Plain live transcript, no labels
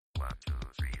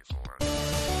three, four.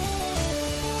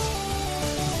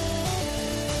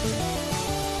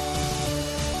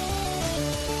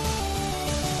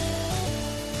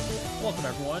 Welcome,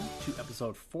 everyone, to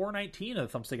episode 419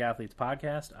 of the Thumbstick Athletes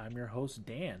podcast. I'm your host,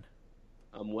 Dan.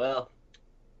 I'm Will.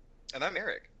 And I'm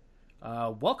Eric.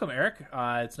 Welcome, Eric.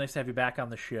 It's nice to have you back on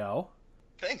the show.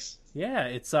 Thanks. Yeah,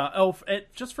 it's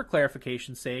just for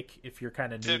clarification's sake, if you're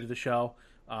kind of new to the show,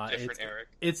 Different Eric.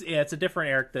 It's a different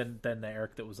Eric than the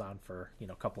Eric that was on for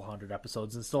a couple hundred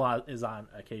episodes and still is on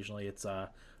occasionally. It's a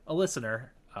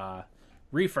listener,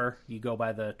 Reefer. You go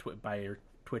by by your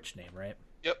Twitch name, right?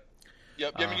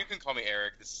 Yep. I mean, you can call me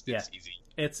Eric. It's easy.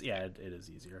 It is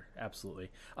easier, absolutely.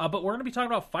 But we're going to be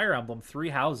talking about Fire Emblem Three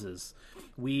Houses.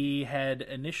 We had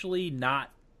initially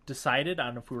not decided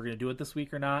on if we were going to do it this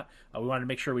week or not. We wanted to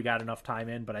make sure we got enough time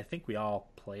in, but I think we all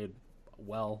played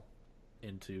well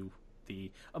into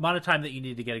the amount of time that you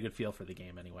need to get a good feel for the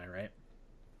game anyway, right?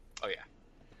 Oh, yeah.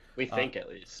 We think at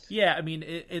least. Yeah, I mean,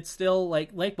 it's still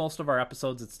like most of our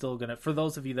episodes. It's still gonna, for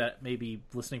those of you that may be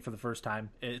listening for the first time,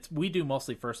 we do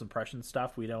mostly first impression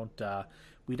stuff. We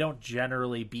don't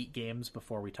generally beat games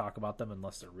before we talk about them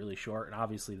unless they're really short. And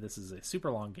obviously, this is a super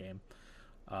long game.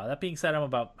 That being said, I'm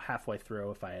about halfway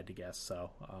through, if I had to guess. So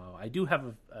I do have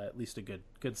at least a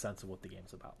good sense of what the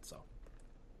game's about. So,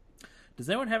 does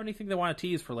anyone have anything they want to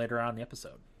tease for later on in the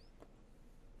episode?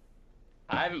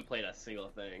 I haven't played a single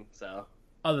thing, so.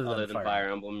 Other than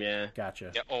Fire Emblem, yeah.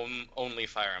 Gotcha. Yeah, only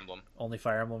Fire Emblem. Only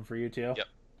Fire Emblem for you too? Yep.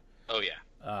 Oh,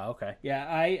 yeah. Okay. Yeah,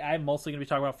 I'm mostly going to be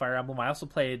talking about Fire Emblem. I also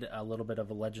played a little bit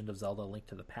of a Legend of Zelda: Link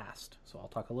to the Past, so I'll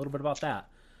talk a little bit about that.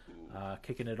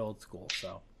 Kicking it old school,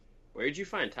 so. Where did you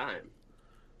find time?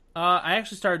 I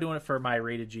actually started doing it for my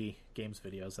Rated G Games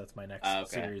videos. That's my next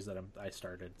series that I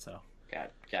started, so.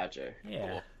 Gotcha. Yeah.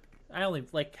 Cool. I only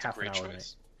like That's half an hour a night.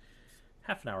 choice.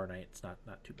 Half an hour a night. It's not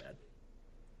too bad.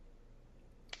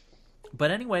 But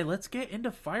anyway, let's get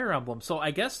into Fire Emblem. So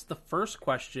I guess the first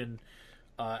question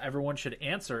everyone should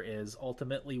answer is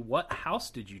ultimately, what house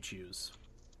did you choose?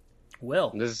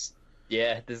 Will. This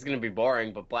is going to be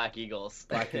boring, but Black Eagles.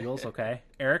 Black Eagles, okay.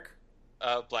 Eric?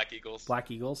 Black Eagles.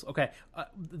 Black Eagles, okay.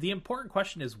 The important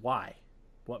question is why?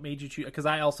 What made you choose? Because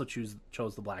I also chose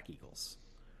the Black Eagles.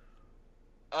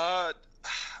 A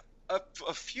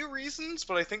few reasons,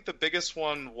 but I think the biggest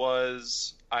one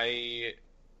was I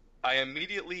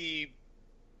immediately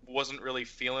wasn't really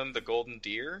feeling the Golden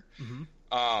Deer. Mm-hmm.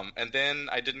 And then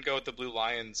I didn't go with the Blue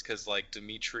Lions because, like,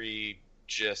 Dimitri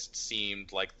just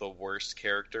seemed like the worst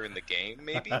character in the game,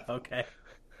 maybe. Okay.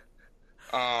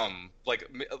 Like,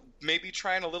 maybe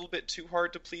trying a little bit too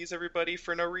hard to please everybody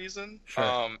for no reason.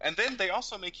 Sure. And then they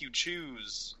also make you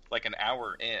choose, like, an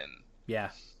hour in.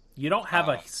 Yeah. You don't have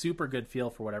a super good feel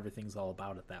for what everything's all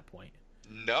about at that point.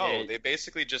 No, they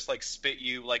basically just, like, spit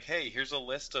you, like, hey, here's a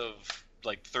list of,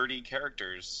 like, 30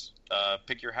 characters.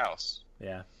 Pick your house.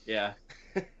 Yeah. Yeah.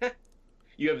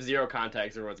 You have zero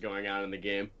context for what's going on in the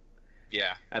game.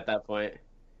 Yeah. At that point.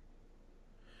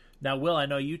 Now, Will, I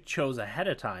know you chose ahead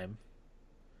of time.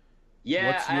 Yeah.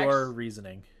 What's your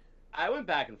reasoning? I went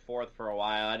back and forth for a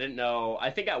while. I didn't know. I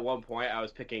think at one point I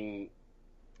was picking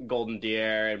Golden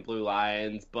Deer and Blue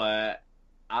Lions, but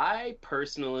I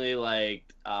personally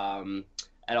liked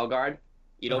Edelgard.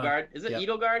 Edelgard? Is it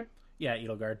Edelgard? Yeah,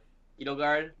 Edelgard.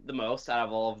 Edelgard the most out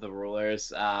of all of the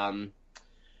rulers.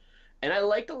 And I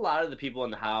liked a lot of the people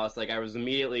in the house. Like, I was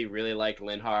immediately really liked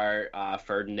Linhardt,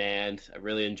 Ferdinand. I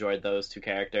really enjoyed those two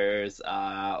characters.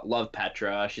 Love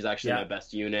Petra. She's actually my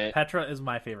best unit. Petra is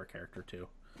my favorite character, too.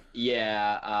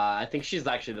 Yeah, I think she's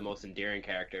actually the most endearing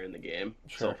character in the game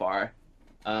so far.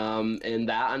 And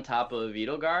that on top of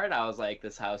Edelgard, I was like,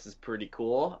 this house is pretty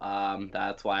cool.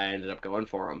 That's why I ended up going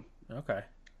for him. Okay.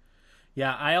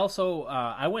 Yeah, I also,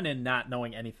 I went in not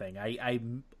knowing anything. I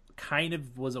kind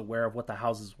of was aware of what the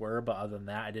houses were, but other than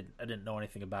that, I didn't know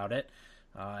anything about it.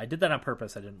 I did that on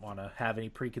purpose. I didn't want to have any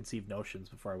preconceived notions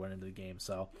before I went into the game,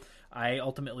 so I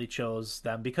ultimately chose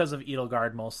them because of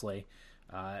Edelgard mostly.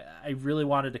 I really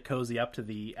wanted to cozy up to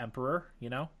the Emperor,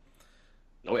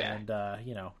 Oh yeah, and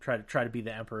try to be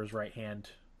the Emperor's right hand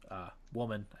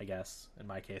woman. I guess in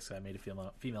my case, I made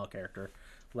a female character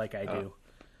like I do.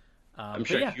 I'm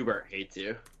sure Hubert hates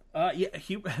you. Yeah,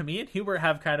 me and Hubert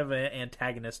have kind of an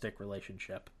antagonistic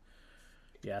relationship.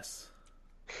 Yes,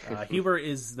 Hubert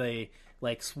is the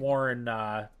sworn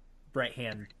right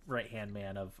hand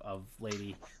man of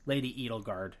Lady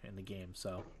Edelgard in the game.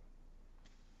 So,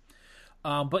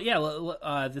 but yeah,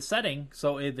 the setting.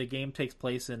 So the game takes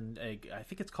place in I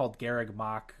think it's called Garreg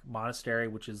Mach Monastery,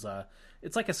 which is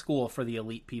it's like a school for the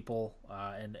elite people,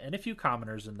 and a few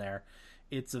commoners in there.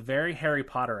 It's a very Harry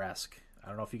Potter-esque. I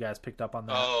don't know if you guys picked up on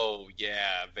that. Oh,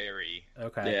 yeah, very.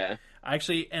 Okay. Yeah.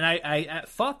 Actually, and I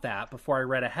thought that before I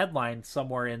read a headline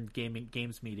somewhere in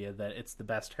games media that it's the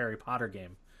best Harry Potter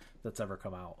game that's ever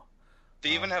come out.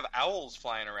 They even have owls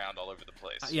flying around all over the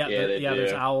place. Yeah, Yeah, they do.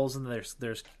 there's owls and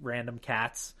there's random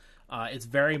cats. It's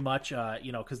very much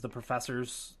because the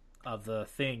professors of the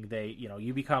thing, they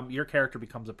your character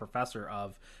becomes a professor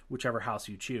of whichever house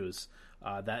you choose.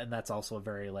 That's also a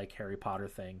very like Harry Potter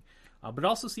thing. But it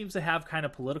also seems to have kind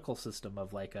of political system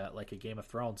of like a Game of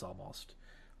Thrones almost.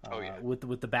 With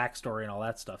the backstory and all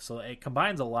that stuff. So it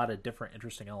combines a lot of different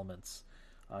interesting elements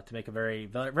to make a very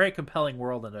very compelling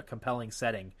world and a compelling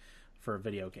setting for a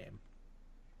video game.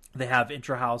 They have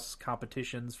intra-house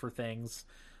competitions for things,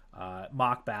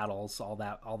 mock battles, all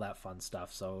that fun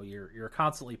stuff. So you're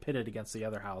constantly pitted against the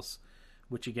other house,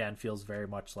 which again feels very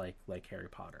much like Harry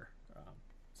Potter.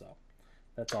 So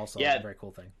that's also a very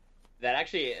cool thing. That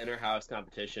actually inter-house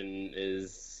competition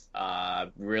is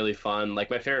really fun.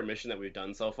 Like my favorite mission that we've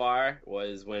done so far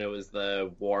was when it was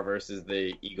the war versus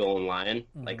the eagle and lion.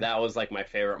 Mm-hmm. Like that was like my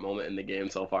favorite moment in the game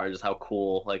so far, just how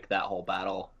cool like that whole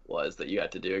battle was that you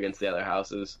had to do against the other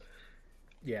houses.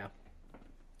 Yeah.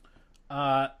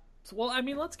 Well, I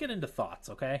mean, let's get into thoughts,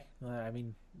 okay?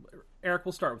 Eric,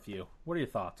 we'll start with you. What are your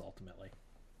thoughts ultimately?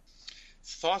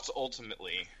 Thoughts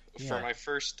ultimately for my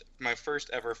first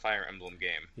ever Fire Emblem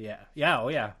game. Yeah. Oh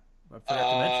yeah. I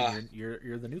forgot to mention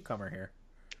you're the newcomer here.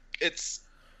 It's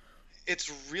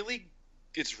really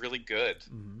good.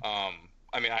 Mm-hmm.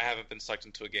 I haven't been sucked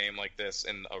into a game like this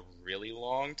in a really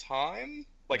long time.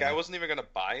 Like I wasn't even gonna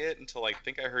buy it until I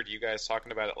think I heard you guys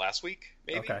talking about it last week,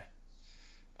 maybe. Okay.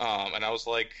 And I was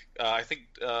like, I think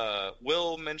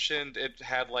Will mentioned it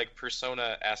had like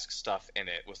Persona-esque stuff in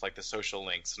it with like the social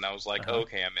links, and I was like,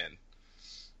 okay, I'm in.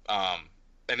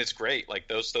 And it's great. Like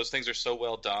those things are so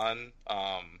well done.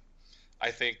 I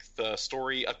think the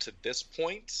story up to this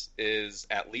point is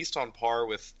at least on par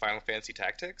with Final Fantasy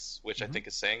Tactics, which I think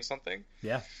is saying something.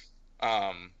 Yeah.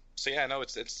 So yeah, no,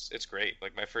 it's great.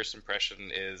 Like my first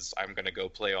impression is I'm gonna go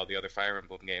play all the other Fire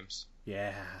Emblem games.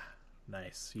 Yeah,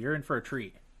 nice. You're in for a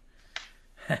treat.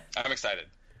 I'm excited.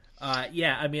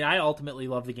 Yeah, I ultimately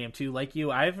love the game too. Like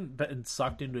you, I haven't been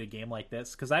sucked into a game like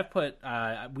this because I've put.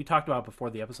 We talked about it before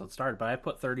the episode started, but I've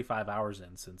put 35 hours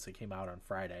in since it came out on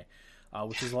Friday,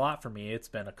 which is a lot for me. It's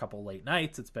been a couple late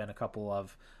nights. It's been a couple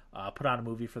of put on a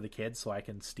movie for the kids so I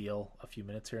can steal a few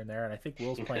minutes here and there. And I think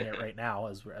Will's playing it right now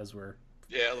as we're.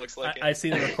 Yeah, it looks like it. I see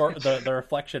the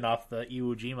reflection off the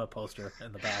Iwo Jima poster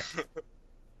in the back.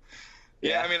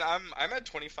 Yeah, I'm at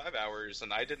 25 hours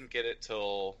and I didn't get it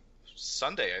till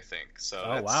Sunday, I think.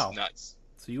 So that's nuts.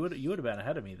 So you would have been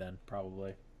ahead of me then,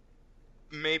 probably.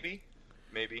 Maybe.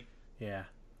 Yeah.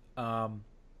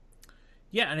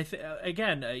 Yeah, and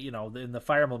again, in the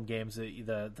Fire Emblem games,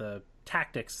 the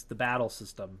tactics, the battle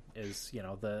system is,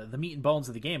 the meat and bones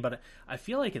of the game. But I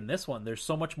feel like in this one, there's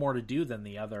so much more to do than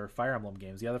the other Fire Emblem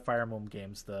games. The other Fire Emblem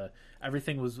games,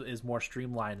 everything is more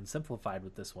streamlined and simplified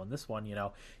with this one. This one,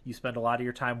 you spend a lot of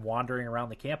your time wandering around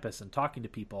the campus and talking to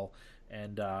people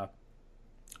and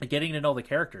getting to know the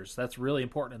characters. That's really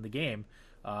important in the game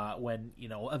when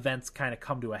events kind of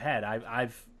come to a head.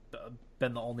 I've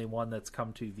been the only one that's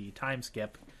come to the time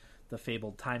skip, the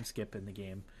fabled time skip in the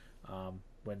game.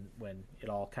 When it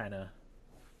all kind of,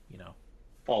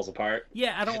 falls apart.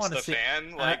 Yeah, I don't want to say.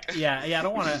 I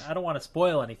don't want to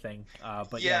spoil anything.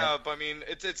 But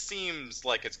it seems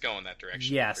like it's going that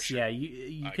direction. Yes, sure. Yeah,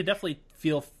 you can definitely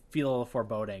feel a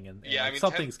foreboding, and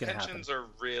something's going to happen. Tensions are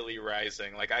really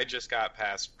rising. Like I just got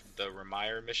past the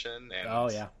Remire mission,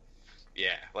 and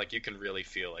like you can really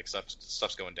feel like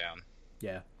stuff's going down.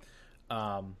 Yeah.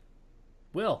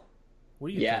 Will, what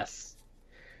do you think? Yes.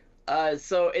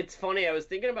 So it's funny, I was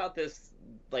thinking about this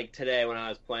like today when I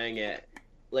was playing it.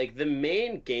 Like the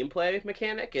main gameplay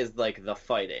mechanic is like the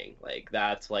fighting. Like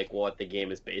that's like what the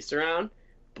game is based around.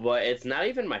 But it's not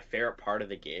even my favorite part of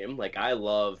the game. Like I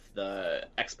love the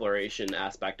exploration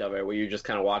aspect of it where you're just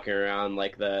kind of walking around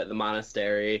like the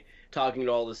monastery, talking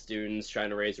to all the students, trying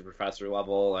to raise your professor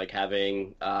level, like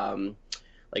having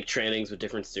like trainings with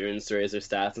different students to raise their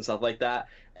stats and stuff like that.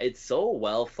 It's so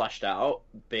well fleshed out,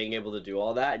 being able to do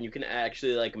all that, and you can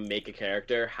actually like make a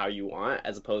character how you want,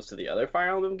 as opposed to the other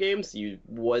Fire Emblem games. You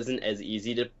wasn't as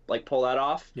easy to like pull that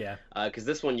off. Yeah. Because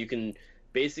this one you can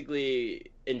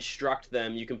basically instruct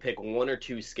them. You can pick one or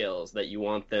two skills that you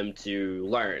want them to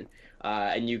learn,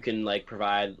 and you can like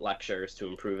provide lectures to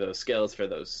improve those skills for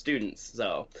those students.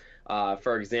 So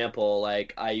For example,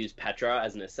 like I use Petra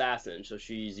as an assassin, so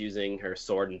she's using her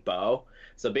sword and bow.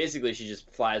 So basically, she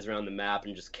just flies around the map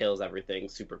and just kills everything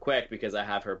super quick because I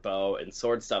have her bow and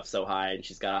sword stuff so high, and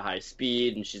she's got a high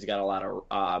speed and she's got a lot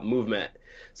of movement.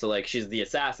 So like she's the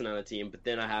assassin on the team. But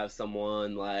then I have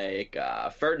someone like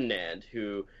Ferdinand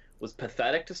who was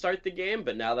pathetic to start the game,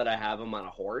 but now that I have him on a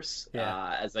horse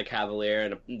as a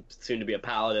cavalier and soon to be a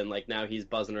paladin, like now he's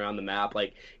buzzing around the map,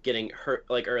 like getting hurt,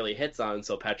 like early hits on,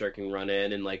 so Petra can run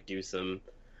in and like do some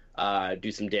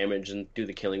damage and do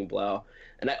the killing blow.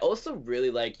 And I also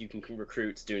really like you can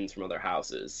recruit students from other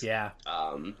houses. Yeah,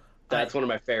 that's one of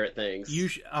my favorite things.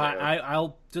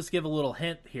 I'll just give a little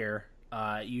hint here.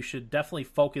 You should definitely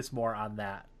focus more on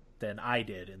that than I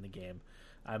did in the game.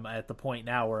 I'm at the point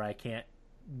now where I can't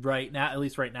at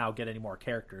least right now get any more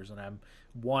characters, and I'm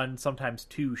one, sometimes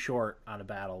two short on a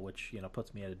battle, which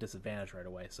puts me at a disadvantage right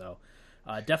away. So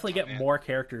definitely get more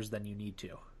characters than you need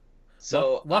to.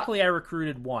 So luckily I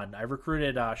recruited one. I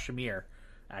recruited Shamir,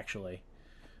 actually.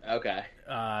 Okay.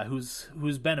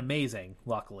 Who's been amazing,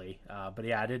 luckily. But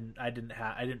yeah, I didn't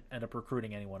end up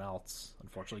recruiting anyone else,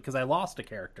 unfortunately, because I lost a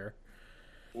character.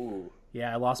 Ooh.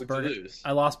 Yeah, I lost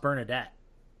Bernadette.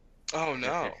 Oh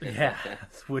no. Yeah,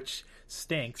 which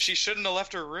stinks. She shouldn't have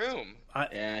left her room.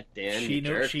 Dan,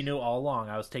 she knew all along.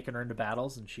 I was taking her into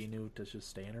battles, and she knew to just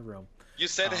stay in her room. You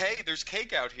said, "Hey, there's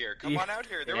cake out here. Come on out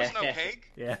here." There was no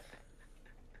cake. Yeah.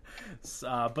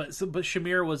 But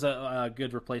Shamir was a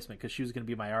good replacement because she was going to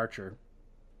be my archer.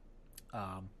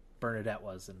 Bernadette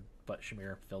was, but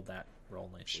Shamir filled that role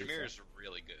nicely. Shamir's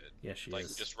really good. Yeah, she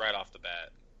is. Just right off the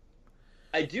bat.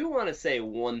 I do want to say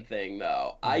one thing,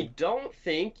 though. I don't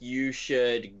think you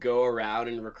should go around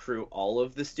and recruit all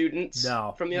of the students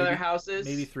from the other houses.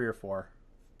 Maybe 3 or 4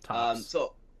 tops.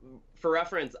 So, for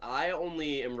reference, I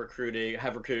only have recruited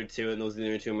 2, and those are the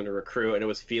only 2 I'm going to recruit, and it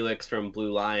was Felix from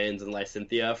Blue Lions and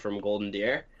Lysynthia from Golden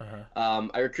Deer.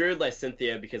 I recruited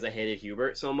Lysynthia because I hated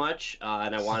Hubert so much,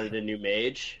 and I wanted a new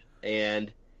mage,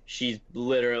 and she's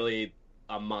literally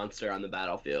a monster on the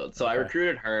battlefield. So I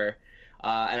recruited her.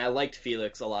 And I liked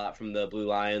Felix a lot from the Blue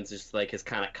Lions, just like his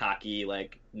kind of cocky,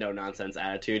 like no nonsense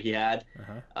attitude he had.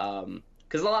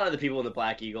 Because a lot of the people in the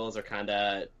Black Eagles are kind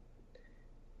of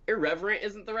irreverent,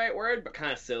 isn't the right word, but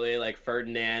kind of silly. Like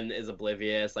Ferdinand is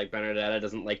oblivious. Like Benedetta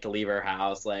doesn't like to leave her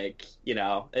house. Like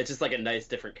it's just like a nice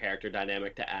different character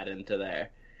dynamic to add into there.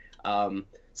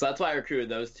 So that's why I recruited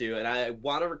those 2, and I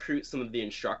want to recruit some of the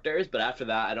instructors, but after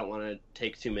that, I don't want to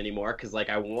take too many more because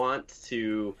like I want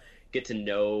to get to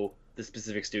know the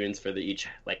specific students for each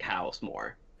like house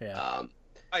more. Yeah.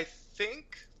 I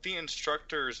think the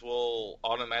instructors will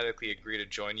automatically agree to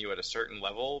join you at a certain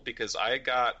level because I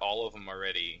got all of them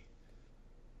already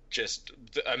just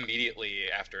immediately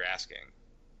after asking.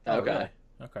 Okay.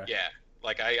 Okay. Yeah.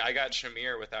 Like I got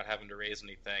Shamir without having to raise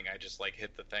anything. I just like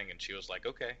hit the thing and she was like,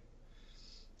 okay.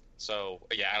 So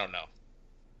yeah, I don't know.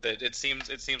 It seems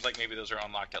like maybe those are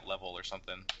unlocked at level or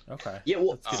something. Okay. Yeah,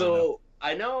 well, so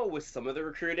I know with some of the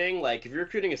recruiting, like if you're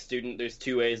recruiting a student, there's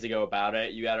 2 ways to go about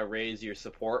it. You got to raise your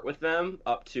support with them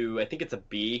up to, I think it's a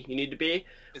B you need to be.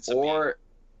 It's a B.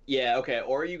 Yeah, okay,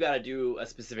 or you got to do a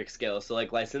specific skill. So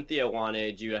like Lysynthia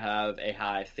wanted you to have a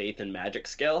high faith and magic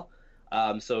skill.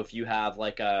 So if you have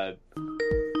like a...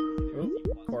 Ooh,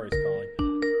 Corey's calling.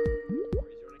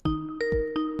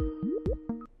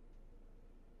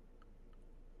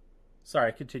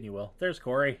 Sorry, continue, Will. There's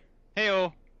Corey.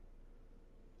 Heyo.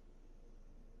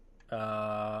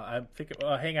 I'm thinking.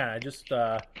 Hang on, I just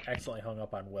accidentally hung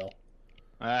up on Will.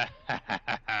 Are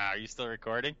you still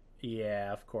recording?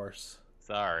 Yeah, of course.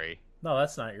 Sorry. No,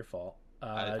 that's not your fault.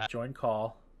 Join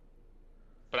call.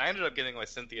 But I ended up getting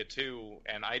Lysynthia too,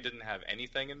 and I didn't have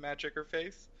anything in magic or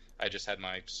faith. I just had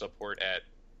my support at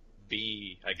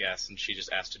B, I guess, and she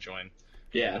just asked to join.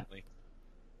 Yeah.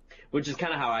 Which is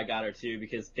kind of how I got her too,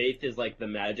 because faith is like the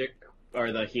magic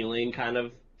or the healing kind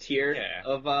of tier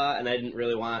of, and I didn't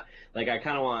really want, like, I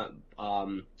kind of want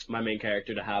my main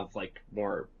character to have like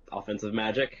more offensive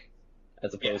magic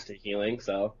as opposed to healing.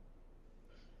 So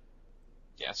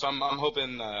yeah, so I'm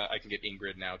hoping I can get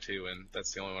Ingrid now too, and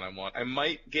that's the only one I want. I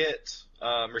might get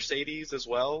Mercedes as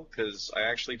well because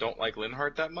I actually don't like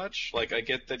Linhardt that much. Like I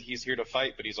get that he's here to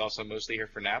fight, but he's also mostly here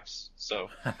for naps. So.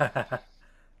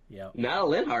 Yeah. Not a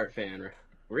Linhardt fan,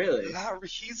 really. No,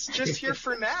 he's just here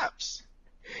for naps.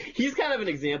 He's kind of an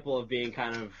example of being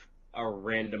kind of a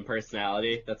random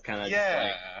personality. That's kind of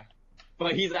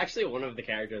but he's actually one of the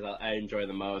characters I enjoy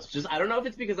the most. Just I don't know if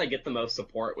it's because I get the most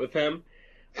support with him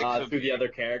through the other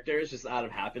characters, just out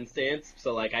of happenstance.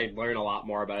 So like I learn a lot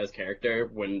more about his character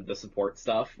when the support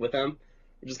stuff with him,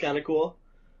 which is kind of cool.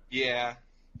 Yeah,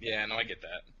 no, I get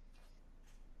that.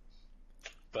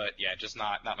 but yeah, just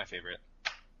not my favorite.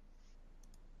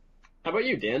 How about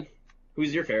you, Dan?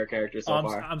 Who's your favorite character so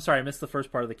far? I'm sorry, I missed the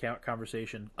first part of the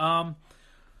conversation. I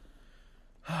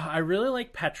really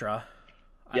like Petra.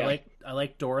 Yeah. I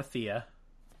like Dorothea.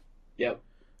 Yep.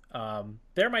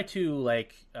 They're my two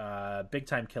like big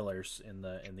time killers in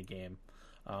the game.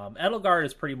 Edelgard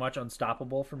is pretty much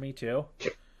unstoppable for me too.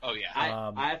 Oh yeah,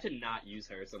 I have to not use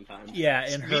her sometimes. Yeah,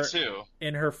 me too.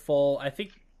 In her full, I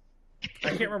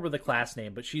can't remember the class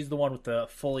name, but she's the one with the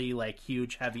fully like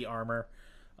huge heavy armor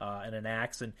and an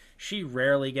axe, and she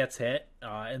rarely gets hit.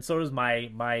 And so does my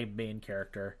main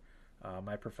character,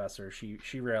 my professor.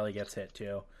 She rarely gets hit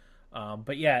too.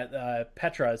 But yeah,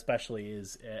 Petra especially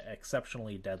is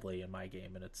exceptionally deadly in my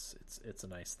game, and it's a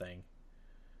nice thing.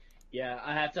 Yeah,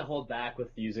 I have to hold back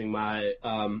with using my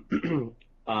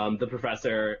the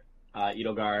professor,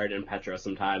 Edelgard, and Petra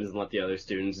sometimes, and let the other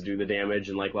students do the damage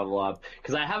and like level up.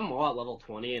 Because I have them all at level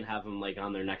 20 and have them like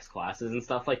on their next classes and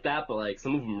stuff like that. But like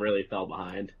some of them really fell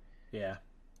behind. Yeah.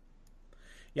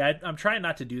 I'm trying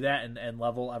not to do that and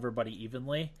level everybody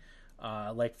evenly.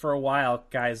 Like for a while,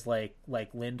 guys like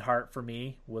Lindhart for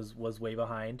me was way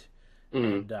behind,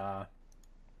 and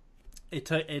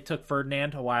it took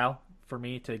Ferdinand a while for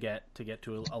me to get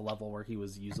to a level where he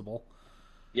was usable.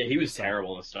 Yeah, he was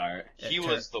terrible to start. He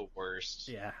was the worst.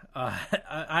 Yeah,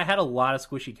 I had a lot of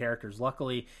squishy characters.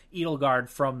 Luckily, Edelgard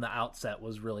from the outset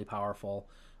was really powerful.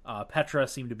 Petra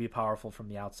seemed to be powerful from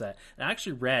the outset. And I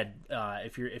actually read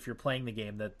if you're playing the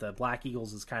game that the Black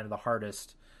Eagles is kind of the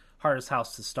hardest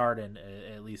house to start in,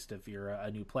 at least if you're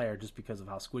a new player, just because of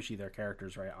how squishy their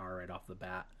characters are right off the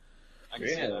bat. I can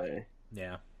see that.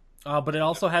 Yeah, but it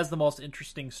also has the most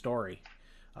interesting story.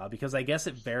 Because I guess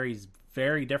it varies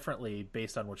very differently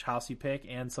based on which house you pick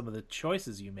and some of the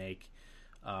choices you make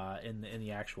in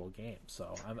the actual game.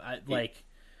 So like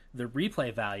the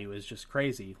replay value is just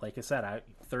crazy. Like I said,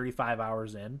 35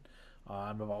 hours in.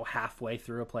 I'm about halfway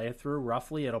through a playthrough.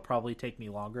 Roughly, it'll probably take me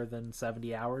longer than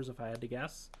 70 hours if I had to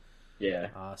guess.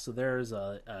 Yeah. So there's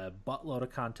a buttload of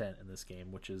content in this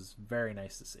game, which is very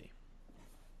nice to see.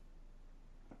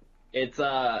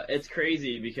 It's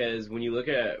crazy because when you look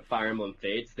at Fire Emblem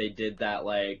Fates, they did that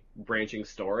like branching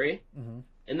story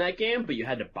in that game, but you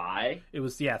had to buy. It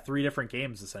was 3 different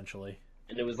games essentially,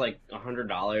 and it was like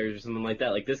 $100 or something like that.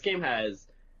 Like this game has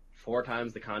 4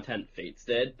 times the content Fates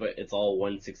did, but it's all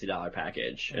one $60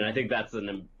 package, and I think that's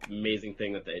an amazing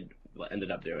thing that they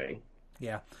ended up doing.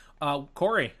 Yeah,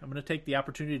 Corey, I'm going to take the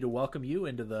opportunity to welcome you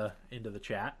into the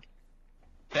chat.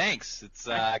 Thanks. It's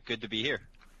good to be here.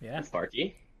 Yeah,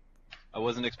 Sparky. I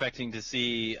wasn't expecting to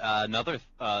see another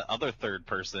other third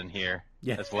person here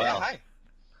as well. Yeah, hi.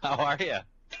 How are you?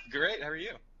 Great. How are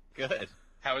you? Good.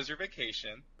 How was your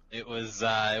vacation? It was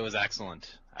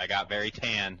excellent. I got very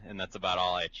tan, and that's about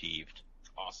all I achieved.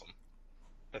 Awesome.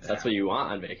 That's what you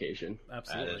want on vacation.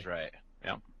 Absolutely. That is right.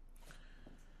 Yep.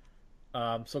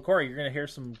 So Corey, you're going to hear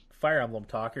some Fire Emblem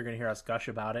talk. You're going to hear us gush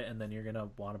about it, and then you're going to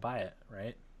want to buy it,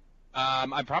 right?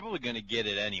 I'm probably going to get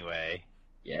it anyway.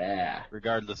 Yeah.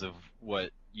 Regardless of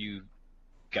what you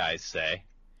guys say.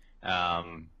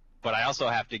 But I also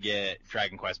have to get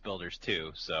Dragon Quest Builders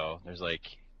too, so there's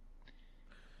like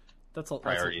that's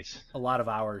priorities. That's a lot of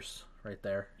hours right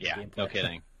there. Yeah, gameplay. no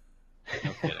kidding.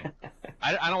 No kidding.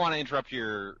 I don't want to interrupt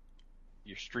your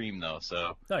stream though,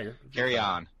 so you're carry fine.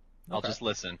 on. I'll Okay. just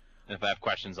listen. If I have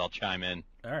questions, I'll chime in.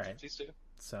 All right. Please do.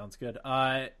 Sounds good.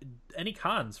 Any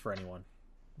cons for anyone,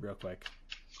 real quick?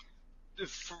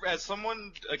 As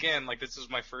someone, again, like this is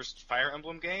my first Fire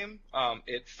Emblem game,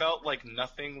 it felt like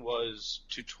nothing was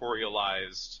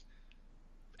tutorialized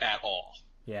at all.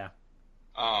 Yeah.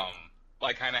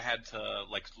 I kind of had to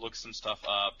like look some stuff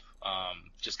up,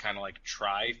 just kind of like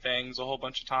try things a whole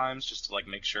bunch of times just to like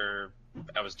make sure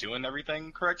I was doing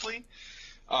everything correctly.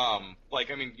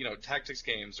 Tactics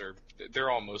games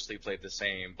they're all mostly played the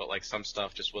same, but like some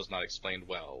stuff just was not explained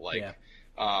well.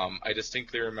 I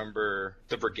distinctly remember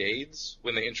the brigades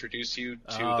when they introduce you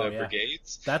to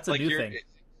brigades. That's a new thing.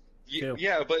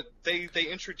 Yeah, but they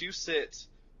introduce it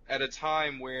at a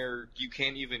time where you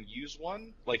can't even use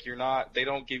one. Like they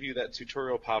don't give you that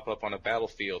tutorial pop up on a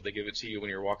battlefield. They give it to you when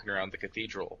you're walking around the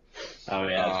cathedral. Oh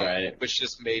yeah, that's right. Which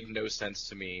just made no sense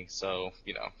to me. So,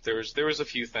 there was a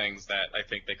few things that I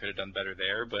think they could have done better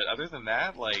there, but other than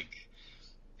that, like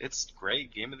it's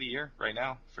great. Game of the year right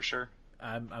now, for sure.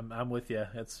 I'm with you.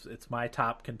 It's my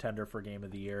top contender for Game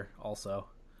of the Year also.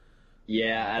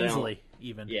 Yeah, easily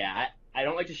even. Yeah, I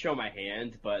don't like to show my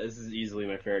hand, but this is easily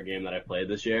my favorite game that I've played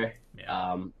this year.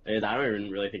 Yeah. And I don't even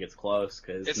really think it's close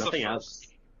because nothing else.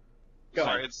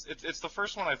 Sorry, it's the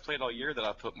first one I've played all year that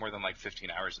I've put more than like 15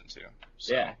 hours into.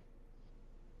 So, yeah.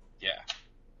 Yeah.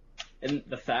 And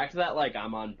the fact that like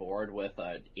I'm on board with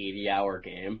an 80-hour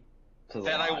game.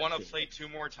 Then I want to play 2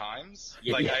 more times.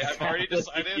 Yeah. Like I've already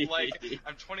decided. Like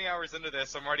I'm 20 hours into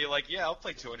this. I'm already like, yeah, I'll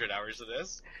play 200 hours of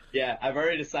this. Yeah, I've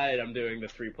already decided I'm doing the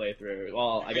 3 playthrough.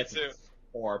 Well, I Me guess too. it's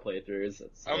 4 playthroughs.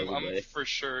 I'm for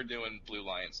sure doing Blue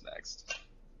Lions next.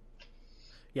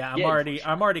 Yeah, Yeah,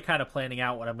 I'm already kind of planning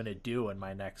out what I'm going to do in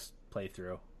my next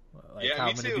playthrough. Like Yeah, how me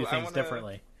I'm going to too. do I things wanna-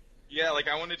 differently. Yeah, like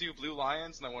I want to do Blue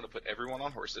Lions and I want to put everyone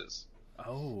on horses.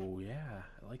 Oh, yeah.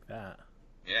 I like that.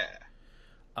 Yeah.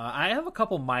 I have a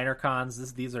couple minor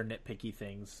cons. These are nitpicky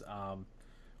things.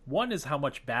 One is how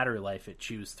much battery life it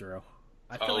chews through.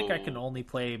 I feel like I can Oh. only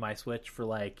play my Switch for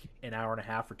like an hour and a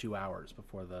half or 2 hours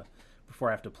before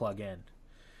I have to plug in.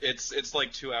 It's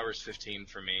like 2 hours 15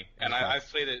 for me, and Okay. I've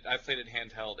played it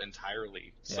handheld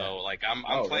entirely. So Yeah. like I'm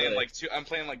Oh, playing really? like I'm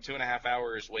playing like 2.5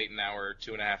 hours, wait an hour,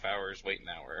 2.5 hours, wait an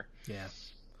hour. Yeah. So-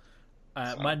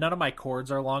 None of my cords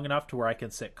are long enough to where I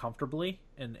can sit comfortably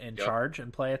and Yep. charge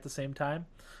and play at the same time.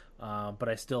 But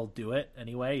I still do it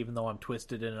anyway, even though I'm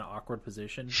twisted in an awkward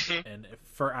position and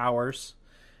for hours.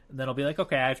 And then I'll be like,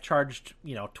 okay, I've charged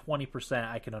 20%.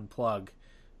 I can unplug,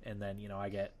 and then I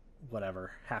get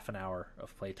whatever half an hour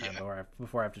of playtime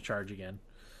before I have to charge again.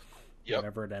 Yep.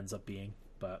 Whatever it ends up being.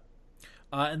 But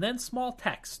and then small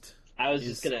text. I was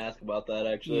just gonna ask about that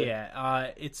actually.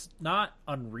 Yeah, it's not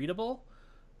unreadable,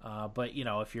 but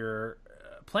if you're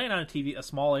playing on a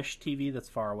smallish TV that's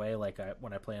far away, like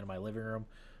when I play in my living room,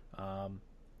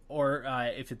 or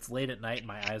if it's late at night and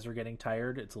my eyes are getting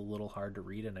tired, it's a little hard to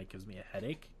read and it gives me a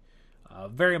headache.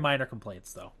 Very minor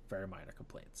complaints, though. Very minor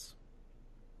complaints.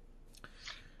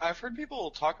 I've heard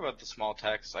people talk about the small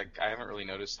text. I haven't really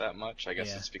noticed that much. I guess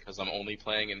Yeah. it's because I'm only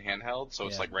playing in handheld, so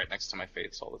it's Yeah. like right next to my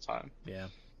face all the time. Yeah.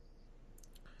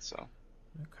 So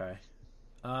Okay.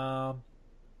 Trying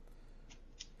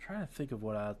to think of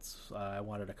what else I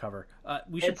wanted to cover.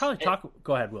 We should probably talk.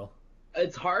 Go ahead, Will.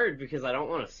 It's hard because I don't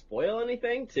want to spoil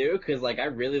anything too, because like I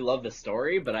really love the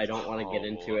story, but I don't want to get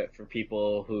into it for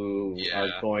people who Yeah.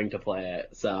 are going to play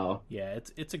it. So Yeah,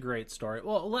 it's a great story.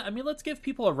 Well, let's give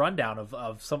people a rundown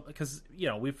of some, because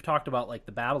we've talked about like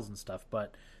the battles and stuff,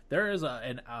 but there is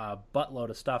a buttload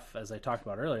of stuff, as I talked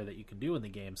about earlier, that you can do in the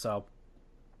game. So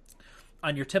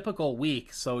on your typical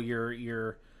week, so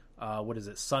your what is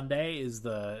it? Sunday is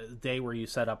the day where you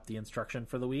set up the instruction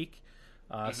for the week.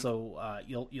 So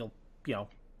you'll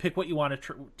pick what you want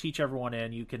to teach everyone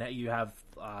in. You have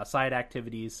side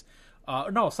activities.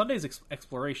 No, Sunday's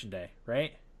exploration day,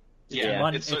 right? yeah,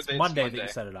 It's Monday that you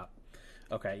set it up.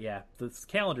 Okay, yeah. This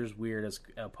calendar's weird as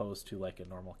opposed to like a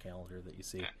normal calendar that you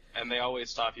see. and they always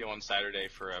stop you on Saturday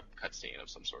for a cutscene of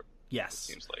some sort. It Yes.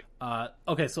 seems like.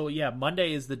 Okay, so yeah,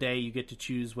 Monday is the day you get to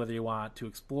choose whether you want to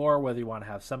explore, whether you want to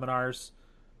have seminars.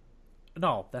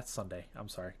 No, that's Sunday. I'm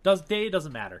sorry. Day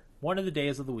doesn't matter. One of the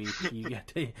days of the week you get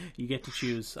to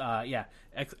choose.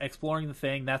 Exploring the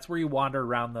thing. That's where you wander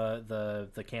around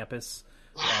the campus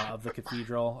of the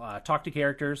cathedral. Talk to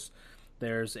characters.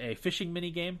 There's a fishing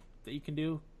mini game that you can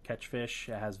do. Catch fish.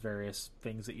 It has various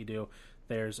things that you do.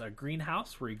 There's a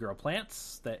greenhouse where you grow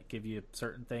plants that give you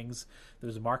certain things.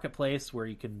 There's a marketplace where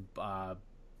you can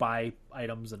buy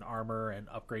items and armor and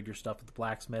upgrade your stuff at the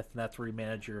blacksmith, and that's where you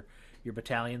manage your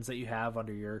battalions that you have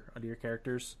under your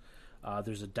characters.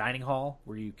 There's a dining hall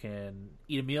where you can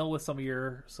eat a meal with some of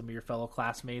your fellow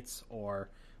classmates, or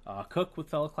cook with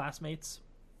fellow classmates.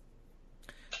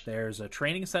 There's a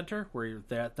training center where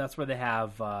that's where they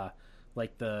have I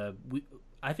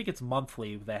think it's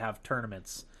monthly. They have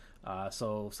tournaments.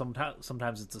 So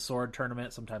sometimes it's a sword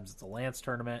tournament, sometimes it's a lance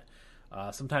tournament,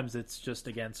 sometimes it's just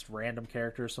against random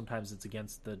characters, sometimes it's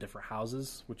against the different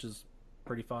houses, which is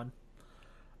pretty fun.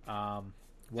 I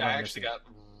actually got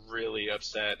really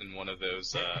upset in one of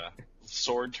those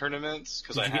sword tournaments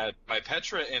because I had my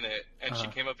Petra in it, and she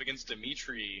came up against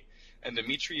Dimitri, and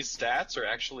Dimitri's stats are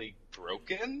actually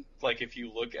broken. Like if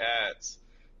you look at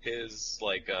his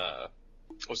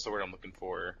what's the word I'm looking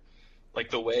for? Like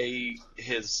the way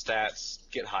his stats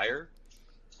get higher,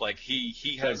 like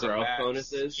he has the growth a max...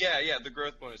 bonuses. Yeah, the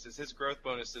growth bonuses. His growth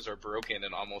bonuses are broken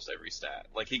in almost every stat.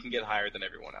 Like he can get higher than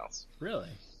everyone else. Really?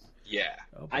 Yeah.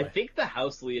 Oh, boy. I think the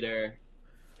house leader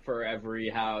for every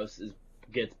house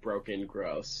gets broken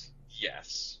gross.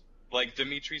 Yes. Like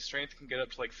Dimitri's strength can get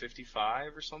up to like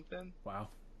 55 or something, Wow.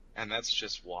 and that's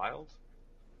just wild.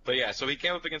 But yeah, so he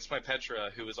came up against my Petra,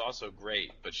 who was also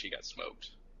great, but she got smoked.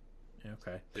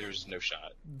 Okay. There's no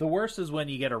shot. The worst is when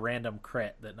you get a random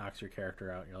crit that knocks your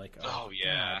character out, and you're like, Oh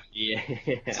yeah. Yeah.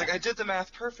 It's like I did the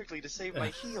math perfectly to save my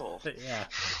heal.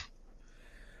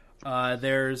 yeah.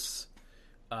 There's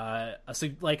a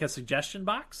suggestion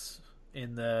box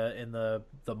in the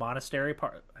monastery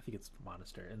part. I think it's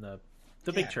monastery in the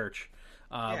big church,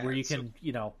 where you can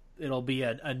it'll be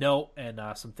a note and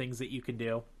some things that you can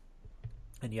do,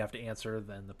 and you have to answer.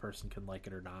 Then the person can like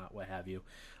it or not, what have you.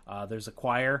 There's a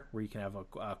choir where you can have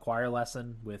a choir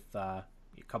lesson with a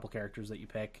couple characters that you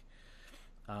pick.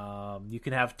 You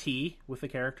can have tea with a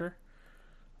character.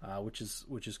 Which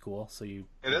is cool. So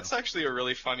that's actually a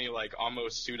really funny, like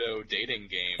almost pseudo dating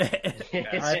game.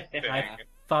 I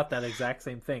thought that exact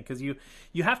same thing, because you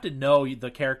have to know the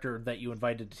character that you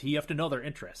invited to. You have to know their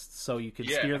interests, so you can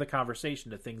steer the conversation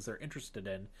to things they're interested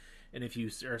in. And if you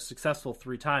are successful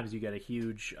 3 times, you get a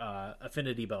huge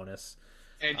affinity bonus.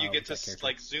 And you get to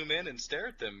like zoom in and stare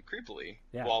at them creepily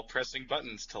while pressing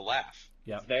buttons to laugh.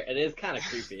 Yeah, it is kind of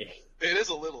creepy. It is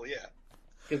a little, yeah.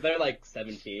 Because they're like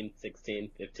 17,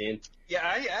 16, 15. Yeah,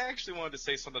 I actually wanted to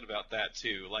say something about that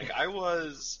too. Like, I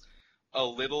was a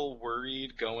little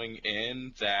worried going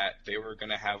in that they were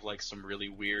going to have like some really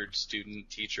weird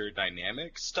student-teacher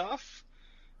dynamic stuff.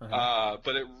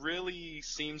 But it really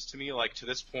seems to me like to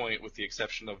this point, with the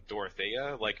exception of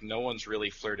Dorothea, like no one's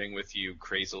really flirting with you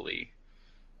crazily.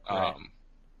 Right.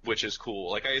 Which is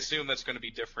cool. Like, I assume that's going to be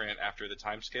different after the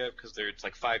time skip, because it's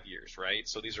like 5 years, right?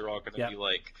 So these are all going to be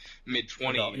like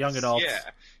mid-20s. Young adults.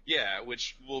 Yeah,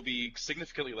 which will be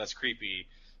significantly less creepy,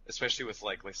 especially with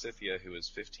like Lysithea, who is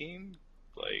 15.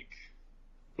 Like,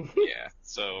 yeah,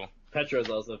 so...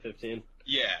 Petra's also 15.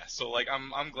 Yeah, so like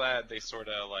I'm glad they sort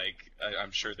of like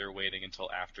I'm sure they're waiting until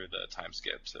after the time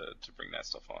skip to bring that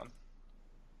stuff on.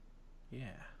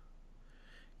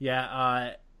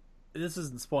 Yeah. This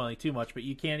isn't spoiling too much, but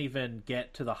you can't even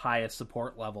get to the highest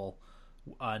support level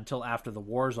until after the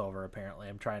war's over. Apparently,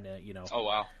 I'm trying to Oh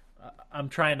wow. I'm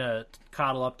trying to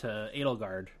coddle up to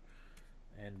Edelgard,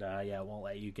 and it won't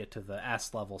let you get to the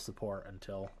S level support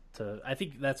I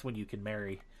think that's when you can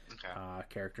marry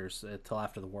characters until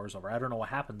after the war's over. I don't know what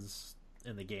happens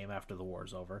in the game after the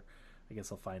war's over. I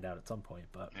guess I'll find out at some point.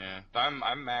 But yeah, I'm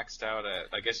maxed out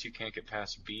at. I guess you can't get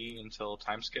past B until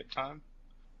time skip time.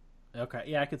 Okay,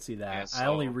 yeah, I could see that. Yeah, so, I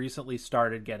only recently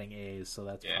started getting A's, so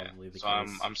that's probably the so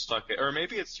case. I'm stuck at, or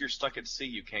maybe you're stuck at C.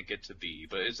 You can't get to B,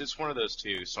 but it's one of those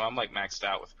two. So I'm like maxed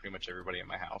out with pretty much everybody in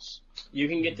my house. You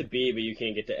can get to B, but you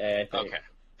can't get to A. I think. Okay,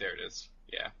 there it is.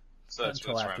 Yeah, so that's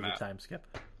until where after I'm the at. time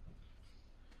skip.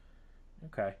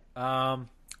 Okay.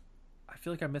 I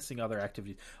feel like I'm missing other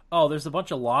activities. Oh, there's a bunch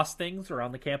of lost things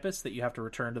around the campus that you have to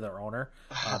return to their owner,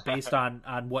 based on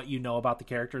what you know about the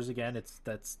characters. Again,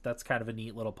 that's kind of a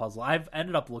neat little puzzle. I've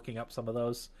ended up looking up some of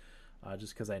those,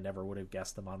 just because I never would have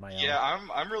guessed them on my own. Yeah,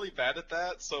 I'm really bad at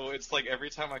that. So it's like every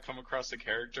time I come across a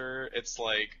character, it's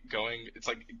like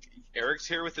Eric's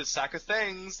here with his sack of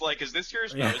things. Like, is this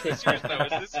yours? No. Is this yours? No.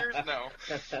 Is this yours? No.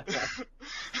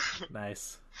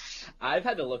 Nice. I've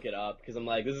had to look it up because I'm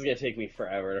like, this is gonna take me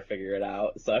forever to figure it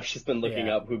out. So I've just been looking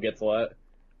up who gets what.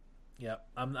 Yep,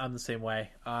 I'm the same way.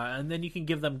 And then you can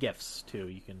give them gifts too.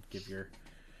 You can give your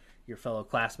fellow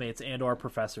classmates and or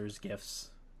professors gifts.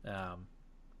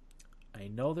 I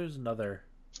know there's another.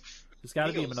 There's got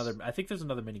to be another. I think there's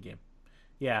another mini game.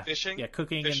 Yeah, fishing. Yeah,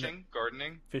 cooking,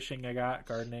 gardening. Fishing. I got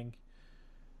gardening.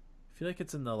 I feel like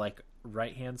it's in the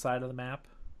right hand side of the map.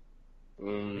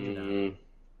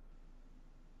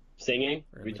 Singing?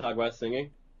 We talk about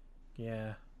singing?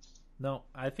 Yeah. No,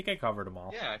 I think I covered them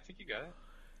all. Yeah, I think you got it.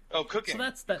 Oh, cooking. So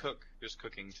that's that. There's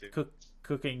cooking too.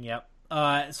 Cooking. Yep.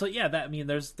 So yeah,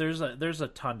 there's a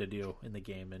ton to do in the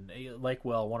game, and like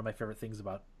one of my favorite things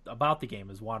about the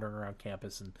game is wandering around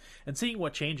campus and seeing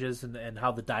what changes and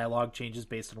how the dialogue changes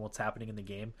based on what's happening in the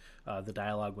game. The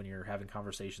dialogue when you're having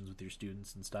conversations with your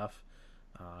students and stuff.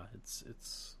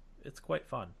 It's quite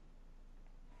fun.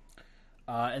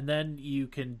 And then you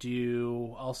can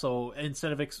do also,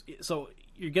 instead of so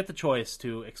you get the choice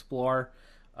to explore.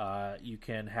 You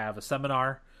can have a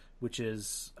seminar, which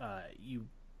is you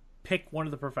pick one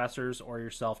of the professors or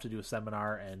yourself to do a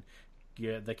seminar, and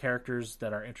the characters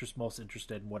that are most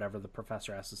interested in whatever the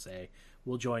professor has to say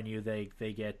will join you.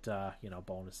 They get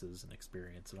bonuses and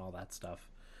experience and all that stuff.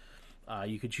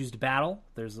 You can choose to battle.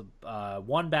 There's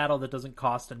one battle that doesn't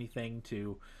cost anything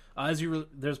to.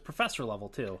 There's professor level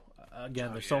too.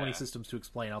 Again, there's so many systems to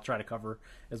explain. I'll try to cover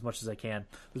as much as I can.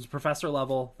 There's a professor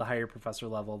level. The higher your professor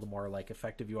level, the more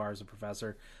effective you are as a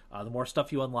professor. The more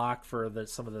stuff you unlock for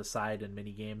some of the side and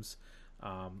mini games.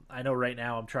 I know right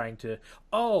now I'm trying to.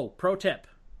 Oh, pro tip!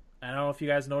 I don't know if you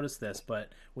guys noticed this,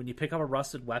 but when you pick up a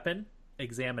rusted weapon,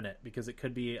 examine it because it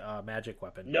could be a magic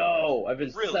weapon. No, I've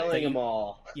been selling them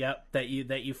all. Yep, that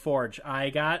you forge. I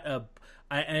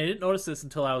didn't notice this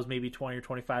until I was maybe 20 or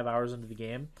 25 hours into the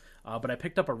game. But I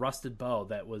picked up a rusted bow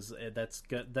that's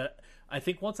good. That I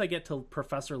think once I get to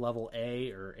professor level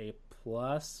A or A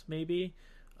plus, maybe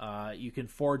you can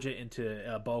forge it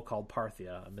into a bow called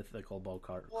Parthia, a mythical bow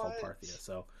called Parthia.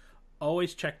 So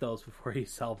always check those before you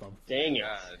sell them. Dang it!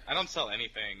 I don't sell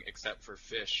anything except for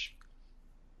fish.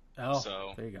 Oh,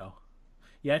 so there you go.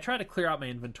 Yeah, I try to clear out my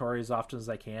inventory as often as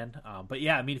I can. But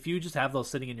yeah, I mean, if you just have those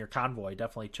sitting in your convoy,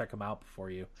 definitely check them out before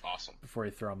you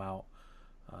throw them out.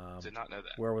 Did not know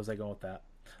that. Where was I going with that?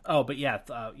 Oh, but yeah,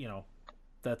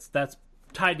 that's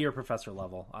tied to your professor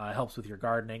level. It helps with your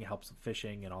gardening, it helps with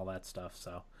fishing and all that stuff.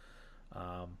 So,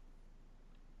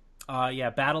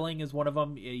 yeah, battling is one of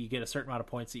them. You get a certain amount of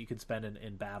points that you can spend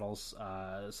in battles.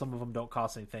 Some of them don't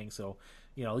cost anything, so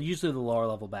usually the lower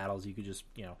level battles you could just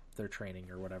they're training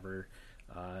or whatever.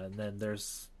 And then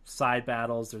there's side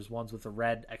battles. There's ones with a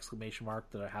red exclamation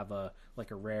mark that have a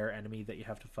rare enemy that you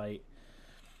have to fight.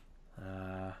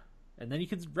 And then you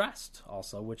can rest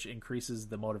also, which increases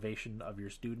the motivation of your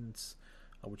students,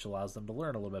 which allows them to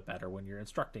learn a little bit better when you're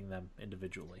instructing them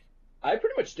individually. I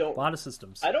pretty much don't. A lot of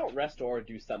systems. I don't rest or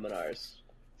do seminars.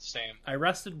 Same. I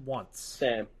rested once.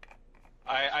 Same.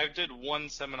 I did one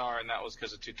seminar, and that was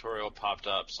because a tutorial popped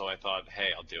up, so I thought, hey,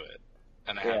 I'll do it.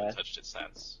 And I haven't touched it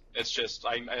since. It's just,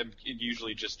 I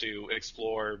usually just do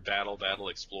explore, battle,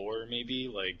 explore,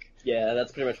 maybe, Yeah,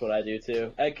 that's pretty much what I do,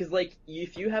 too. Because,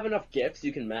 if you have enough gifts,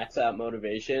 you can max out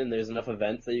motivation. There's enough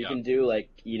events that you can do, like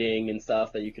eating and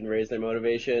stuff, that you can raise their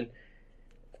motivation.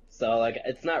 So,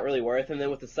 it's not really worth it. And then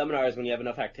with the seminars, when you have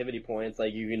enough activity points,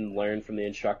 you can learn from the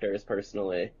instructors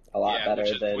personally a lot better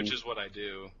which is what I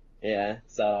do. Yeah,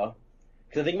 so...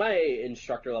 Because I think my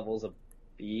instructor level is a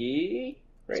B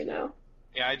right now.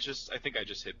 Yeah, I think I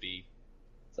just hit B.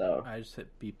 So I just hit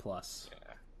B plus.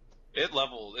 Yeah.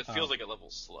 It feels like it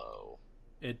levels slow.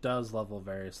 It does level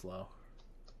very slow.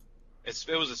 It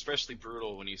was especially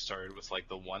brutal when you started with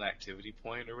the one activity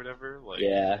point or whatever.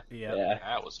 Yeah.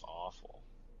 That was awful.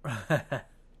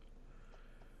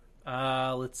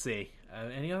 Let's see.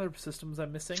 Any other systems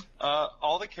I'm missing?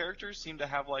 All the characters seem to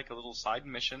have a little side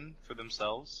mission for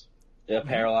themselves. Yeah,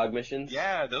 paralog missions.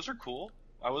 Yeah, those are cool.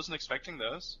 I wasn't expecting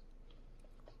those.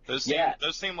 Those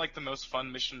seem like the most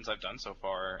fun missions I've done so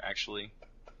far, actually.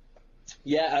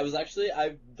 Yeah,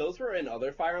 those were in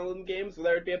other Fire Emblem games where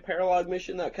there would be a paralog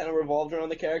mission that kind of revolved around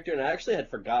the character, and I actually had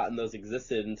forgotten those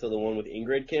existed until the one with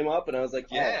Ingrid came up, and I was like,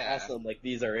 oh, awesome,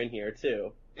 these are in here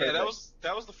too. Perfect. Yeah,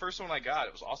 that was the first one I got.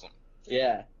 It was awesome.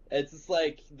 Yeah, it's just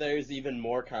there's even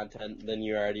more content than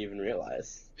you already even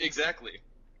realize. Exactly.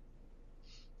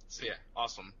 So yeah,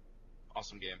 awesome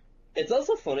game. It's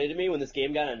also funny to me when this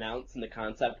game got announced and the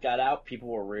concept got out, people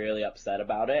were really upset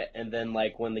about it. And then,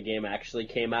 when the game actually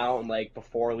came out and,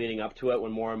 before leading up to it,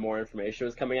 when more and more information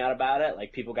was coming out about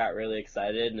it, people got really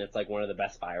excited and it's, one of the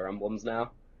best Fire Emblems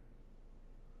now.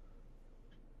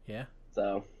 Yeah.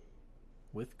 So.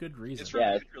 With good reason. It's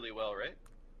reviewed really well, right?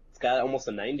 It's got almost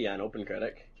a 90 on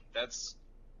OpenCritic. That's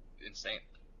insane.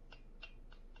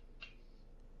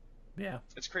 Yeah.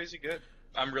 It's crazy good.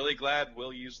 I'm really glad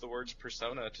Will used the words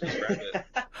Persona to describe it.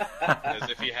 Because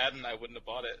if he hadn't, I wouldn't have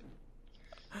bought it.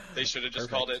 They should have just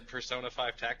called it Persona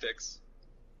 5 Tactics.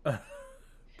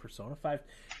 Persona 5?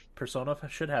 Persona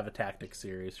should have a tactics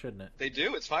series, shouldn't it? They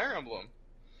do. It's Fire Emblem.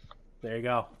 There you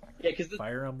go. Yeah, because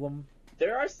Fire Emblem.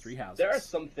 There are 3 houses. There are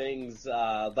some things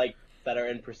that are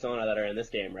in Persona that are in this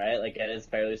game, right? It is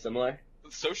fairly similar.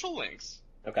 Social links.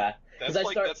 Okay. That's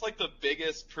the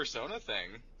biggest Persona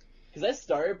thing. Because I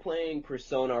started playing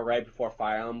Persona right before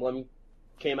Fire Emblem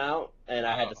came out, and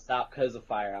I had to stop because of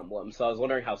Fire Emblem. So I was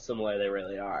wondering how similar they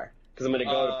really are. Because I'm going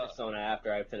to go to Persona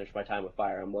after I finish my time with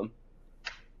Fire Emblem.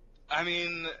 I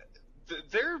mean,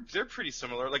 they're pretty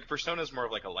similar. Persona is more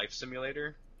of a life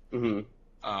simulator. Mm-hmm.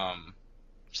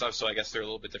 So I guess they're a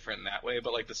little bit different in that way.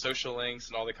 But the social links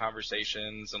and all the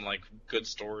conversations and good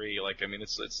story, I mean,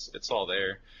 it's all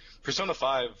there. Persona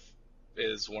 5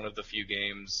 is one of the few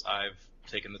games I've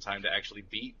taken the time to actually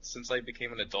beat since I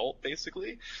became an adult,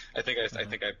 basically. I think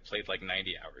I played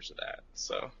 90 hours of that,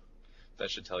 so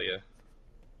that should tell you.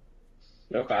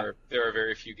 Okay. There are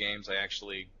very few games I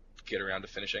actually get around to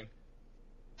finishing.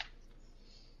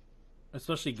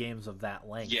 Especially games of that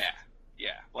length. Yeah.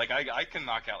 I can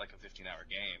knock out a 15-hour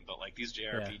game, but these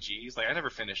JRPGs, I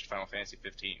never finished Final Fantasy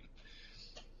 15.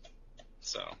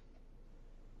 So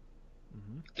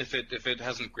if it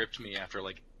hasn't gripped me after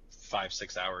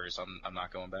 5-6 hours, I'm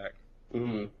not going back.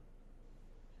 Mm-hmm.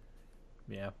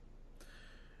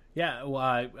 Yeah.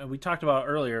 Well, we talked about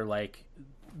earlier.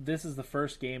 This is the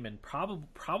first game, and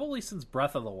probably since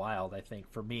Breath of the Wild, I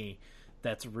think for me,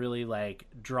 that's really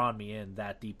drawn me in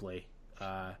that deeply.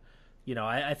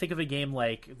 I think of a game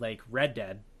like Red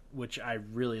Dead, which I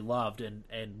really loved and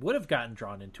would have gotten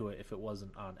drawn into it if it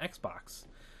wasn't on Xbox.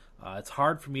 It's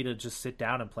hard for me to just sit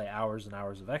down and play hours and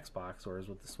hours of Xbox, whereas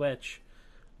with the Switch,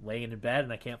 laying in bed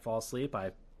and I can't fall asleep,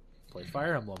 I play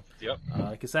Fire Emblem. Yep.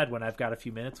 Like I said, when I've got a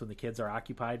few minutes when the kids are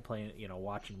occupied playing,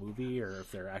 watching a movie, or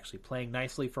if they're actually playing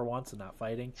nicely for once and not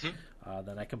fighting,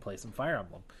 then I can play some Fire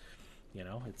Emblem.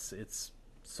 It's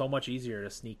so much easier to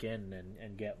sneak in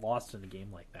and get lost in a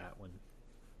game like that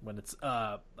when it's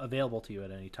available to you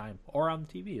at any time, or on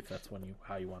the TV if that's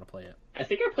how you want to play it. I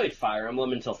think I played Fire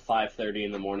Emblem until 5:30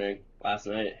 in the morning last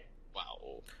night.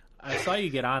 Wow. I saw you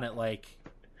get on it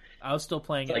I was still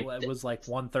playing it. It was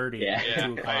 1:30. Yeah.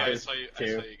 2 o'clock. I saw you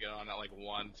go on at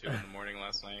 1, 2 in the morning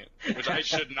last night, which I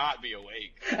should not be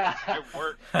awake. I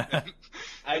work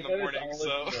in the morning,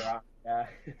 so yeah.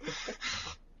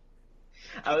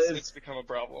 it's become a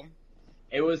problem.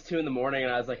 It was 2 in the morning,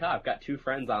 and I was like, I've got 2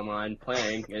 friends online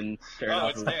playing, and sure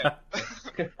enough, It's Dan.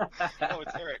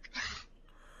 It's Eric.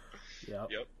 Yep.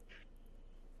 Yep.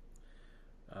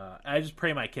 I just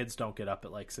pray my kids don't get up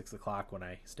at 6 o'clock when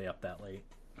I stay up that late.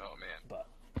 Oh man. But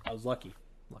I was lucky.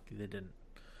 Lucky they didn't.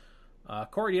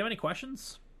 Corey, do you have any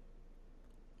questions?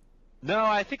 No,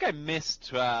 I think I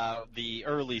missed the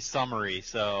early summary,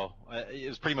 so it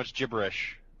was pretty much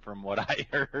gibberish from what I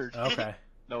heard. Okay.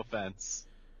 No offense.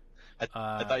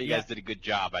 I thought you guys did a good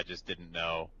job. I just didn't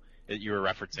know that you were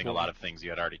referencing a lot of things you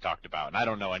had already talked about, and I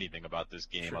don't know anything about this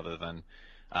game other than,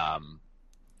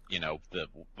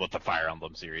 what the Fire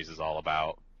Emblem series is all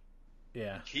about.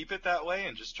 Yeah. Keep it that way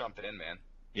and just jump in, man.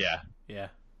 Yeah.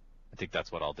 I think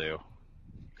that's what I'll do.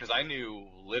 Because I knew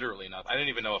literally nothing. I didn't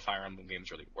even know what Fire Emblem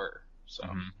games really were. So.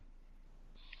 Mm-hmm.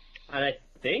 And I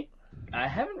think I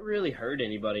haven't really heard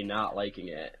anybody not liking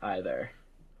it either.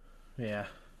 Yeah.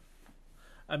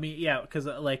 I mean, yeah, because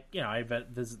I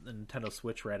visit the Nintendo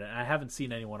Switch Reddit. And I haven't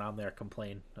seen anyone on there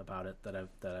complain about it that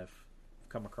I've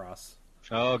come across.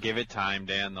 Oh, give it time,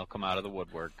 Dan. They'll come out of the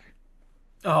woodwork.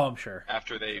 Oh, I'm sure.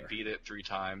 After they beat it 3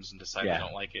 times and decide they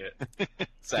don't like it.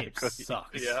 Game sucks.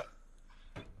 Yeah.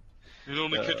 It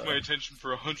only kept my attention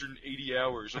for 180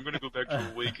 hours. I'm going to go back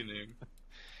to Awakening.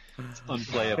 It's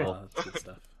unplayable. That's good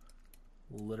stuff.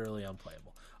 Literally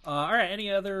unplayable. All right,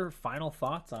 any other final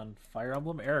thoughts on Fire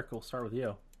Emblem? Eric, we'll start with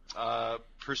you.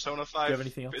 Persona 5. Do you have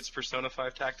anything else? It's Persona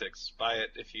 5 Tactics. Buy it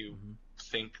if you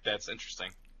think that's interesting.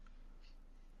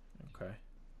 Okay.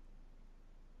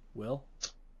 Will,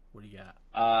 what do you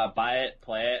got? Buy it,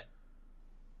 play it.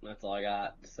 That's all I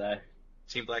got to say.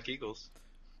 Team Black Eagles.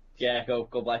 Yeah, go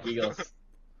Black Eagles.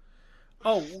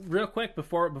 Oh, real quick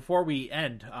before we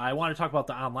end, I want to talk about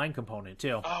the online component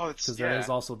too. Oh, it's because there is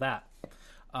also that.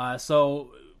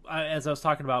 So as I was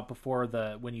talking about before,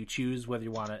 when you choose whether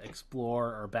you want to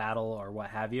explore or battle or what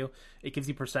have you, it gives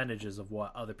you percentages of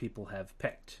what other people have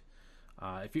picked.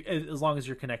 As long as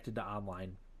you're connected to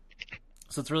online.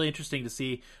 So it's really interesting to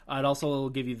see. It also will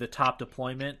give you the top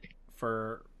deployment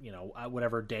for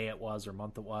whatever day it was or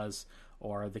month it was,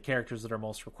 or the characters that are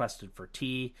most requested for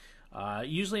T.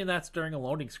 Usually, and that's during a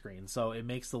loading screen, so it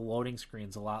makes the loading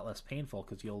screens a lot less painful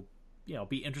because you'll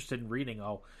be interested in reading.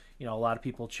 A lot of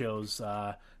people chose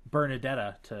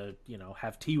Bernadetta to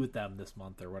have tea with them this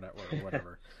month or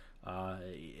whatever.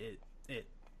 It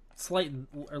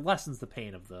lessens the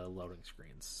pain of the loading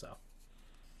screens. So.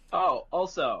 Oh,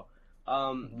 also,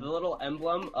 the little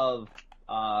emblem of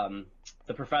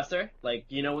the professor,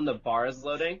 when the bar is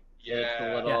loading. Yeah. It's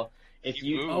the little. If He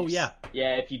you moves. oh yeah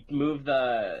if you move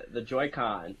the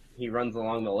Joy-Con, he runs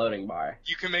along the loading bar.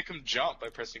 You can make him jump by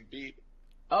pressing B.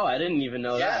 Oh, I didn't even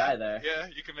know that either. Yeah,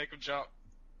 you can make him jump.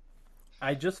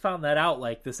 I just found that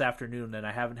out this afternoon, and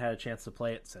I haven't had a chance to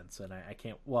play it since. And I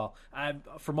can't. Well,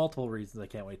 for multiple reasons, I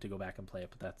can't wait to go back and play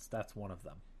it. But that's one of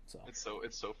them. So It's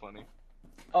so funny.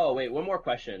 Oh wait, one more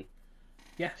question.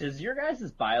 Yeah. Does your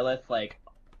guys' Byleth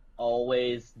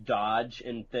always dodge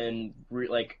and then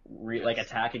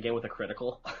attack again with a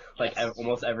critical Yes.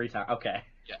 almost every time? Okay.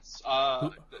 Yes.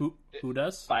 who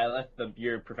does? Byleth,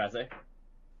 your professor.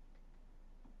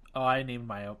 Oh, I named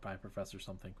my professor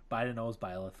something. Biden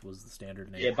Byleth was the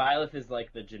standard name. Yeah, Byleth is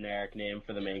the generic name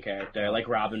for the main character, like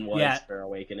Robin was for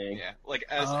Awakening. Yeah.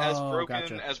 As broken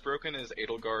gotcha. as broken as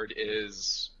Edelgard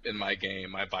is in my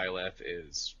game, my Byleth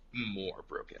is more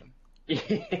broken.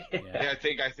 Yeah. I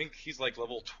think he's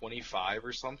level 25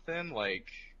 or something.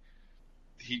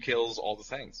 He kills all the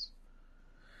things.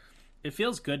 It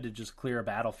feels good to just clear a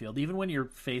battlefield, even when you're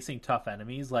facing tough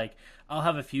enemies. I'll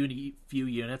have a few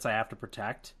units I have to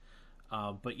protect,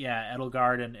 but yeah,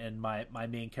 Edelgard and my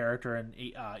main character and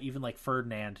even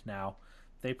Ferdinand now,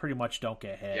 they pretty much don't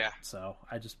get hit. Yeah. So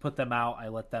I just put them out, I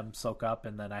let them soak up,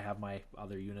 and then I have my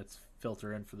other units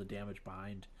filter in for the damage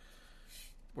behind.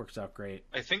 works out great.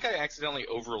 I think I accidentally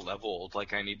over-leveled.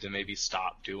 Like, I need to maybe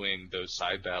stop doing those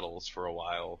side battles for a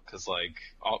while, because, like,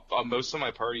 most of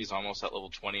my party's almost at level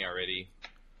 20 already,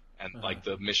 and, like,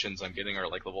 the missions I'm getting are,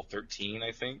 like, level 13,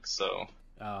 I think, so...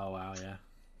 Oh, wow, yeah.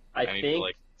 I need to,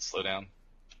 like, slow down.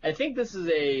 I think this is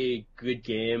a good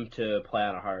game to play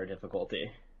on a hard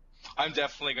difficulty. I'm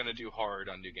definitely going to do hard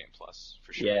on New Game Plus,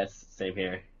 for sure. Yes, same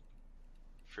here.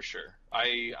 For sure.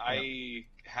 I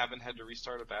haven't had to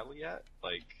restart a battle yet,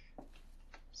 like,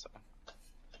 so.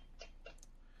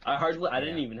 I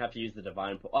didn't even have to use the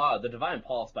Divine the Divine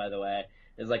Pulse, by the way,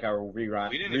 is like a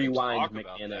rewind We didn't even talk mechanic.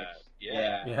 about that.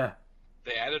 Yeah.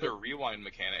 They added a rewind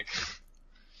mechanic.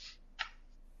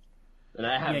 And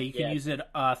I have, you can use it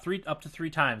up to 3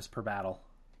 times per battle.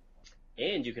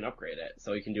 And you can upgrade it,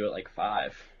 so you can do it like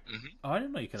 5. Mm-hmm. Oh, I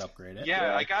didn't know you could upgrade it.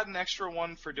 Yeah, I got an extra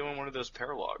one for doing one of those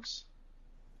paralogs.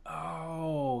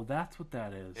 Oh, that's what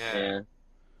that is. Yeah.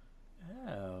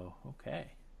 Oh, okay.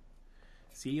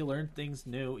 See, you learn things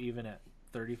new even at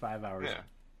 35 hours. Yeah.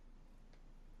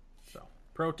 So,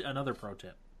 another pro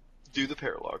tip. Do the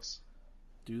paralogs.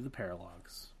 Do the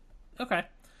paralogs. Okay.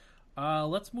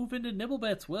 Let's move into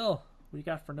Nibblebits. Will, what do you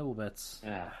got for Nibblebits?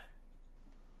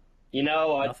 You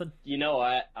know what? Nothing? You know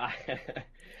what?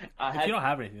 If you don't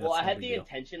have anything, that's I no had big the deal.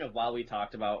 intention of while we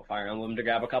talked about Fire Emblem to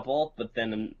grab a couple, but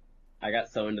then I got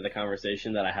so into the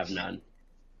conversation that I have none.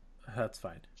 That's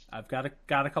fine. I've got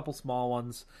a couple small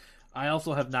ones. I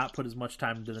also have not put as much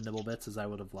time into the Nibblebits as I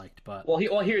would have liked, but Well,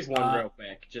 here's one real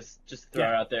quick. Just throw it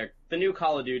yeah. out there. The new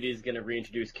Call of Duty is going to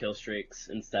reintroduce kill streaks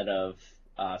instead of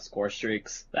score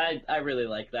streaks. I really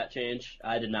like that change.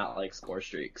 I did not like score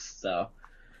streaks, so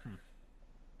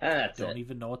that's don't it.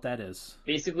 even know what that is.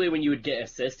 Basically, when you would get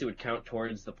assist, it would count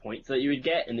towards the points that you would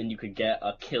get, and then you could get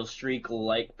a kill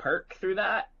streak-like perk through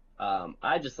that.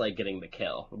 I just like getting the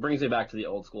kill. It brings me back to the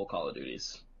old school Call of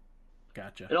Duties.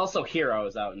 Gotcha. And also Hero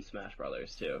is out in Smash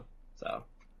Brothers too, so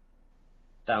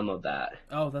download that.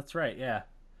 Oh, that's right. Yeah,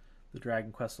 the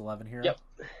Dragon Quest XI hero. Yep.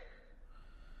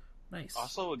 Nice.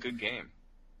 Also a good game.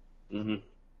 Mm-hmm.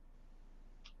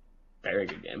 Very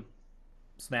good game.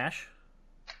 Smash.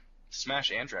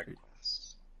 Smash and Dragon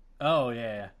Quest. Oh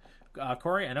yeah.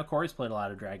 Corey, I know Corey's played a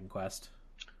lot of Dragon Quest.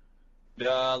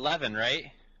 11, right?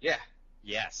 Yeah.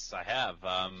 Yes, I have.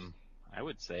 I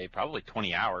would say probably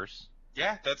 20 hours.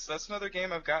 Yeah, that's another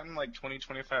game I've gotten like 20,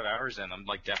 25 hours in. I'm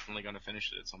like definitely going to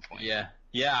finish it at some point. Yeah,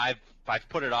 I've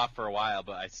put it off for a while,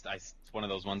 but it's one of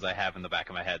those ones I have in the back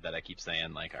of my head that I keep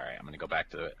saying like, all right, I'm going to go back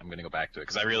to it. I'm going to go back to it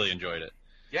because I really enjoyed it.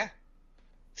 Yeah,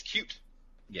 it's cute.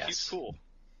 Yes, Cute's cool.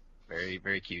 Very,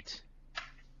 very cute.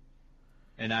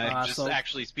 And I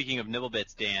actually speaking of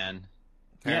Nibblebits, Dan,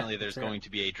 apparently there's going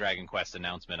to be a Dragon Quest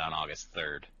announcement on August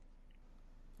 3rd.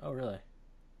 Oh really?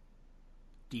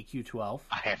 DQ12.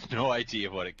 I have no idea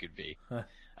what it could be.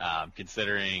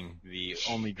 Considering the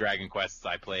only Dragon Quests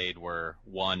I played were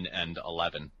 1 and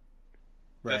 11.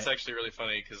 Right. That's actually really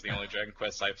funny because the only Dragon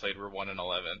Quests I played were 1 and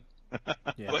 11.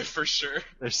 Yeah. Like, for sure.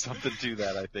 There's something to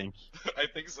that, I think. I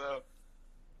think so.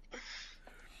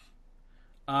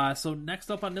 So next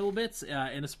up on Nibblebits,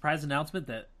 in a surprise announcement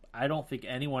that I don't think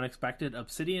anyone expected,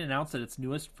 Obsidian announced that its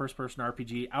newest first-person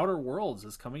RPG, Outer Worlds,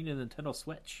 is coming to Nintendo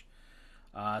Switch.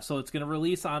 So it's going to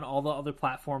release on all the other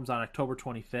platforms on October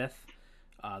 25th.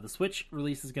 The Switch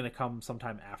release is going to come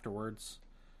sometime afterwards.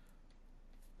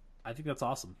 I think that's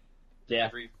awesome. Yeah.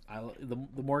 The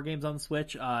more games on the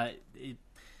Switch,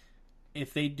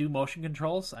 if they do motion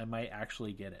controls, I might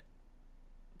actually get it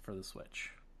for the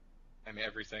Switch. I mean,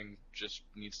 everything just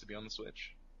needs to be on the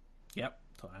Switch. Yep.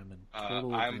 So I'm in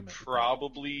total I'm agreement with that.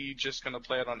 probably just going to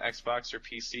play it on Xbox or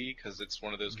PC because it's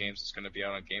one of those games that's going to be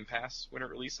out on Game Pass when it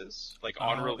releases. Like,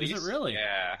 on release. Is it really?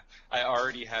 Yeah. I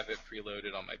already have it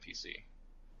preloaded on my PC.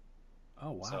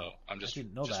 Oh, wow. So I'm I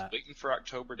didn't know that. waiting for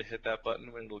October to hit that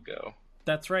button when it'll go.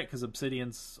 That's right, because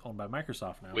Obsidian's owned by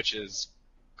Microsoft now. Which is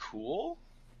cool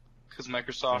because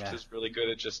Microsoft is really good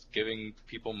at just giving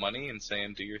people money and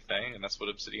saying, do your thing, and that's what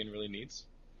Obsidian really needs.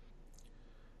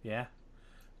 Yeah.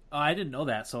 I didn't know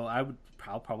that, so I'll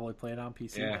probably play it on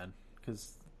PC then.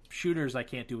 Because shooters I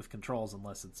can't do with controls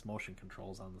unless it's motion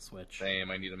controls on the Switch. Same,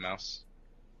 I need a mouse.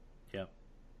 Yep.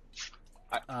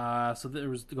 So there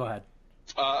was... Go ahead.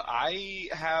 I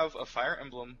have a Fire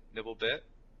Emblem Nibblebit,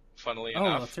 funnily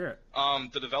enough. Let's hear it.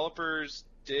 The developers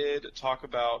did talk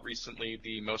about recently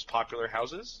the most popular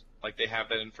houses. Like, they have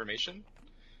that information.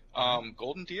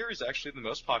 Golden Deer is actually the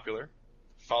most popular,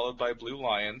 followed by Blue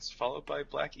Lions, followed by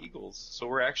Black Eagles. So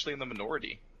we're actually in the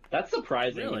minority. That's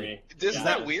surprising to Really? me. Isn't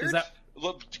that weird? that-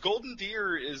 Look, Golden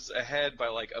Deer is ahead by,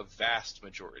 like, a vast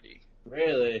majority.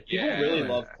 Really? People Yeah. really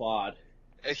love Claude.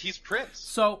 He's Prince.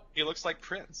 So he looks like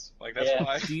Prince. Like that's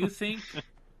why. Do you think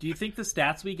the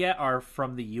stats we get are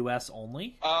from the U.S.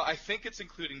 only? I think it's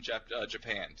including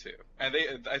Japan too, and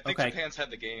I think Japan's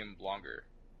had the game longer.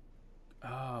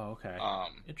 Oh, okay.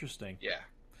 Interesting. Yeah.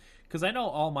 Because I know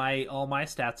all my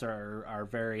stats are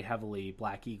very heavily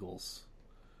Black Eagles.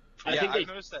 I've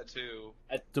noticed that too.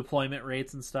 Deployment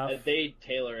rates and stuff. They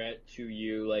tailor it to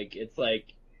you, like it's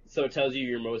like so it tells you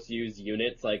your most used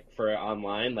units, like for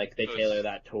online, like they tailor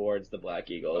that towards the Black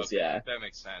Eagles. Okay, yeah, that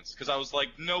makes sense. Because I was like,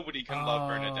 nobody can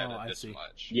love Bernadetta this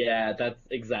much. Yeah, that's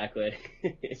exactly.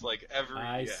 It's like every.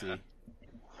 I see. Okay.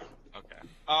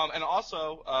 And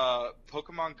also,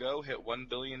 Pokemon Go hit 1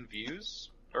 billion views.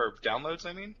 Or downloads,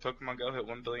 I mean. Pokemon Go hit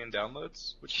 1 billion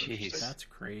downloads, which is that's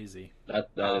crazy. That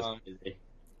is crazy.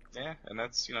 Yeah, and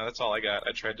that's all I got.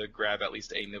 I tried to grab at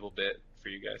least a nibble bit for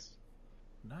you guys.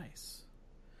 Nice.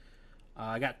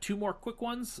 I got 2 more quick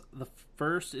ones. The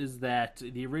first is that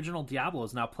the original Diablo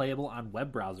is now playable on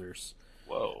web browsers.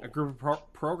 Whoa. A group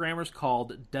of programmers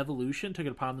called Devolution took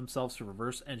it upon themselves to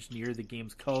reverse engineer the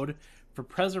game's code for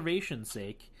preservation's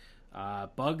sake.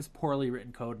 Bugs, poorly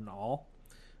written code, and all.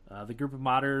 A group of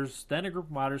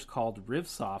modders called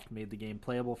Rivsoft made the game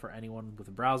playable for anyone with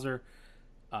a browser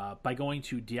by going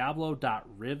to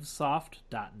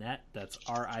diablo.rivsoft.net. That's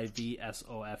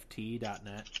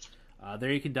RIVSOFT.net.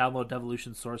 There you can download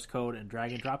Devolution source code and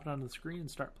drag and drop it onto the screen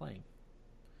and start playing.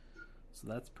 So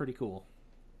that's pretty cool.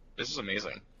 This is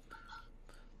amazing.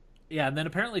 Yeah, and then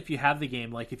apparently if you have the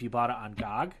game, like if you bought it on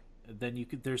GOG, then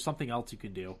there's something else you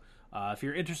can do. If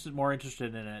you're more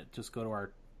interested in it, just go to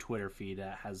our Twitter feed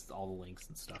that has all the links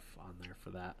and stuff on there for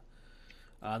that.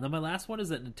 And then my last one is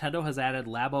that Nintendo has added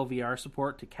Labo VR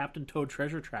support to Captain Toad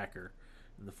Treasure Tracker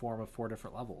in the form of 4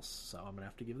 different levels. So I'm going to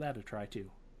have to give that a try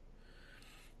too.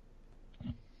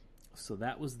 So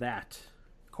that was that.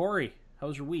 Corey, how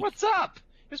was your week? What's up?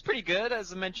 It was pretty good.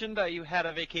 As I mentioned, you had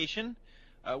a vacation,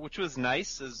 which was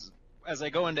nice. As I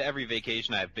go into every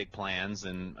vacation, I have big plans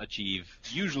and achieve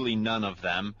usually none of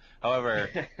them. However,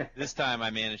 this time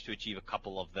I managed to achieve a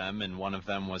couple of them, and one of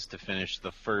them was to finish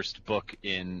the first book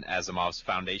in Asimov's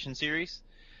Foundation series.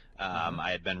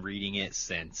 I had been reading it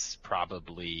since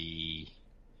probably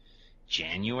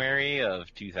January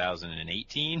of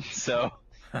 2018, so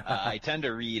I tend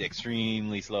to read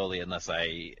extremely slowly unless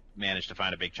I manage to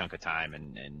find a big chunk of time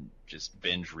and just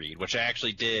binge read, which I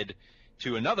actually did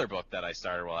to another book that I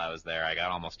started while I was there. I got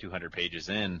almost 200 pages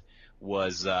in,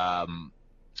 was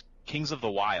Kings of the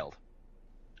Wild,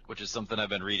 which is something I've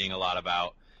been reading a lot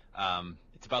about.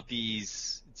 It's about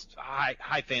it's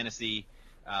high fantasy,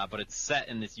 but it's set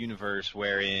in this universe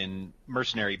wherein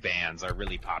mercenary bands are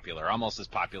really popular, almost as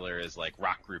popular as like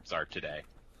rock groups are today.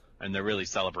 And they're really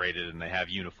celebrated, and they have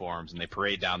uniforms, and they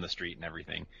parade down the street and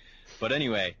everything. But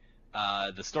anyway,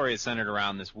 the story is centered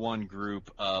around this one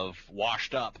group of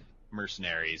washed-up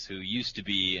mercenaries who used to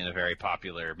be in a very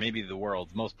popular, maybe the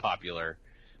world's most popular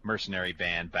mercenary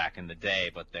band back in the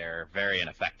day, but they're very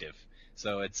ineffective.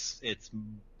 So it's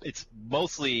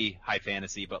mostly high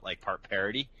fantasy, but like part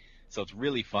parody. So it's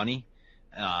really funny.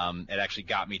 It actually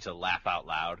got me to laugh out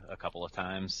loud a couple of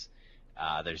times.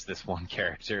 There's this one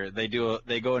character. They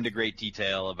go into great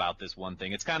detail about this one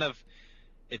thing. It's kind of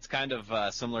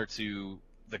similar to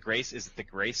the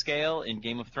grayscale in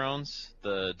Game of Thrones,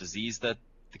 the disease that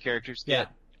the characters get.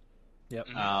 Yep.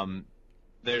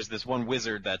 There's this one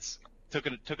wizard that's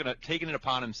taken it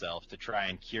upon himself to try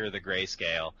and cure the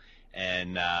grayscale,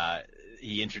 and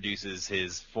he introduces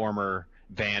his former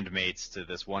bandmates to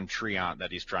this one treant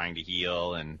that he's trying to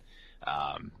heal, and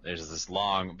there's this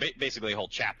long, basically a whole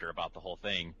chapter about the whole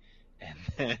thing, and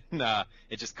then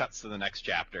it just cuts to the next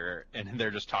chapter, and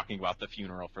they're just talking about the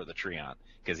funeral for the treant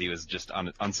because he was just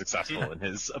unsuccessful in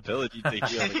his ability to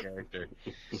heal the character.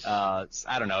 I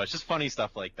don't know, it's just funny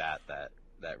stuff like that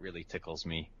really tickles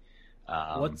me.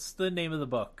 What's the name of the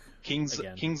book? Kings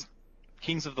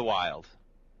of the Wild.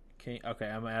 Okay,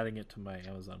 I'm adding it to my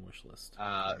Amazon wish list.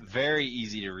 Very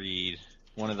easy to read.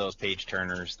 One of those page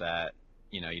turners that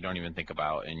you don't even think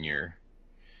about in your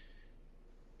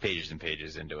pages and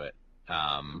pages into it.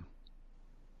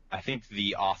 I think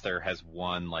the author has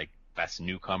won like Best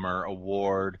Newcomer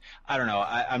award. I don't know.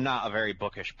 I'm not a very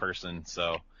bookish person,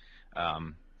 so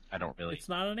I don't really. It's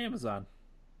not on Amazon.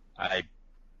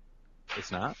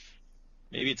 It's not.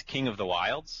 Maybe it's King of the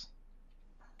Wilds.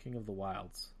 King of the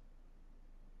Wilds.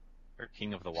 Or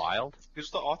King of the Wild.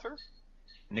 Who's the author?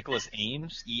 Nicholas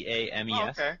Ames, Eames. Oh,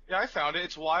 okay. Yeah, I found it.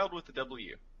 It's Wild with the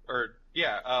W.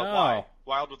 Y.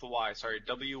 Wild with a Y. Sorry,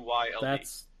 WYLD.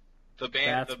 That's the band.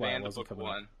 That's the band of book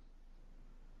one.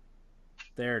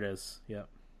 There it is. Yep.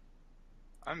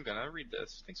 I'm gonna read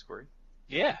this. Thanks, Corey.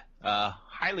 Yeah,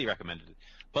 highly recommended.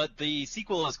 But the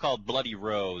sequel is called Bloody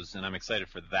Rose, and I'm excited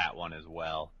for that one as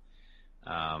well.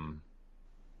 I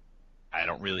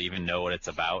don't really even know what it's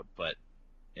about, but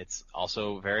it's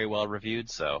also very well reviewed,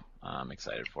 so I'm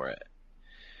excited for it.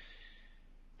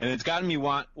 And it's gotten me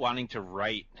wanting to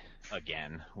write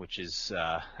again, which is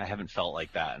I haven't felt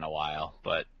like that in a while.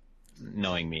 But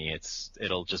knowing me,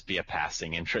 it'll just be a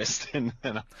passing interest, and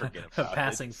then I'll forget about it.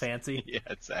 Passing fancy. Yeah,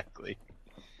 exactly.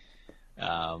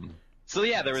 So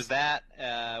yeah, there was that.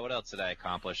 What else did I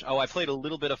accomplish? Oh, I played a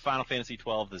little bit of Final Fantasy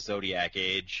XII: The Zodiac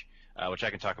Age, which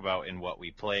I can talk about in what we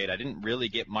played. I didn't really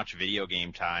get much video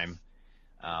game time.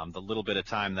 The little bit of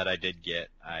time that I did get,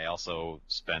 I also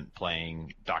spent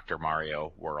playing Dr.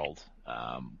 Mario World.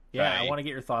 I want to get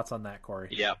your thoughts on that, Corey.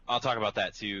 Yeah, I'll talk about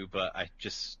that too, but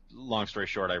long story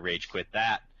short, I rage quit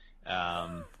that.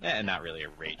 And not really a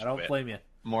rage quit. I don't blame you.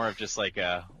 More of just like,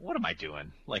 what am I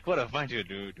doing? Like, what am I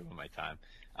doing with my time?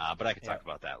 But I can talk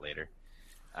about that later.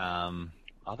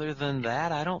 Other than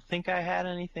that, I don't think I had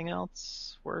anything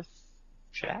else worth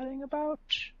chatting about.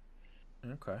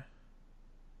 Okay.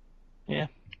 Yeah.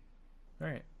 All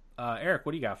right. Eric,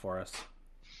 what do you got for us?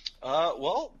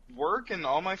 Well, work and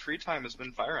all my free time has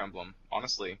been Fire Emblem,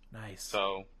 honestly. Nice.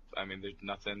 So, I mean, there's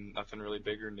nothing really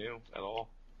big or new at all.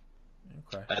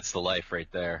 Okay. That's the life right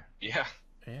there. Yeah.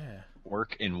 Yeah.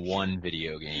 Work in one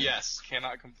video game. Yes,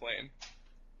 cannot complain.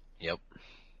 Yep.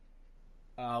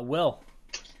 Will,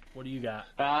 what do you got?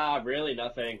 Really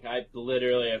nothing. I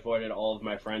literally avoided all of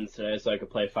my friends today so I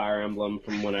could play Fire Emblem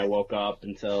from when I woke up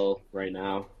until right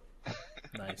now.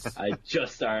 Nice. I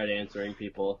just started answering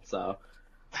people, so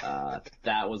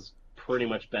that was pretty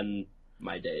much been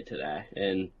my day today,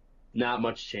 and not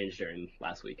much changed during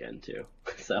last weekend too.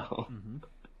 So Mm-hmm.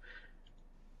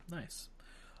 Nice.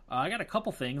 I got a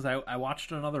couple things. I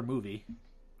watched another movie,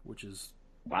 which is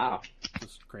wow,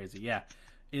 just crazy. Yeah,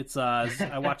 it's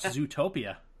I watched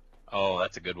Zootopia. Oh,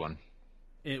 that's a good one.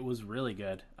 It was really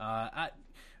good.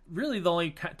 Really, the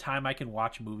only time I can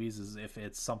watch movies is if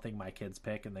it's something my kids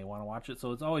pick and they want to watch it.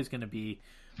 So it's always going to be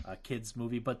a kids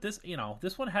movie. But this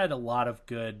one had a lot of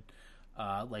good,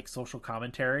 like social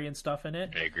commentary and stuff in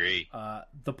it. I agree.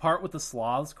 The part with the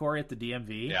sloths, Corey, at the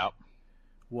DMV,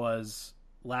 was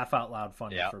laugh out loud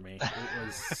funny for me. It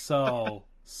was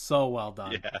so well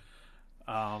done.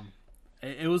 Yeah.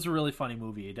 It was a really funny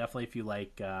movie. Definitely, if you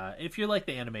like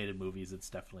the animated movies, it's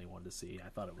definitely one to see. I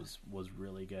thought it was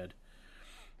really good.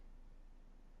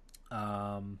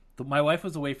 My wife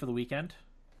was away for the weekend,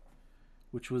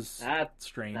 which was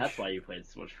strange. That's why you played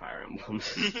so much Fire Emblem.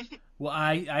 Well,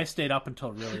 I stayed up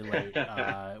until really late.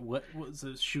 What was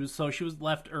it? She was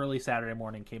left early Saturday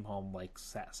morning, came home like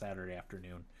Saturday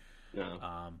afternoon.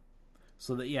 No.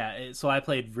 So I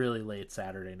played really late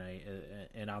Saturday night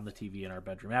and on the TV in our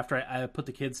bedroom. After I put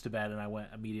the kids to bed, and I went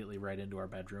immediately right into our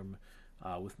bedroom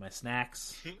with my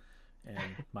snacks and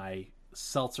my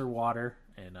seltzer water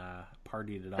and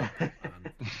partied it up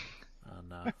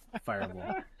on Fire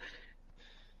Emblem.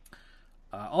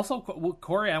 Also,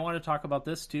 Corey, I want to talk about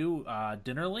this too.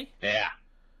 Dinnerly. Yeah.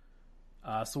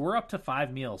 So we're up to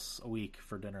 5 meals a week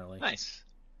for Dinnerly. Nice.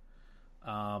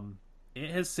 It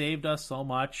has saved us so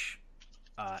much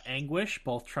anguish,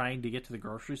 both trying to get to the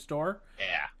grocery store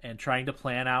and trying to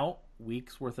plan out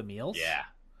weeks worth of meals. Yeah.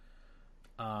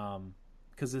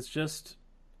 Because it's just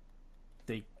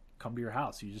they come to your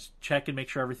house. You just check and make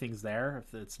sure everything's there.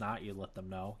 If it's not, you let them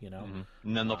know. Mm-hmm.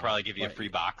 And then they'll probably give you a free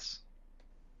box.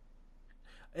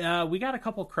 We got a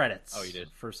couple credits. Oh, you did?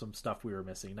 For some stuff we were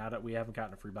missing. Now that we haven't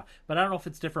gotten a free box, but I don't know if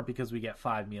it's different because we get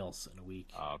 5 meals in a week.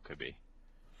 Oh, could be.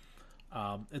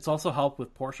 It's also helped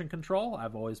with portion control.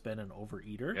 I've always been an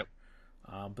overeater. Yep.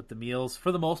 But the meals,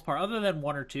 for the most part, other than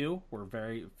 1 or 2, were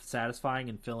very satisfying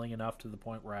and filling enough to the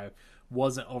point where I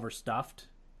wasn't overstuffed,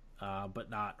 but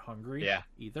not hungry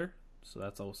either. So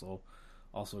that's also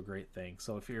a great thing.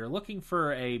 So if you're looking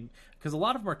for because a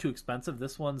lot of them are too expensive.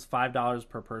 This one's $5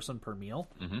 per person per meal.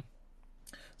 Mm-hmm.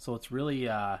 So it's really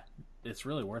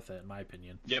worth it in my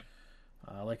opinion. Yep.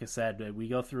 Like I said,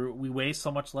 we waste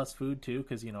so much less food too,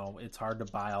 because it's hard to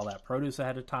buy all that produce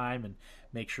ahead of time and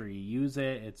make sure you use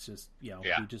it. It's just the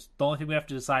only thing we have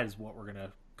to decide is what we're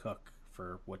gonna cook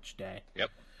for which day. Yep.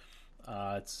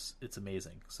 It's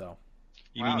amazing. So.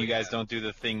 You mean you guys don't do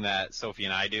the thing that Sophie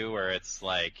and I do, where it's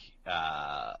like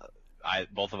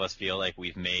both of us feel like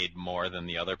we've made more than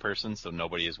the other person, so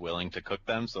nobody is willing to cook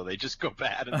them, so they just go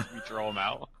bad and we throw them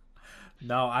out?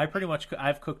 No, I've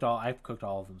cooked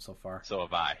all of them so far. So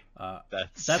have I.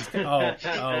 That's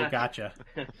oh gotcha.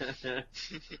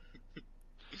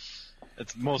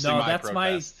 It's mostly my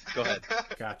protest. Go ahead.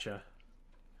 Gotcha.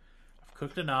 I've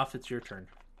cooked enough. It's your turn.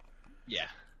 Yeah.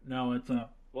 No, it's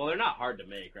Well, they're not hard to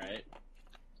make, right?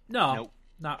 no, Nope.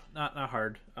 not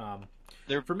hard.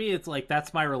 They're For me, it's like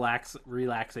that's my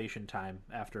relaxation time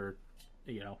after,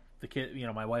 the kid.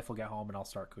 My wife will get home and I'll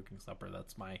start cooking supper.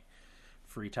 That's my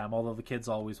free time. Although the kids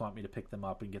always want me to pick them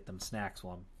up and get them snacks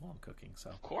while I'm cooking. So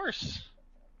of course.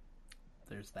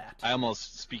 there's that.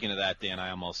 Speaking of that, Dan,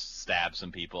 I almost stabbed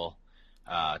some people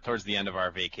towards the end of our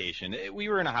vacation. We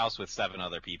were in a house with 7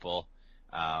 other people,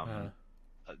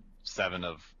 7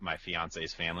 of my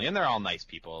fiance's family, and they're all nice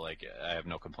people. Like, I have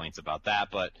no complaints about that.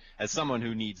 But as someone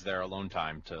who needs their alone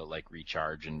time to like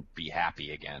recharge and be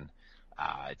happy again,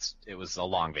 it was a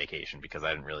long vacation because I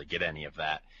didn't really get any of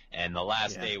that. And the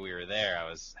last day we were there, I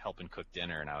was helping cook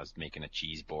dinner and I was making a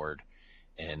cheese board.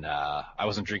 And I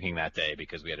wasn't drinking that day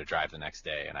because we had to drive the next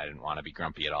day, and I didn't want to be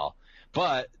grumpy at all.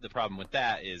 But the problem with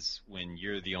that is when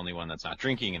you're the only one that's not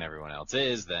drinking and everyone else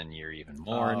is, then you're even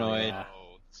more annoyed. Yeah.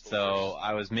 So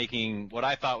I was making what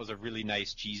I thought was a really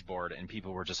nice cheese board, and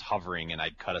people were just hovering, and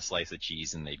I'd cut a slice of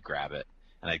cheese and they'd grab it,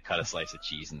 and I'd cut a slice of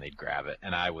cheese and they'd grab it,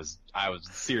 and I was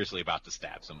seriously about to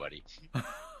stab somebody.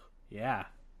 Yeah,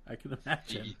 I can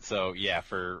imagine. So yeah,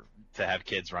 to have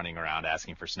kids running around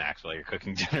asking for snacks while you're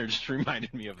cooking dinner just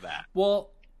reminded me of that.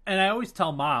 Well, and I always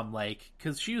tell Mom,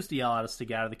 because she used to yell at us to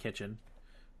get out of the kitchen,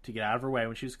 to get out of her way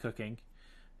when she was cooking,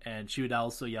 and she would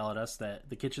also yell at us that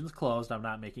the kitchen's closed, I'm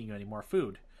not making you any more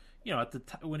food.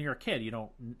 When you're a kid, you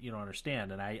don't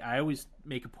understand, and I always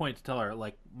make a point to tell her,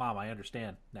 like, Mom, I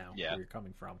understand now where you're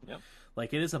coming from. Yep.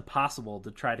 Like, it is impossible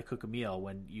to try to cook a meal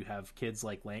when you have kids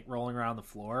like rolling around the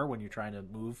floor when you're trying to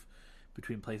move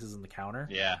between places in the counter.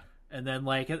 Yeah. And then,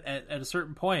 like, at a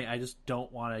certain point, I just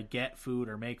don't want to get food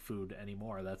or make food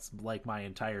anymore. That's like my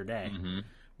entire day. Mm-hmm.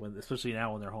 Especially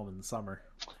now when they're home in the summer.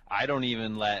 I don't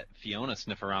even let Fiona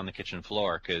sniff around the kitchen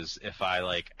floor because if I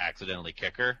like accidentally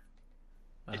kick her,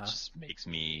 it just makes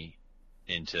me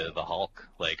into the Hulk.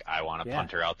 Like, I want to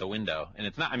punt her out the window, and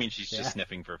it's not. I mean, she's just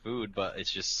sniffing for food, but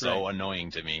it's just so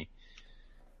annoying to me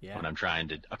when I'm trying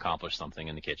to accomplish something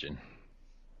in the kitchen.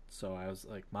 So I was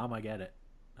like, Mom, I get it.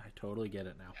 I totally get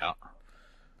it now. Yeah.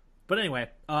 But anyway,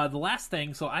 the last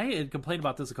thing. So I had complained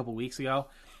about this a couple weeks ago.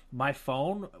 My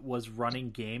phone was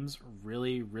running games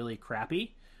really, really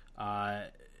crappy,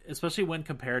 especially when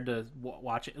compared to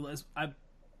watching.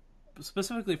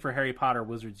 Specifically for Harry Potter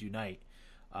Wizards Unite,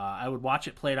 I would watch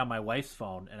it played on my wife's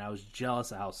phone, and I was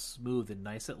jealous of how smooth and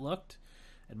nice it looked.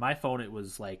 And my phone, it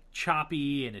was like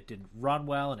choppy, and it didn't run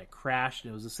well, and it crashed.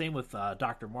 And it was the same with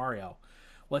Dr. Mario.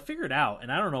 Well, I figured out,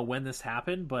 and I don't know when this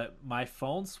happened, but my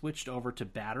phone switched over to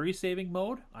battery saving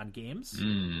mode on games.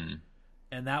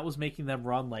 And that was making them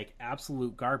run like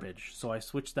absolute garbage. So I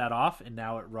switched that off, and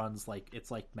now it runs like it's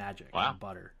like magic and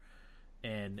butter.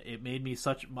 And it made me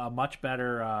such a much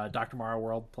better Dr. Mario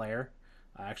World player.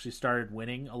 I actually started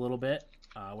winning a little bit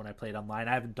when I played online.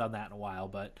 I haven't done that in a while,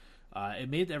 but it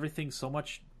made everything so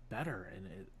much better. And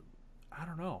I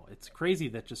don't know. It's crazy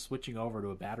that just switching over to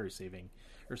a battery saving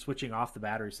or switching off the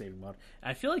battery saving mode.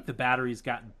 I feel like the battery's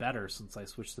gotten better since I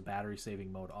switched the battery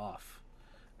saving mode off.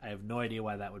 I have no idea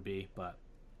why that would be, but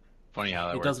funny how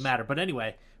that works. It doesn't matter. But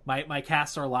anyway, my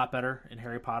casts are a lot better in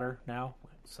Harry Potter now.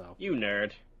 So you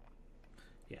nerd.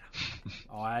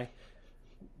 Yeah.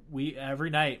 We every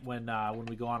night when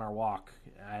we go on our walk,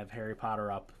 I have Harry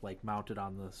Potter up, like mounted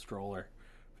on the stroller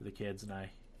for the kids, and I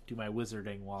do my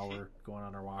wizarding while we're going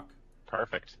on our walk.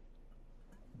 Perfect.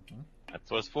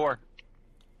 That's what it's for.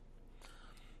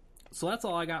 So that's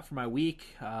all I got for my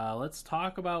week. Let's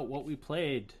talk about what we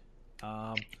played.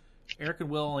 Eric and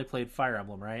Will only played Fire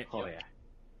Emblem, right? Oh yeah.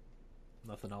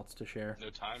 Nothing else to share. No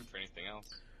time for anything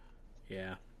else.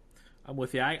 Yeah. I'm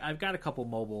with you. I've got a couple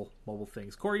mobile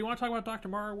things. Corey, you want to talk about Dr.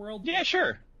 Mario World? Yeah,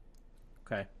 sure.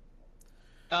 Okay.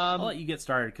 I'll let you get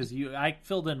started because I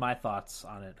filled in my thoughts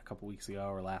on it a couple weeks ago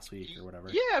or last week or whatever.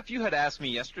 Yeah, if you had asked me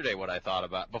yesterday what I thought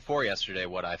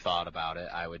about it,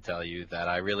 I would tell you that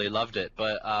I really loved it.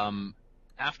 But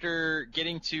after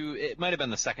getting to, it might have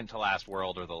been the second to last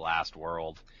world or the last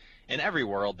world. In every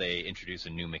world, they introduce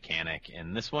a new mechanic,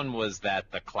 and this one was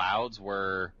that the clouds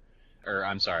were,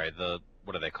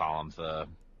 what do they call them? The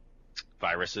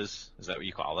viruses? Is that what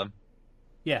you call them?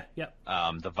 Yeah, yep.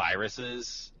 The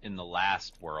viruses in the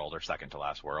last world, or second to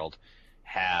last world,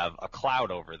 have a cloud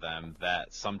over them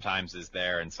that sometimes is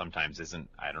there and sometimes isn't.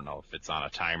 I don't know if it's on a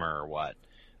timer or what.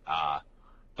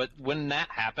 But when that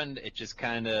happened, it just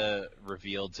kind of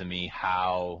revealed to me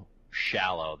how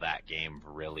shallow that game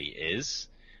really is.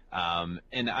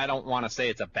 And I don't want to say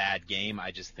it's a bad game. I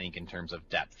just think in terms of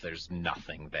depth, there's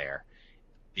nothing there.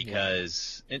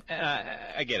 Because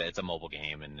I get it, it's a mobile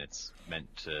game and it's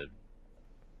meant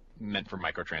for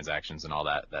microtransactions and all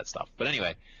that stuff. But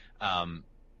anyway,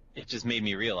 it just made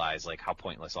me realize like how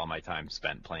pointless all my time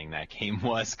spent playing that game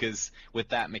was, because with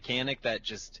that mechanic that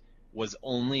just was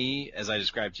only, as I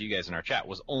described to you guys in our chat,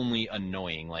 was only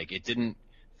annoying. Like it didn't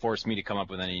force me to come up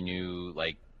with any new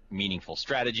like meaningful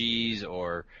strategies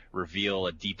or reveal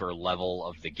a deeper level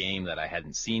of the game that I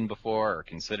hadn't seen before or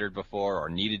considered before or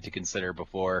needed to consider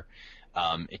before.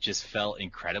 It just felt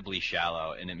incredibly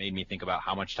shallow, and it made me think about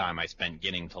how much time I spent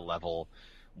getting to level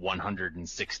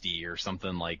 160 or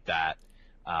something like that,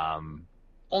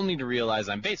 only to realize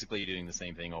I'm basically doing the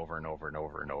same thing over and over and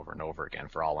over and over and over again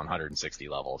for all 160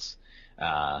 levels.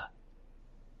 And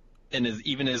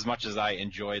even as much as I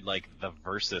enjoyed like the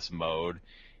versus mode,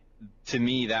 to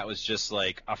me that was just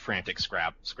like a frantic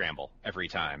scramble every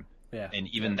time. Yeah. And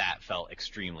even that felt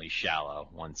extremely shallow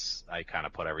once I kind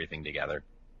of put everything together.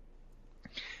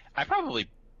 I probably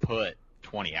put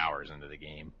 20 hours into the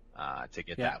game to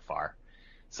get that far.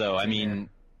 So, I mean,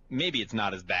 maybe it's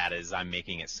not as bad as I'm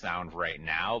making it sound right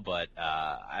now, but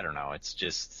I don't know. It's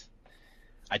just,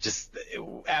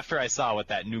 after I saw what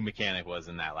that new mechanic was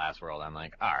in that last world, I'm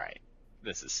like, all right,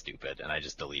 this is stupid, and I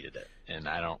just deleted it. And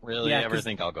I don't really ever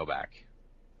think I'll go back.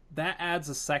 That adds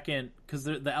a second, because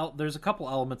there's a couple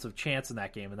elements of chance in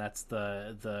that game, and that's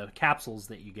the capsules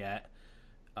that you get.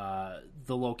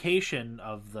 The location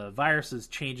of the viruses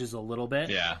changes a little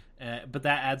bit, but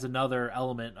that adds another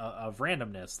element of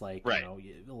randomness. Like,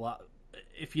 you know,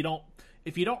 if you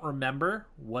don't remember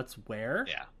what's where,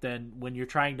 then when you're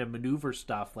trying to maneuver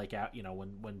stuff, like out, you know,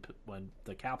 when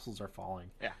the capsules are falling,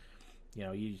 you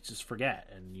know, you just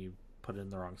forget and you put it in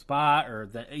the wrong spot, or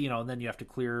you know, and then you have to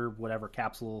clear whatever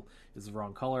capsule is the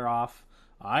wrong color off.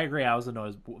 I agree. I was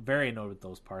very annoyed with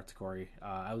those parts, Corey.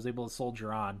 I was able to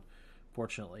soldier on,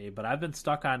 fortunately, but I've been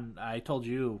stuck on, I told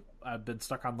you, I've been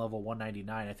stuck on level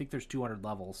 199. I think there's 200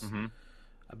 levels. Mm-hmm.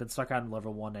 I've been stuck on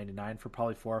level 199 for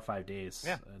probably 4 or 5 days.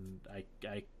 Yeah. And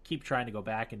I keep trying to go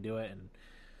back and do it, and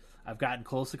I've gotten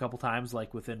close a couple times,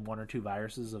 like within 1 or 2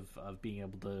 viruses of being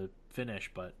able to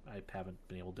finish, but I haven't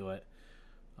been able to do it.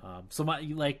 So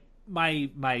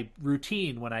my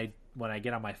routine when I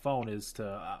get on my phone is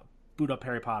to boot up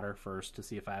Harry Potter first to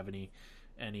see if I have any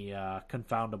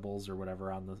confoundables or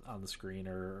whatever on the screen,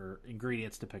 or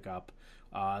ingredients to pick up,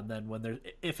 and then when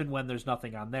there's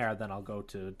nothing on there, then I'll go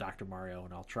to Dr. Mario,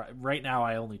 and I'll try. Right now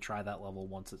I only try that level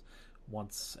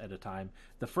once at a time.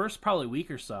 The first probably week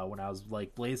or so, when I was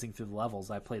like blazing through the levels,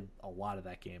 I played a lot of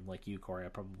that game, like you, Corey. I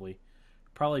probably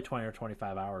 20 or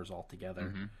 25 hours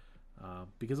altogether. Mm-hmm.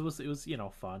 Because it was you know,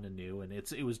 fun and new, and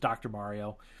it was Dr.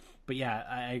 Mario. But yeah,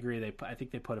 I agree. I think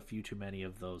they put a few too many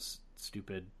of those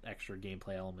stupid extra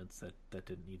gameplay elements that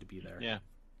didn't need to be there. Yeah,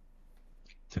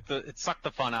 it sucked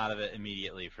the fun out of it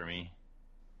immediately for me.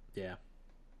 Yeah.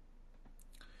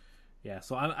 Yeah.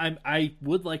 So I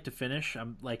would like to finish.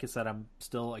 Like I said, I'm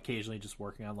still occasionally just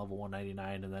working on level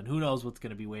 199, and then who knows what's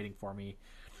going to be waiting for me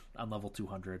on level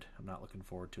 200. I'm not looking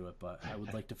forward to it, but I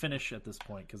would like to finish at this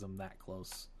point because I'm that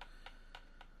close.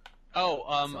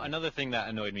 Another thing that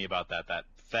annoyed me about that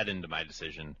fed into my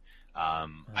decision.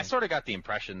 I sort of got the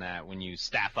impression that when you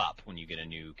staff up, when you get a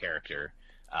new character,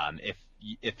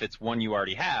 if it's one you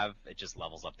already have, it just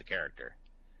levels up the character.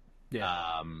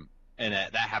 Yeah. And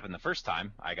that happened the first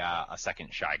time. I got a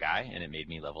second Shy Guy, and it made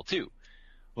me level 2.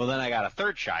 Well, then I got a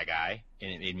third Shy Guy,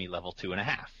 and it made me level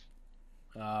 2.5.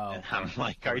 Oh. And I'm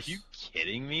like, are you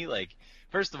kidding me? Like,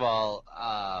 first of all,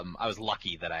 I was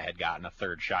lucky that I had gotten a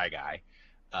third Shy Guy.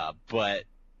 But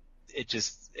it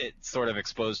sort of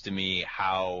exposed to me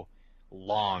how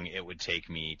long it would take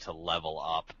me to level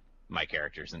up my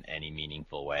characters in any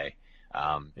meaningful way,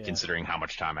 considering how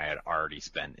much time I had already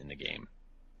spent in the game.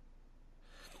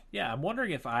 Yeah, I'm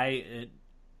wondering if on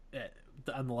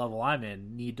the level I'm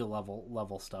in, need to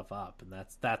level stuff up, and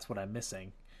that's what I'm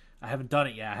missing. I haven't done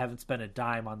it yet. I haven't spent a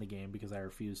dime on the game because I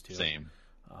refuse to. Same.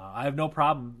 I have no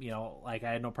problem, you know, like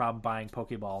I had no problem buying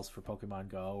Pokeballs for Pokemon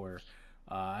Go, or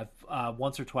I've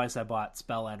once or twice I bought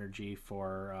spell energy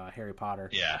for Harry Potter.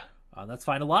 Yeah, that's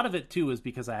fine. A lot of it too is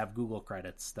because I have Google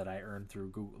credits that I earn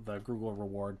through the Google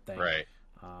reward thing. Right.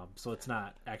 So it's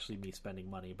not actually me spending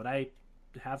money, but I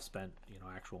have spent, you know,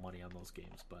 actual money on those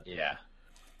games. But yeah.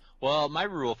 Well, my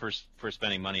rule for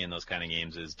spending money in those kind of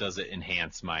games is, does it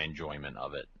enhance my enjoyment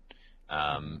of it?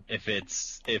 If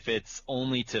it's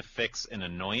only to fix an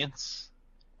annoyance,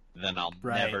 then I'll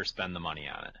never spend the money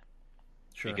on it.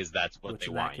 Sure. Because that's what they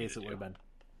want you to do. In that case, it would have been.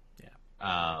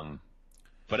 Yeah.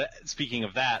 But speaking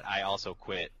of that, I also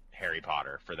quit Harry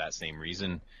Potter for that same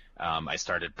reason. I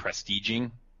started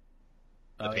prestiging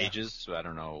the pages, so I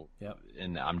don't know. Yep.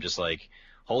 And I'm just like,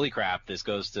 holy crap, this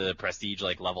goes to prestige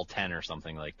like level 10 or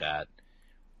something like that.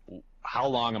 How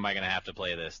long am I going to have to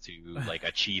play this to like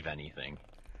achieve anything?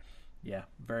 Yeah,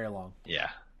 very long. Yeah.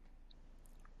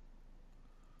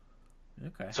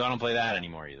 Okay. So I don't play that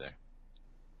anymore either.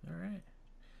 All right.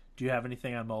 Do you have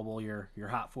anything on mobile you're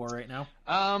hot for right now?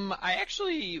 I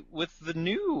actually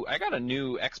I got a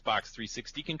new Xbox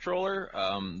 360 controller,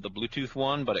 the Bluetooth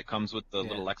one, but it comes with the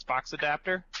little Xbox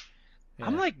adapter. Yeah.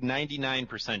 I'm like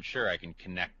 99% sure I can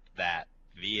connect that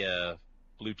via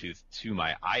Bluetooth to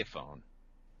my iPhone.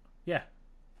 Yeah,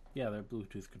 they're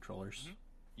Bluetooth controllers.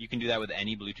 You can do that with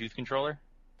any Bluetooth controller?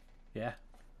 Yeah.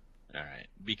 All right.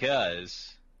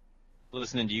 Because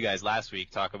listening to you guys last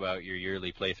week talk about your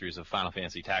yearly playthroughs of Final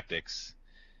Fantasy Tactics,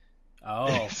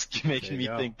 Oh, it's making me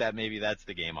think that maybe that's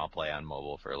the game I'll play on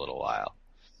mobile for a little while.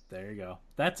 There you go.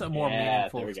 That's a more Yeah,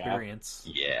 meaningful there we go. experience.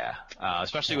 Yeah,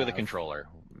 especially with a controller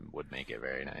would make it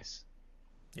very nice.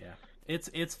 Yeah,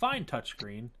 it's fine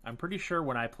touchscreen. I'm pretty sure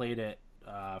when I played it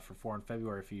for 4 in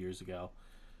February a few years ago,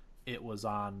 it was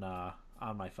on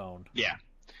my phone. Yeah,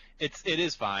 it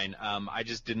is fine. I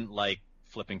just didn't like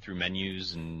flipping through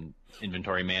menus and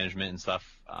inventory management and stuff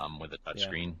with a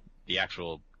touchscreen. The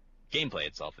actual gameplay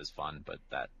itself is fun, but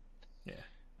that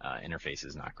interface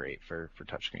is not great for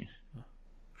touchscreen.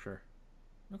 Sure.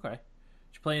 Okay. Did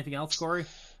you play anything else, Corey?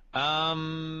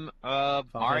 Mario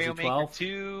Maker 12?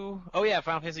 2. Oh yeah,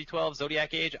 Final Fantasy 12,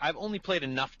 Zodiac Age. I've only played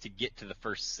enough to get to the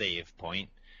first save point.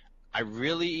 I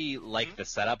really like the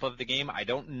setup of the game. I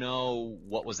don't know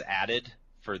what was added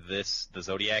for the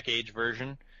Zodiac Age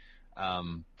version.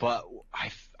 But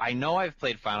I know I've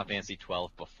played Final Fantasy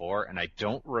 12 before, and I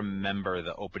don't remember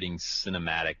the opening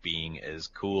cinematic being as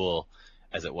cool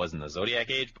as it was in the Zodiac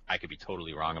Age. I could be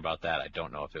totally wrong about that. I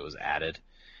don't know if it was added.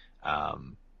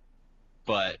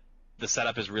 But the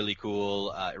setup is really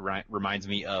cool. It reminds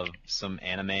me of some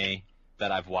anime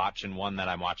that I've watched, and one that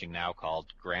I'm watching now called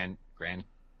Grand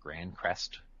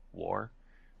Crest War.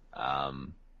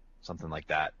 Something like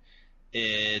that.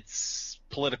 It's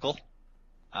political.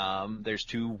 There's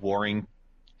two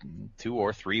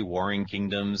or three warring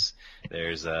kingdoms.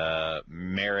 There's a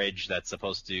marriage that's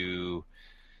supposed to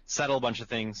settle a bunch of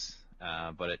things,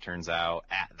 but it turns out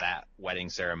at that wedding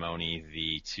ceremony,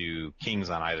 the two kings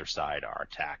on either side are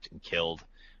attacked and killed,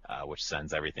 which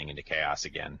sends everything into chaos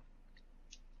again.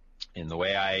 And the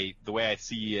way I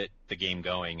see it, the game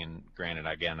going, and granted,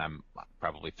 again, I'm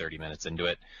probably 30 minutes into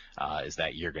it, is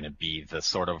that you're going to be the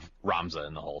sort of Ramza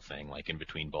in the whole thing, like in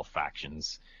between both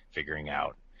factions, figuring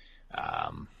out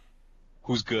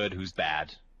who's good, who's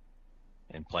bad,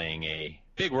 and playing a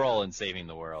big role in saving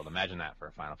the world. Imagine that for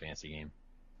a Final Fantasy game.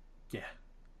 Yeah.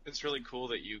 It's really cool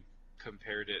that you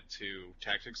compared it to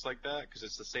Tactics like that, because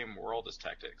it's the same world as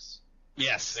Tactics.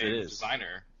 Yes, Same it is.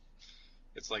 Designer.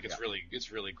 It's like it's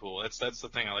really cool. That's the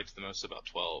thing I liked the most about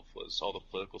 12 was all the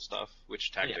political stuff,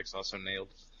 which Tactics also nailed.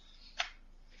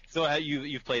 So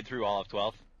you've played through all of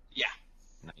 12? Yeah.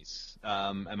 Nice.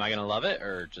 Am I gonna love it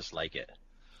or just like it?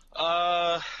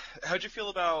 How'd you feel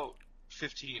about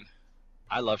 15?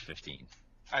 I love 15.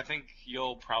 I think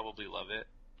you'll probably love it.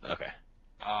 Okay.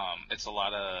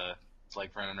 It's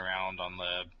like running around on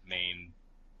the main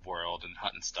world and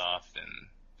hunting stuff, and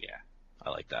yeah. I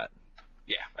like that.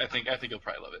 Yeah, I think you'll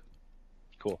probably love it.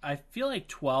 Cool. I feel like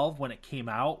 12 when it came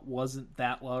out wasn't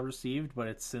that well received, but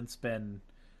it's since been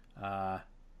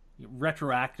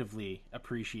retroactively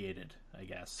appreciated, I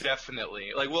guess.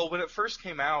 Definitely. When it first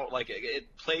came out,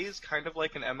 it plays kind of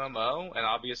like an MMO, and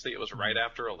obviously it was right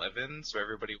after 11, so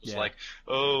everybody was like,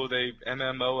 "Oh, they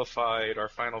MMOified our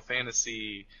Final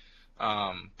Fantasy,"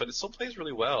 but it still plays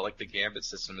really well. Like the Gambit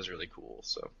system is really cool.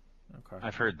 So. Okay.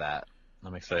 I've heard that.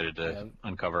 I'm excited to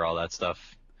uncover all that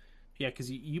stuff. Yeah,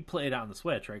 because you play it on the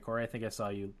Switch, right, Corey? I think I saw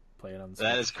you play it on the Switch.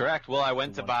 That is correct. Well, I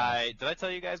went to buy... Did I tell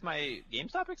you guys my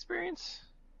GameStop experience?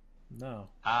 No.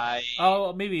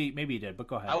 Maybe you did, but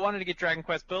go ahead. I wanted to get Dragon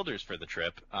Quest Builders for the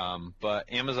trip,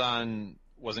 but Amazon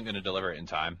wasn't going to deliver it in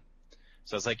time.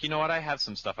 So I was like, you know what? I have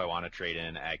some stuff I want to trade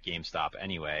in at GameStop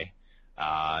anyway.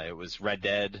 It was Red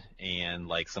Dead and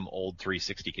some old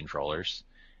 360 controllers.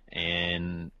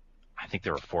 And I think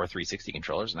there were 4 360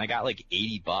 controllers, and I got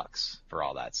 $80 for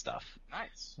all that stuff.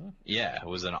 Nice. Yeah, it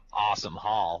was an awesome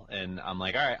haul, and I'm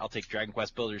like, all right, I'll take Dragon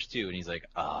Quest Builders too. And he's like,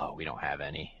 oh, we don't have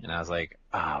any. And I was like,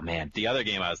 oh man, the other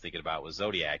game I was thinking about was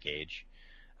Zodiac Age,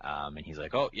 and he's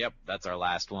like, oh, yep, that's our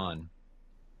last one.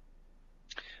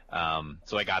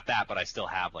 So I got that, but I still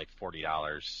have $40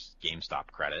 GameStop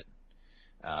credit.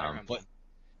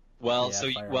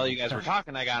 While you guys were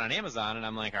talking, I got on Amazon, and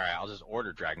I'm like, all right, I'll just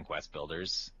order Dragon Quest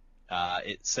Builders.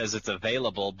 It says it's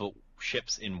available, but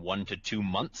ships in 1 to 2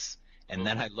 months. And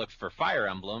then I looked for Fire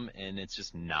Emblem, and it's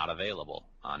just not available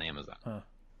on Amazon.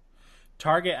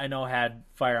 Target, I know, had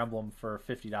Fire Emblem for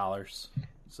 $50.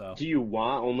 So Do you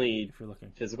want only if you're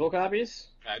looking, physical copies?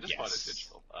 I just bought Yes. it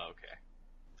digital. Oh,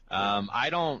 okay. I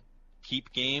don't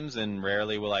keep games, and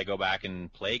rarely will I go back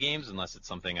and play games unless it's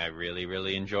something I really,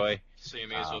 really enjoy. So you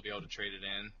may as well be able to trade it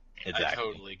in. Exactly. I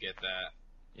totally get that.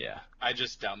 Yeah. I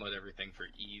just download everything for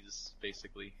ease,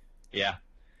 basically. Yeah.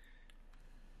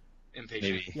 Impatient.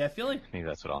 Maybe. yeah, I feel like Maybe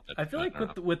that's what I'll. I feel like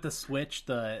don't know. with the Switch,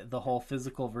 the whole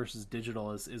physical versus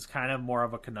digital is kind of more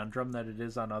of a conundrum than it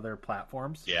is on other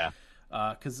platforms. Yeah.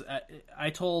 Because I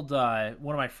told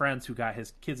one of my friends who got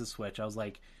his kids a Switch, I was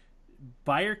like,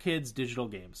 buy your kids digital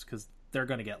games because they're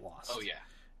going to get lost. Oh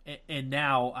yeah. And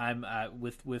now I'm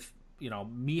with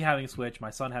me having a Switch,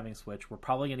 my son having a Switch, we're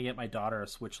probably going to get my daughter a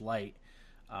Switch Lite.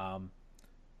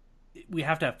 We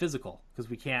have to have physical because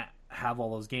we can't have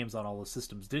all those games on all those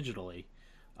systems digitally.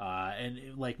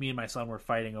 And like me and my son were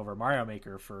fighting over Mario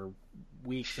Maker for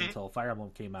weeks until Fire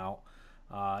Emblem came out.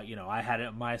 I had it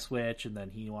on my Switch, and then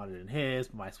he wanted it in his.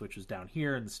 But my Switch was down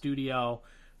here in the studio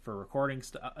for recording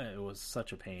stuff. It was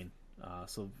such a pain.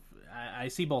 So I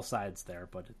see both sides there,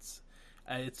 but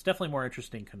it's definitely more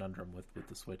interesting conundrum with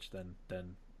the Switch than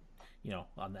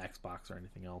on the Xbox or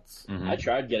anything else. Mhm. I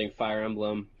tried getting Fire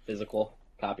Emblem physical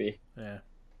copy. Yeah.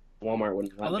 Walmart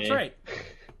wouldn't let Oh, that's me. right.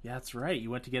 Yeah, that's right. You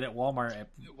went to get it at Walmart.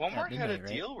 Walmart at had a midnight, right?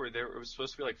 deal where it was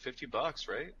supposed to be like $50,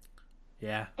 right?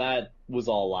 Yeah. That was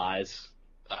all lies.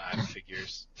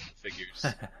 Figures.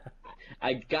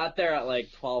 I got there at like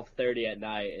 12:30 at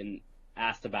night and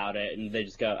asked about it, and they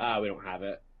just go, we don't have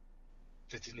it.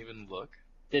 They didn't even look.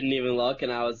 Didn't even look,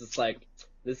 and I was just like,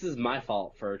 this is my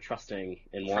fault for trusting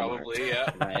in Walmart. Probably,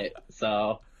 yeah. Right?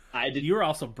 So I did. You were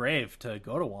also brave to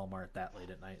go to Walmart that late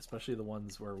at night, especially the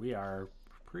ones where we are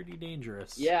pretty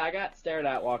dangerous. Yeah, I got stared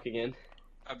at walking in,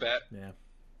 I bet. Yeah.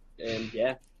 and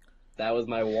yeah, that was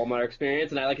my Walmart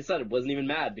experience. And like I said, it wasn't even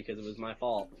mad because it was my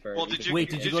fault. Well, did you Wait,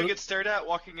 did you go to- get stared at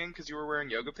walking in because you were wearing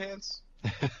yoga pants?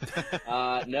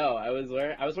 No, I was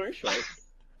wearing shorts.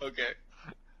 Okay.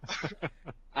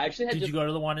 I actually had Did you go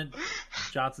to the one in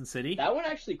Johnson City? that one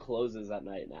actually closes at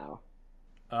night now.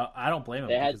 I don't blame him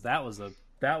They had- because that was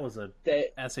a They,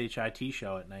 SHIT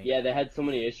show at night. yeah, they had so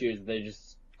many issues they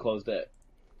just closed it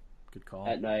Good call.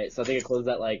 at night. So I think it closed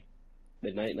at like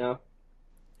midnight now.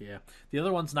 Yeah. The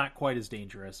other one's not quite as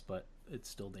dangerous, but it's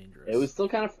still dangerous. It was still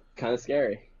kind of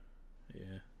scary.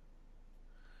 Yeah.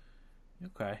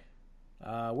 Okay.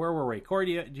 Where were we? Corey,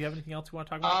 do you have anything else you want to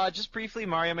talk about? Just briefly,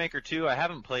 Mario Maker 2. I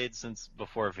haven't played since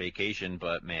before vacation,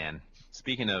 but man,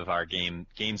 speaking of our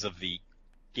games of the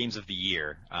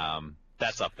year,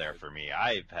 that's up there for me.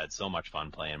 I've had so much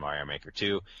fun playing Mario Maker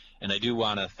 2, and I do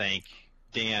want to thank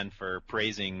Dan for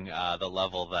praising the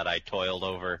level that I toiled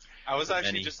over. I was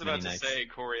actually Many, just about many to nights. say,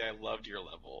 Corey, I loved your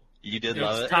level. You did It's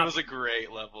love it? top- It was a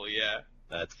great level, yeah.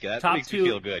 That's good. That Top makes two- me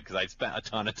feel good because I spent a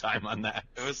ton of time on that.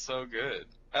 It was so good.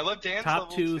 I love Dan's Top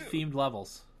level, two too. themed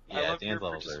levels. I Yeah, love your Dan's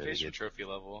levels are really participation good. trophy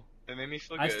level. It made me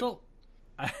feel I good. still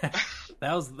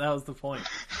that was the point.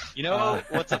 You know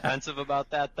what's offensive about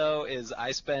that, though, is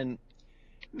I spent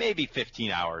maybe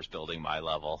 15 hours building my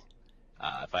level,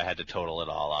 if I had to total it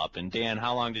all up. And Dan,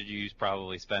 how long did you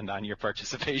probably spend on your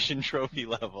participation trophy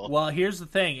level? Well, here's the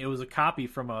thing: it was a copy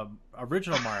from a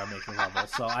original Mario Maker level,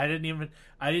 so I didn't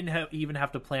even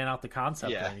have to plan out the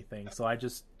concept or Yeah. anything. So I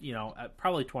just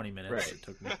probably 20 minutes Right. it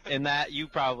took me. In that, you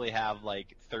probably have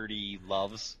like 30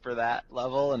 loves for that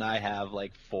level, and I have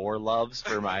like 4 loves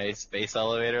for my space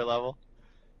elevator level.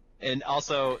 And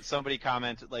also, somebody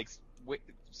commented, like,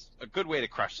 a good way to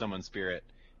crush someone's spirit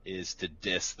is to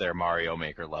diss their Mario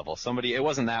Maker level. It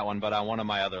wasn't that one, but on one of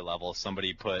my other levels,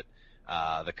 somebody put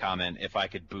the comment, "If I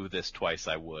could boo this twice,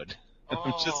 I would."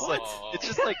 I'm just like, it's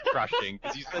just like crushing,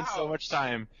 because you spend so much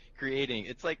time creating.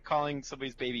 It's like calling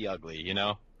somebody's baby ugly, you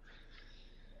know?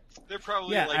 They're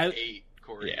probably Yeah, like 8,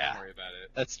 Corey. Yeah. Don't worry about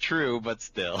it. That's true, but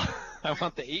still. I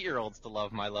want the 8-year-olds to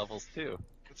love my levels, too.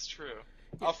 It's true.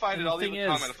 I'll find And it. the I'll leave thing a is-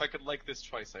 comment. If I could like this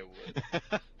twice, I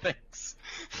would. Thanks.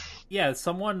 Yeah,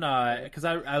 someone because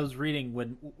I was reading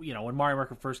when Mario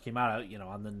Maker first came out,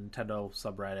 on the Nintendo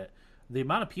subreddit, the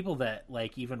amount of people that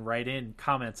like even write in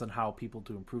comments on how people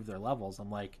to improve their levels. I'm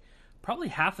like, probably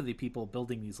half of the people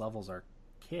building these levels are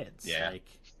kids. Yeah. Like,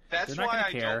 That's They're not why gonna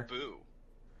I care. don't boo.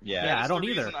 Yeah. Yeah, I That's don't the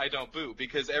either. reason I don't boo,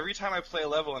 because every time I play a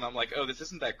level and I'm like, oh, this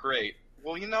isn't that great.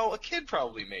 Well, a kid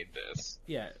probably made this.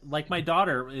 yeah, like my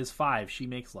daughter is 5. She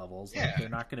makes levels. Like, Yeah. they're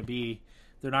not going to be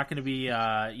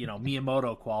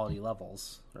Miyamoto quality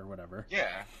levels or whatever.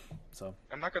 Yeah. So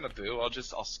I'm not gonna boo.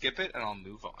 I'll skip it and I'll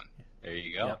move on. There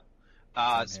you go. Yep.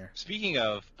 Same here. Speaking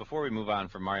of, before we move on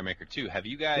from Mario Maker 2, have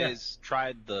you guys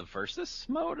tried the Versus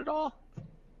mode at all?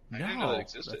 I didn't know that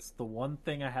existed. that's the one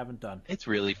thing I haven't done. It's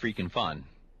really freaking fun.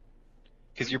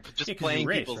 Because you're just 'cause you playing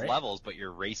race, people's right? levels, but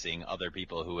you're racing other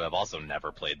people who have also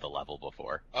never played the level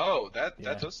before. Oh, that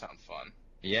Yeah. does sound fun.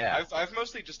 Yeah. I've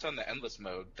mostly just done the endless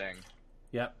mode thing.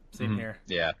 Yep, same Mhm. here.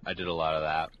 Yeah, I did a lot of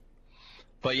that.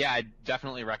 But yeah, I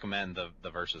definitely recommend the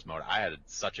versus mode. I had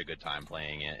such a good time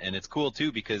playing it, and it's cool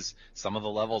too because some of the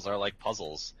levels are like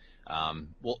puzzles.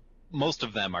 Well, most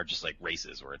of them are just like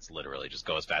races where it's literally just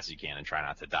go as fast as you can and try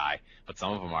not to die. But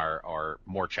some of them are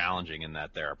more challenging in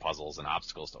that there are puzzles and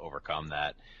obstacles to overcome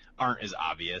that aren't as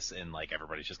obvious, and like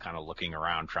everybody's just kind of looking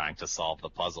around trying to solve the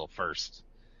puzzle first.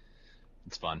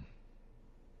 It's fun.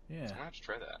 I'm Yeah, gonna have to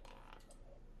try that.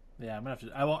 yeah. I'm gonna have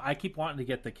to. I keep wanting to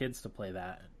get the kids to play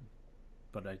that,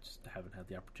 but I just haven't had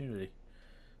the opportunity.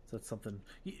 So that's something.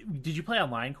 Did you play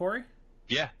online, Corey?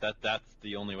 Yeah, that's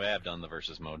the only way I've done the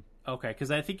versus mode. Okay, because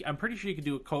I'm pretty sure you could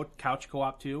do a couch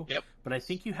co-op too. Yep. But I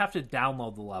think you have to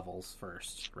download the levels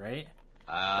first, right?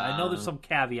 I know there's some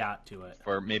caveat to it.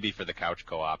 for the couch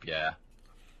co-op. Yeah.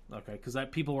 Okay, because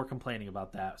people were complaining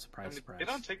about that. Surprise, surprise. They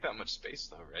don't take that much space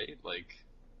though, right? Like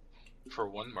for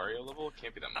one Mario level, it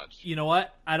can't be that much. You know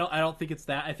what? I don't think it's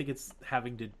that. I think it's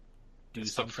having to do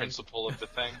It's the something. principle of the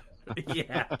thing.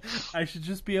 Yeah, I should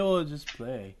just be able to just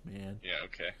play, man. Yeah.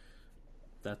 Okay.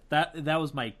 That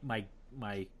was my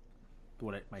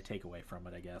takeaway from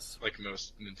it, I guess. Like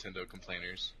most Nintendo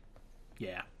complainers.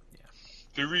 Yeah.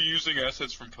 They're reusing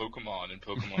assets from Pokemon and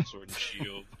Pokemon Sword and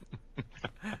Shield.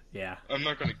 Yeah. I'm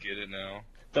not gonna get it now.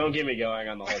 Don't get me going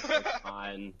on the whole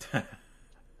Pokemon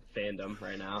fandom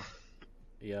right now.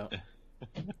 Yeah.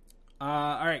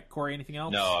 All right, Corey. Anything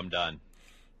else? No, I'm done.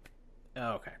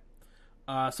 Oh, okay.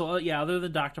 Other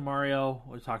than Dr. Mario,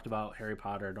 we talked about Harry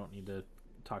Potter. I don't need to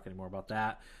talk anymore about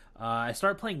that. I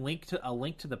started playing A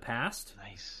Link to the Past,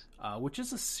 Nice. which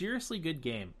is a seriously good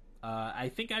game.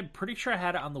 I'm pretty sure I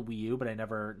had it on the Wii U, but I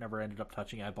never ended up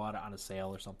touching it. I bought it on a sale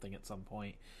or something at some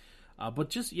point. But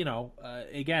just,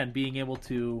 again, being able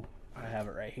to, I have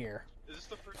it right here, Is this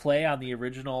the first? play on the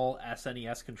original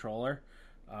SNES controller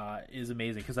is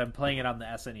amazing because I'm playing it on the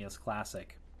SNES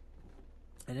Classic.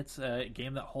 And it's a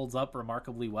game that holds up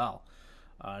remarkably well.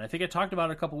 And I think I talked about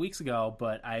it a couple weeks ago,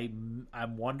 but I'm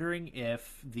wondering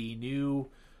if the new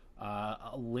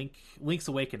Link's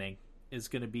Awakening is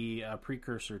going to be a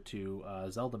precursor to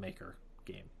Zelda Maker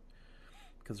game.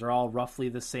 Because they're all roughly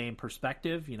the same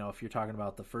perspective. You know, if you're talking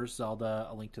about the first Zelda,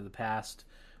 A Link to the Past,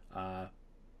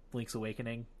 Link's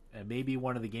Awakening, and maybe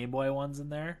one of the Game Boy ones in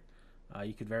there,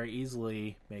 you could very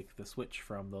easily make the switch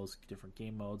from those different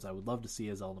game modes. I would love to see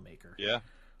a Zelda Maker. Yeah.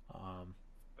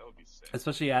 That would be sick.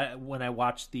 Especially when I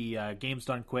watched the Games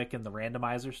Done Quick and the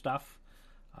randomizer stuff.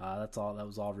 That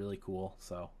was all really cool.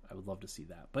 So I would love to see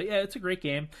that. But yeah, it's a great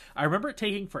game. I remember it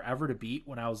taking forever to beat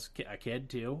when I was a kid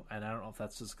too, and I don't know if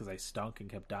that's just because I stunk and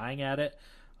kept dying at it.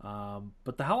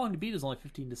 But the how long to beat is only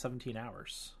 15 to 17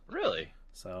 hours. Really?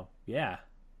 So yeah,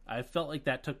 I felt like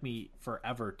that took me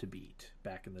forever to beat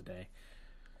back in the day.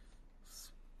 It's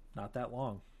not that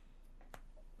long.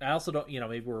 I also don't,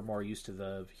 maybe we're more used to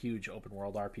the huge open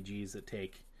world RPGs that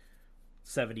take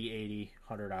 70, 80,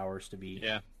 100 hours to beat.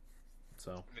 Yeah.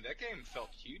 So I mean, that game felt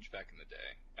huge back in the day.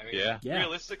 I mean, Yeah.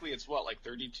 realistically, it's what, like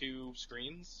 32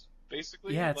 screens,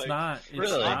 basically? yeah, it's Like, not. It's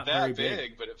Really? not not that very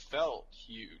big, but it felt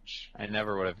huge. I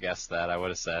never would have guessed that. I would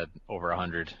have said over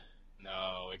 100.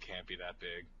 No, it can't be that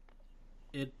big.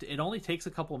 It only takes a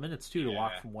couple of minutes too to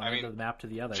walk Yeah. from one I end mean, of the map to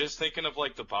the other. Just thinking of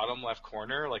like the bottom left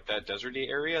corner, like that deserty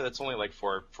area, that's only like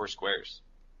four squares,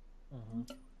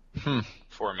 Mhm.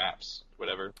 4 maps,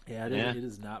 whatever. Yeah, Yeah. it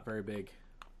is not very big.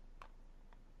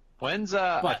 When's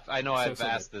But- I know so I've good.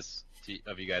 asked this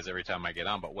of you guys every time I get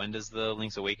on, but when does the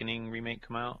Link's Awakening remake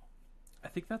come out? I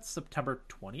think that's September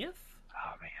 20th.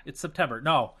 Oh man, It's September.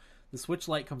 No, the Switch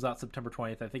Lite comes out September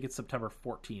 20th. I think it's September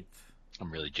 14th.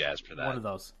 I'm really jazzed for that. One of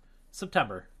those.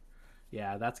 September.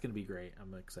 Yeah, that's going to be great.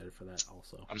 I'm excited for that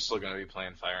also. I'm still gonna be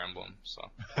playing Fire Emblem, so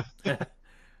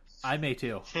I may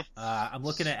too. I'm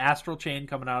looking at Astral Chain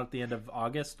coming out at the end of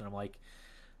August, and I'm like,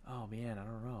 oh man, I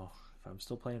don't know if I'm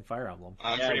still playing Fire Emblem.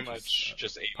 I'm Yeah, pretty which much is a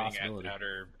just aiming possibility. at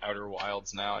Outer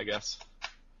Wilds now, I guess,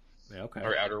 Yeah, okay.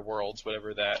 or Outer Worlds,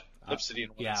 whatever that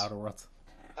Obsidian was. Yeah, Outer Worlds.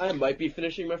 I might be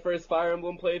finishing my first Fire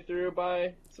Emblem playthrough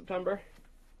by September.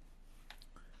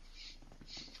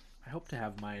 I hope to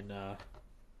have mine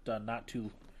done not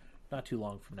too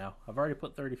long from now. I've already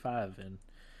put 35 in.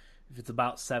 If it's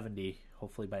about 70,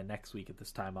 hopefully by next week at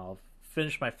this time, I'll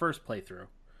finish my first playthrough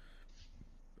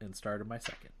and started my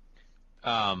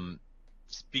second.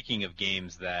 Speaking of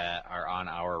games that are on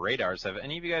our radars, have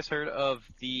any of you guys heard of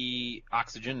the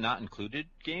Oxygen Not Included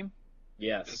game?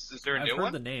 Yes. Is there a I've new heard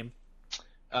one? the name.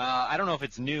 I don't know if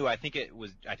it's new. I think it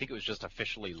was just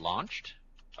officially launched.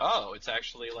 Oh, it's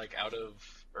actually like out of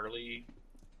early.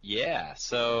 Yeah,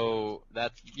 so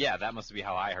that must be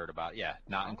how I heard about it. Yeah,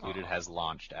 Not Included has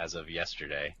launched as of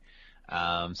yesterday.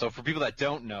 So for people that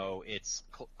don't know, it's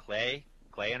Clay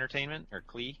Entertainment, or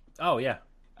Klee, Oh yeah,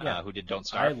 who did Don't I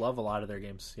Starve. love a lot of their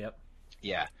games. Yep.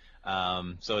 Yeah.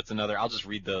 So it's another. I'll just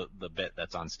read the bit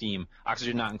that's on Steam.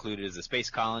 Oxygen Not Included is a space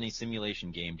colony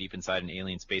simulation game. Deep inside an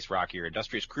alien space rock, your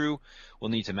industrious crew will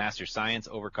need to master science,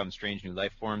 overcome strange new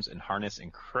life forms, and harness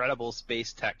incredible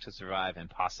space tech to survive and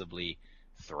possibly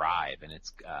thrive. And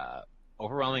it's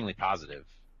overwhelmingly positive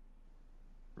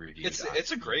reviews.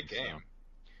 It's a great game.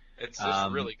 It's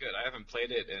really good. I haven't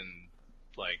played it in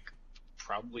like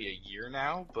probably a year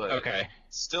now, but Okay.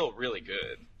 it's still really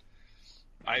good.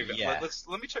 Yeah.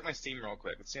 Let me check my Steam real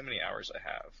quick. Let's see how many hours I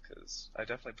have, because I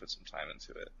definitely put some time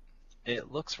into it.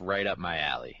 It looks right up my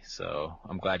alley, so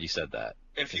I'm glad you said that.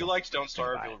 If you liked Don't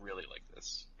Starve, buy it. you'll really like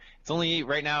this. It's only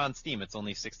right now on Steam. It's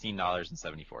only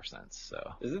 $16.74.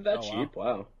 So Is it that Oh, wow. cheap?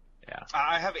 Wow. yeah,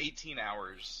 I have 18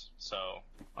 hours, so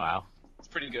wow. it's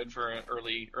pretty good for an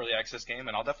early access game,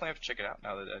 and I'll definitely have to check it out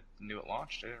now that I knew it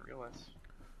launched. I didn't realize.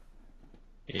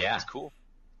 Yeah. It's cool.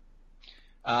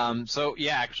 So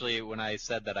yeah, actually, when I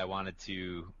said that I wanted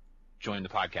to join the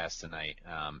podcast tonight,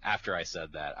 after I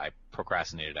said that, I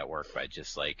procrastinated at work by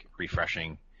just like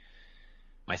refreshing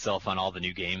myself on all the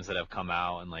new games that have come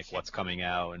out and like what's coming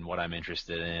out and what I'm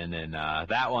interested in, and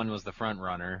that one was the front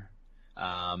runner.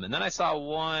 And then I saw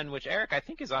one which, Eric, I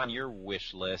think is on your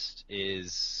wish list.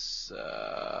 Is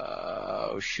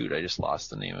oh shoot, I just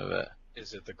lost the name of it.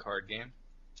 Is it the card game?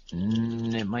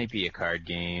 It might be a card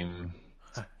game.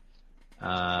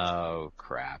 Oh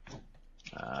crap!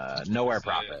 Nowhere Is it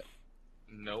Profit.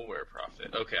 Nowhere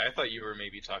Profit. Okay, I thought you were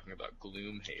maybe talking about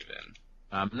Gloomhaven.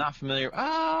 I'm not familiar.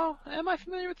 Oh, am I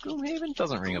familiar with Gloomhaven?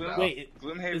 Doesn't ring a bell. Wait,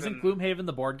 Gloomhaven. isn't Gloomhaven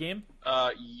the board game?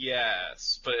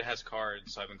 Yes, but it has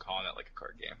cards, so I've been calling it like a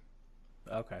card game.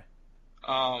 Okay.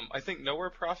 I think Nowhere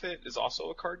Profit is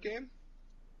also a card game.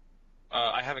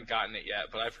 I haven't gotten it yet,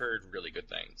 but I've heard really good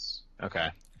things. Okay.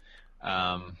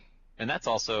 And that's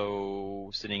also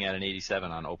sitting at an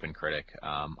 87 on OpenCritic.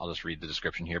 I'll just read the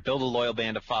description here. Build a loyal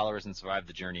band of followers and survive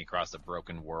the journey across a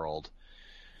broken world.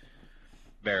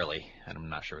 Barely, and I'm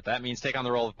not sure what that means. Take on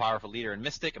the role of a powerful leader and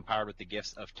mystic, empowered with the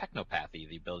gifts of technopathy,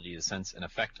 the ability to sense and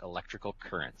affect electrical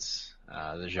currents.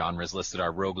 The genres listed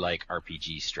are roguelike,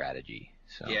 RPG, strategy.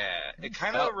 So. Yeah, it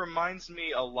kind of reminds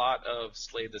me a lot of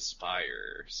Slay the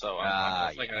Spire, so I'm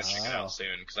definitely going to check it out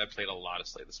soon, because I played a lot of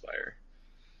Slay the Spire.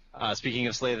 Speaking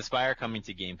of Slay the Spire, coming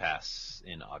to Game Pass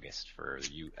in August for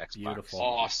you Xbox. Beautiful.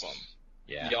 Awesome.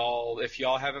 Yeah. If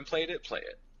y'all haven't played it, play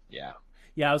it. Yeah.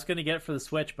 Yeah, I was going to get it for the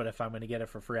Switch, but if I'm going to get it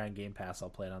for free on Game Pass, I'll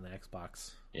play it on the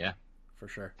Xbox. Yeah. For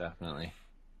sure. Definitely.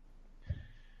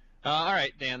 All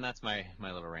right, Dan, that's my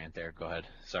little rant there. Go ahead.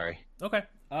 Sorry. Okay.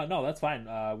 No, that's fine.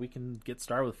 We can get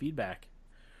started with feedback.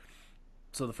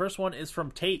 So the first one is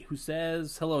from Tate, who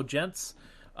says, "Hello, gents.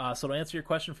 So to answer your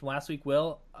question from last week,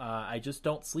 Will, I just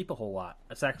don't sleep a whole lot.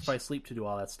 I sacrifice sleep to do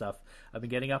all that stuff. I've been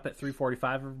getting up at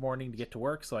 3:45 every morning to get to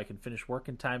work so I can finish work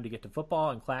in time to get to football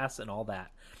and class and all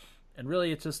that. And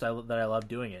really, it's just that I love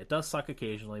doing it. It does suck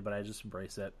occasionally, but I just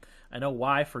embrace it. I know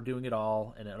why for doing it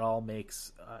all, and it all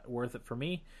makes worth it for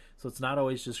me. So it's not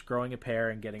always just growing a pair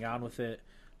and getting on with it.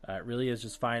 It really is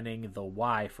just finding the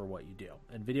why for what you do.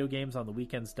 And video games on the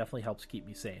weekends definitely helps keep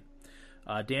me sane.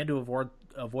 Dan, to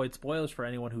avoid spoilers for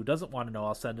anyone who doesn't want to know,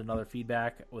 I'll send another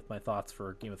feedback with my thoughts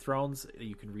for Game of Thrones.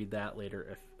 You can read that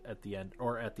later at the end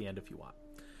if you want.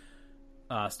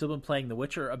 Still been playing The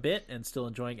Witcher a bit and still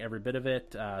enjoying every bit of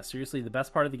it. Seriously, the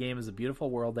best part of the game is the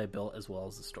beautiful world they built as well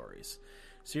as the stories.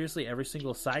 Seriously, every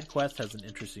single side quest has an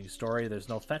interesting story. There's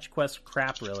no fetch quest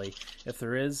crap, really. If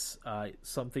there is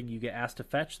something you get asked to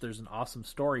fetch, there's an awesome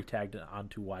story tagged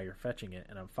onto why you're fetching it,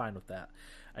 and I'm fine with that.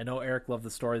 I know Eric loved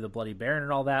the story of the Bloody Baron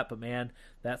and all that, but man,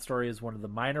 that story is one of the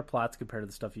minor plots compared to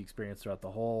the stuff you experience throughout the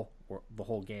whole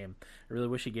game. I really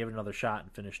wish he gave it another shot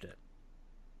and finished it.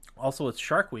 Also, it's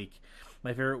Shark Week,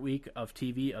 my favorite week of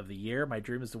TV of the year. My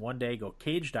dream is to one day go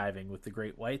cage diving with the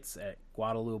great whites at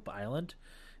Guadalupe Island.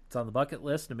 It's on the bucket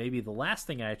list, and maybe the last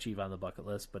thing I achieve on the bucket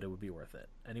list, but it would be worth it.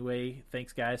 Anyway,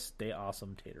 thanks, guys. Stay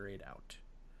awesome. Taterade out.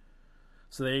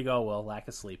 So there you go, Will. Lack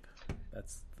of sleep.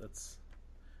 That's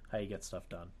how you get stuff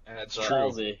done. That's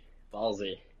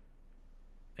Ballsy.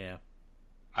 Yeah.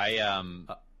 I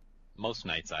most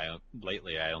nights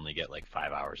lately I only get like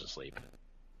 5 hours of sleep,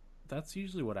 That's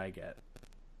usually what I get.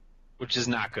 which is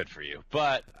not good for you.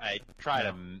 But I try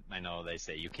to. I know they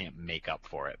say you can't make up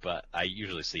for it, but I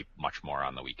usually sleep much more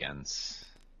on the weekends.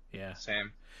 Yeah.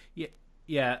 Same.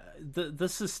 Yeah, the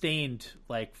sustained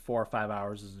like 4 or 5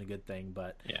 hours isn't a good thing,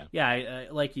 but Yeah. I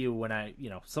like you when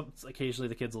occasionally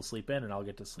the kids will sleep in and I'll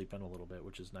get to sleep in a little bit,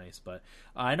 which is nice. But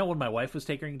I know when my wife was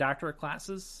taking doctorate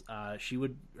classes,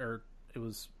 doctorate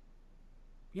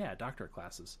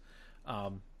classes.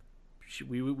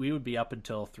 We would be up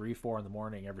until 3-4 in the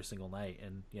morning every single night,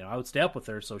 and I would stay up with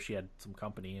her so she had some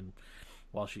company, and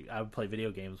I would play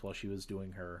video games while she was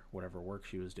doing her whatever work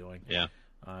she was doing. Yeah.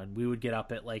 And we would get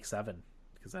up at like 7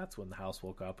 because that's when the house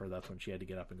woke up, or that's when she had to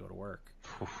get up and go to work.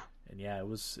 And yeah, it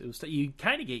was you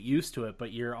kind of get used to it,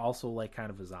 but you're also like kind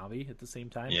of a zombie at the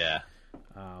same time. Yeah.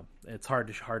 It's hard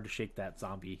to shake that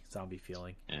zombie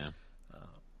feeling. Yeah.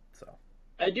 So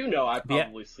I do know I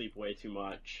probably sleep way too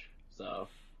much. So.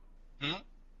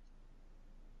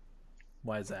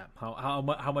 Why is that?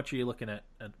 How much are you looking at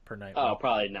per night? Oh,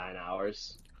 probably 9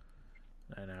 hours.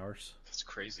 9 hours. That's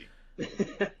crazy.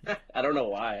 I don't know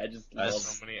why. I just That's love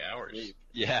so many hours. sleep.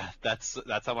 Yeah, that's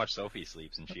how much Sophie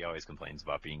sleeps, and she always complains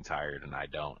about being tired, and I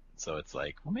don't. So it's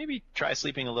like, well, maybe try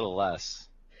sleeping a little less.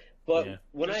 But Yeah.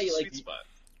 when There's I a like, sweet spot.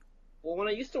 well, when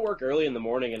I used to work early in the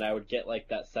morning and I would get like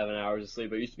that 7 hours of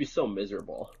sleep, it used to be so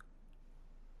miserable.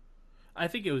 I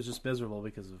think it was just miserable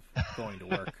because of going to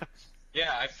work.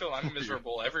 Yeah, I feel I'm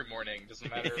miserable every morning. Doesn't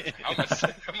matter how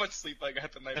much sleep I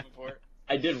got the night before.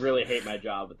 I did really hate my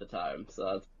job at the time, so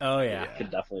that Oh yeah,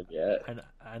 could definitely be it.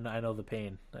 I know the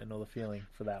pain. I know the feeling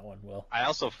for that one, Will. I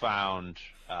also found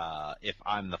if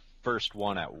I'm the first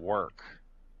one at work,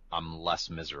 I'm less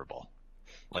miserable.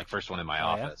 Like first one in my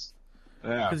Oh, yeah? office.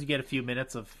 Yeah. Because you get a few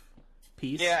minutes of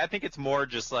peace. Yeah, I think it's more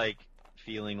just like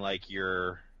feeling like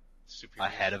you're Superior.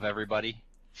 ahead of everybody.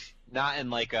 Not in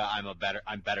like a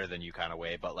I'm better than you kind of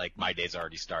way, but like my day's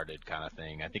already started kind of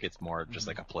thing. I think it's more just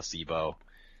like a placebo,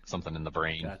 something in the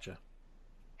brain. Gotcha.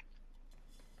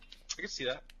 I can see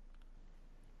that.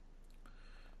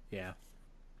 Yeah.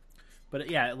 But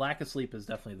yeah, lack of sleep is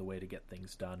definitely the way to get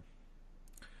things done.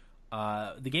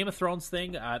 The Game of Thrones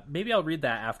thing, maybe I'll read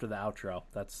that after the outro.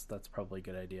 That's probably a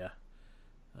good idea.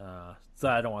 So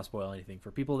I don't want to spoil anything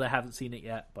for people that haven't seen it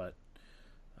yet, but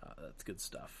that's good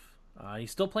stuff.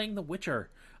 He's still playing The Witcher.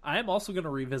 I am also going to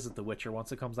revisit The Witcher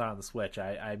once it comes out on the Switch.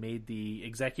 I made the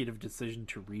executive decision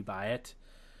to rebuy it.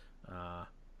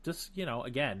 Just,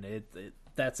 again,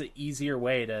 that's an easier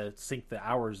way to sink the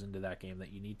hours into that game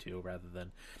that you need to, rather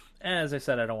than, as I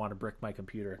said, I don't want to brick my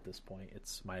computer at this point.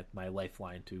 It's my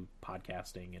lifeline to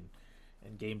podcasting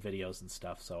and game videos and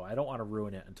stuff, so I don't want to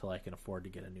ruin it until I can afford to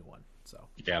get a new one. So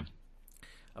Yeah.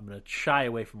 I'm going to shy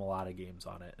away from a lot of games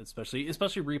on it, especially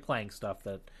replaying stuff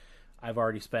that I've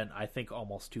already spent, I think,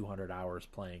 almost 200 hours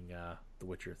playing The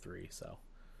Witcher 3, so.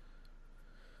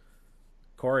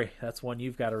 Corey, that's one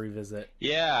you've got to revisit.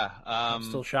 Yeah. I'm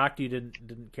still shocked you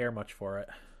didn't care much for it.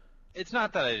 It's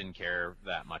not that I didn't care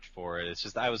that much for it. It's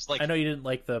just I was like, I know you didn't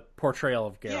like the portrayal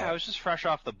of Geralt. yeah, I was just fresh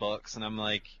off the books, and I'm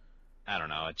like, I don't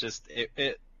know.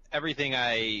 It everything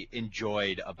I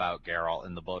enjoyed about Geralt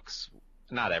in the books,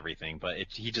 not everything, but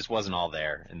he just wasn't all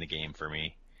there in the game for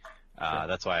me. Sure.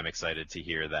 That's why I'm excited to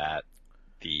hear that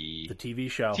the TV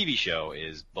show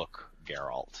is book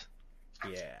Geralt.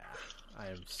 Yeah, I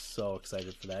am so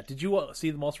excited for that. Did you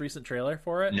see the most recent trailer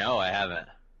for it? No, I haven't.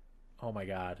 Oh my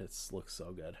god, it looks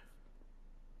so good.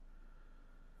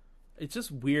 It's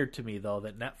just weird to me, though,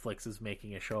 that Netflix is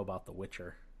making a show about The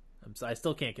Witcher. I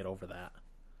still can't get over that.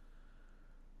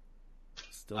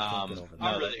 Still can't get over that.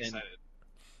 I'm really excited.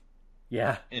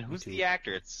 Yeah. And who's me too. the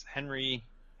actor? It's Henry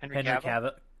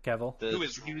Cavill. Who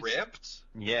is ripped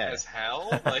Yeah. as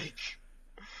hell? Like,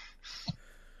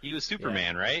 He was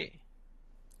Superman, right?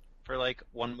 For like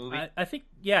one movie. I think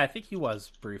he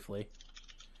was briefly.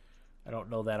 I don't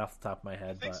know that off the top of my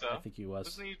head, I think but so. I think he was.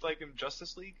 Wasn't he like in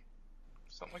Justice League?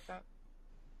 Something like that?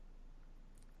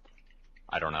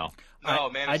 I don't know. No,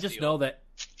 Man of I just Steel. know that.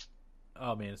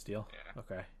 Oh, Man of Steel. Yeah.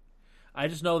 Okay. I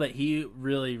just know that he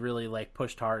really, really like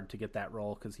pushed hard to get that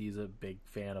role because he's a big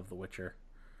fan of The Witcher.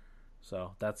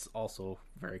 So that's also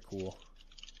very cool.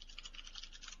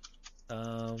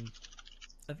 I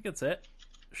think that's it.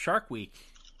 Shark Week.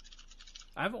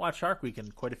 I haven't watched Shark Week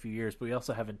in quite a few years, but we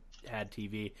also haven't had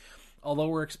TV. Although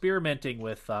we're experimenting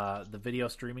with the video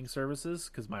streaming services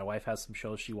because my wife has some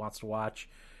shows she wants to watch.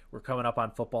 We're coming up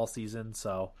on football season,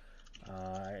 so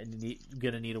I'm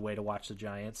going to need a way to watch the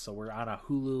Giants. So we're on a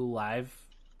Hulu Live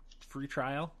free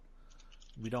trial.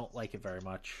 We don't like it very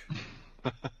much.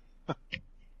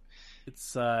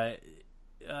 It's a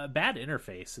bad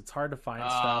interface. It's hard to find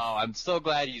stuff. Oh, I'm so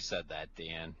glad you said that,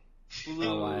 Dan.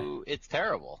 Oh, why? It's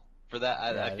terrible. For that,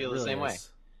 I feel it the same way. is.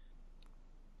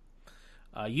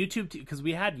 YouTube, because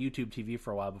we had YouTube TV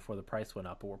for a while before the price went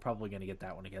up, but we're probably going to get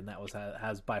that one again. That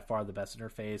has by far the best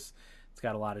interface. It's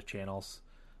got a lot of channels.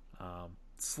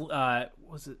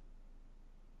 Was it?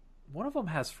 One of them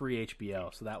has free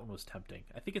HBO, so that one was tempting.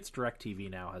 I think it's DirecTV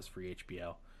now has free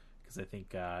HBO, because I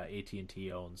think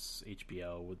AT&T owns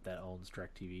HBO that owns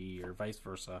DirecTV, or vice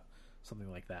versa,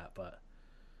 something like that. But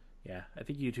yeah, I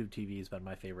think YouTube TV has been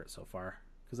my favorite so far,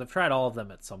 because I've tried all of them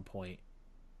at some point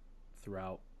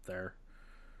throughout their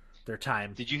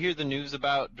time. Did you hear the news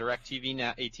about DirecTV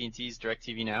now? AT&T's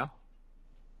DirecTV Now?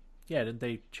 Yeah, didn't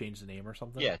they change the name or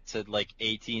something? Yeah, to like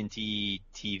AT&T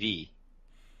TV.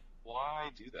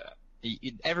 Why do that?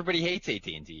 Everybody hates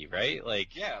AT&T, right?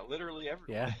 Like, Yeah, literally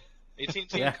everyone. Yeah.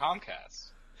 AT&T Yeah. and Comcast.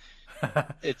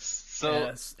 it's so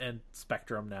Yes, and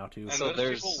Spectrum now too. And So those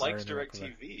there's- people like Sorry,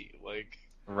 DirecTV. Like,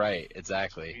 right,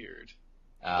 exactly. weird.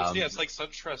 Um, It's like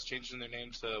SunTrust changing their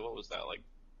name to, what was that, like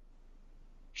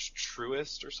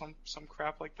Truist or some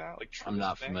crap like that? Like Truist I'm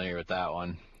not Bank? familiar with that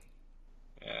one.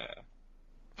 Yeah.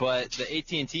 But the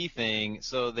AT&T thing,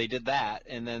 so they did that,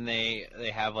 and then they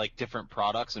have like different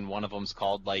products, and one of them's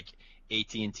called like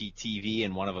AT&T TV,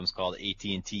 and one of them's called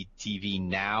AT&T TV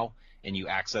Now, and you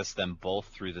access them both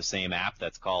through the same app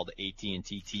that's called AT&T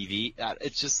TV.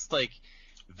 It's just like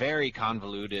very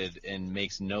convoluted and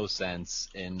makes no sense,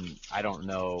 and I don't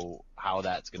know how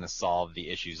that's going to solve the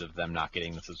issues of them not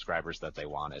getting the subscribers that they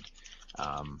wanted.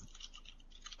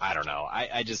 I don't know.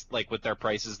 I just like with their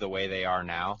prices the way they are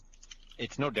now.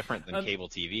 It's no different than cable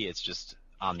TV. It's just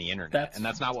on the internet, and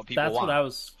that's not what people want.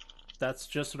 That's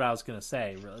just what I was going to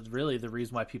say. Really, the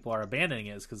reason why people are abandoning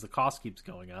it is because the cost keeps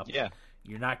going up. Yeah.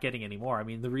 You're not getting any more. I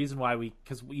mean, the reason why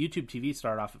because YouTube TV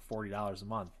started off at $40 a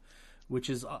month, which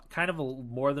is kind of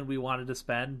more than we wanted to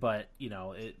spend, but, you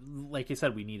know, like you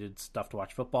said, we needed stuff to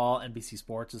watch football. NBC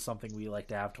Sports is something we like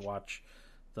to have to watch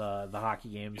the hockey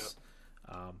games.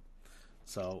 Yep.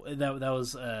 So that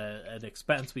was an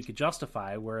expense we could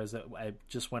justify, whereas I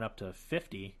just went up to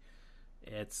 $50.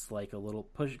 It's like a little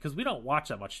push because we don't watch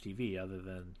that much TV other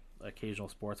than occasional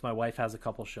sports. My wife has a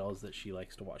couple shows that she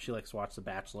likes to watch. She likes to watch The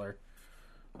Bachelor.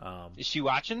 Is she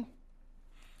watching?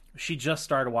 She just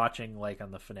started watching like on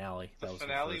the finale. The that was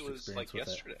finale her first was experience like with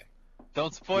yesterday.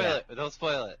 Don't spoil it. Don't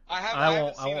spoil it. I I haven't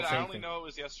won't seen it. say I only anything. know it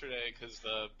was yesterday because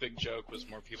the big joke was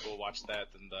more people watched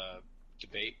that than the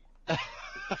debate.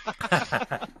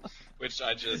 Which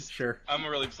I just Sure. I'm a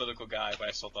really political guy, but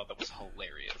I still thought that was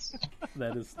hilarious.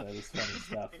 That is funny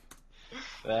stuff.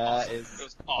 That It is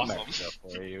was awesome. America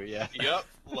for you. Yeah. Yep,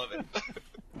 love it.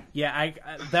 Yeah, I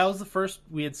that was the first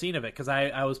we had seen of it because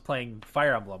I was playing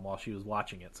Fire Emblem while she was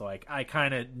watching it, so I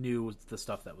kind of knew the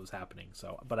stuff that was happening.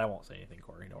 So, but I won't say anything,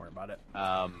 Corey. Don't worry about it.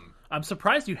 I'm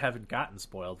surprised you haven't gotten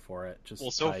spoiled for it. Just Well,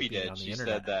 by Sophie being did. on the She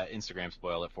internet. said that Instagram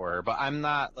spoiled it for her, but I'm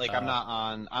not like I'm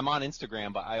on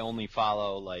Instagram, but I only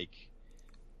follow like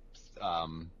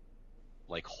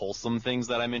wholesome things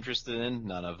that I'm interested in.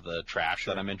 None of the trash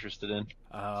that I'm interested in.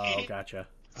 Oh, gotcha.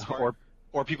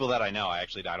 Or people that I know. I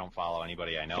don't follow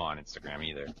anybody I know on Instagram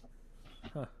either.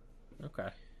 Okay.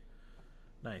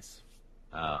 Nice.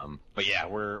 But yeah,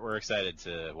 we're excited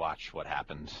to watch what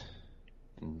happened,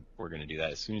 and we're gonna do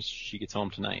that as soon as she gets home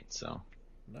tonight. So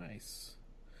Nice.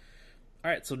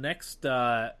 All right, so next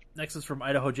is from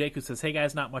Idaho Jake, who says, "Hey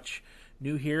guys, not much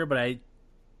new here, but I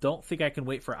don't think I can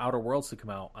wait for Outer Worlds to come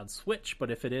out on Switch,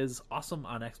 but if it is awesome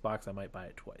on Xbox, I might buy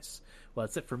it twice." Well,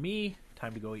 that's it for me.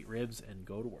 Time to go eat ribs and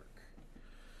go to work.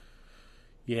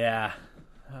 Yeah.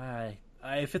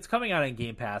 If it's coming out on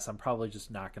Game Pass, I'm probably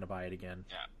just not going to buy it again.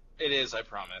 Yeah, it is. I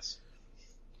promise.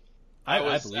 I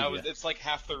believe you. It's like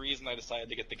half the reason I decided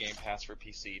to get the Game Pass for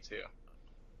PC too.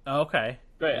 Oh, okay.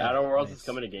 Wait, Yeah, Outer Worlds nice. is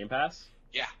coming to Game Pass,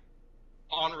 Yeah,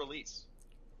 on release.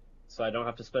 so I don't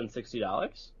have to spend $60.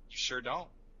 You sure don't.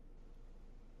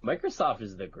 Microsoft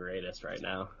is the greatest right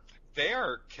now. They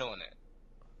are killing it,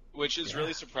 which is Yeah.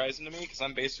 really surprising to me because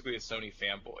I'm basically a Sony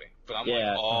fanboy, but I'm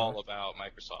Yeah, like all about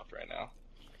Microsoft right now.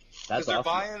 That's Because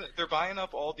awesome. they're buying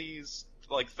up all these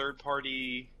like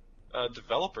third-party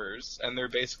developers, and they're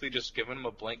basically just giving them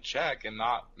a blank check and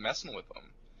not messing with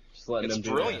them. Just letting it's them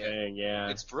do brilliant. their thing. Yeah,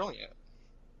 It's brilliant,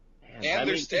 Man, and I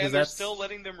they're mean, they're that's- still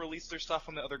letting them release their stuff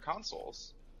on the other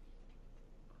consoles.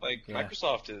 Like Yeah.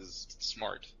 Microsoft is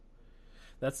smart.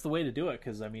 That's the way to do it,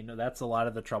 because I mean that's a lot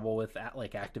of the trouble with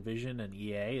like Activision and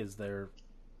EA is they're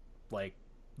like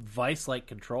vice-like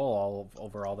control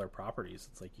over all their properties.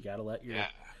 It's like you got to let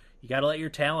your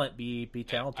talent be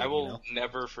talented. I will You know?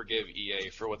 never forgive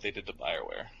EA for what they did to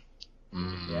BioWare.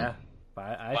 Yeah,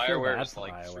 I feel BioWare bad is for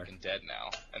like BioWare. freaking dead now,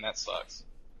 and that sucks.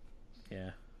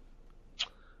 Yeah,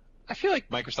 I feel like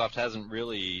Microsoft hasn't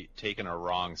really taken a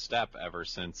wrong step ever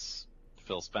since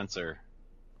Phil Spencer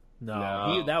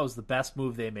No. that was the best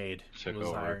move they made. Took was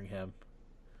over. hiring him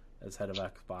as head of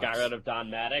Xbox. Got rid of Don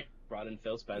Maddock, brought in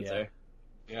Phil Spencer.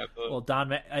 Yeah, Well, Don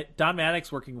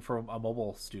Maddock's working from a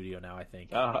mobile studio now, I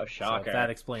think. Oh, So shocker. if that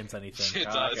explains anything. it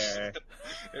does. Shocker.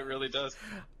 It really does.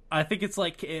 I think it's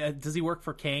like, does he work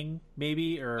for King,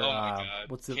 maybe? Or Oh my god.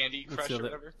 what's the Candy what's Crush the or other-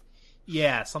 whatever?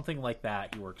 Yeah, something like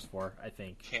that he works for, I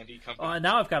think. Candy Company.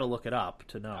 Now I've got to look it up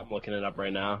to know. I'm looking it up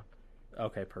right now.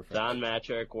 Okay, perfect. Don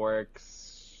Matrick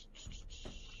works.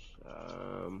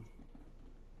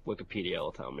 Wikipedia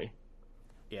will tell me.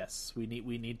 Yes, we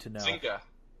need to know. Zynga.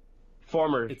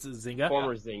 Former It's a Zynga?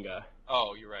 Zynga.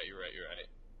 Oh, you're right.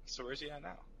 So where's he at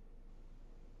now?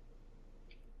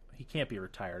 He can't be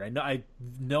retired. I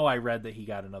know I read that he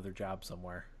got another job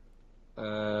somewhere.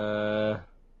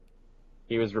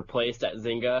 He was replaced at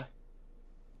Zynga.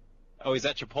 Oh, he's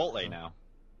at Chipotle now.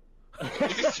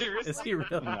 Seriously? Is he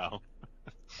really? No.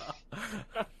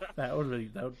 That would be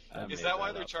Is that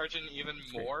why they're charging even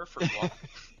more for one?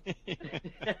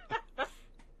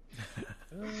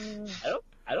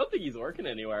 I don't think he's working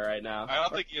anywhere right now. I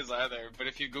don't think he is either. But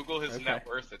if you Google his Okay. net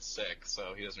worth, it's sick.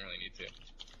 So he doesn't really need to.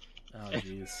 Oh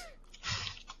jeez.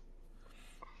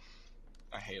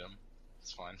 I hate him.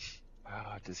 It's fine.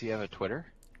 Does he have a Twitter?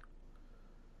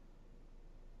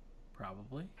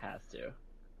 Probably. Has to.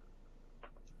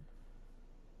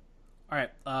 All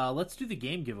right, let's do the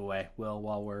game giveaway, Will,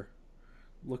 while we're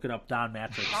looking up Don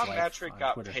Matrick's Tom life Matrick on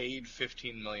got Twitter. paid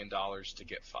 $15 million to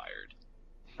get fired.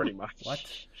 Pretty much. What?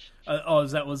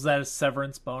 Was that a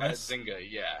severance At bonus Zynga,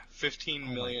 yeah. $15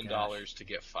 my million gosh. to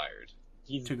get fired.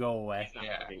 He's to go away? not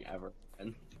Yeah. working ever.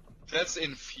 And That's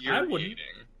infuriating.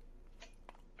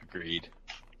 Agreed.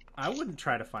 I wouldn't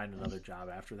try to find another job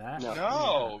after that. No.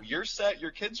 No, you're set.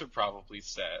 Your kids are probably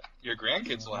set. Your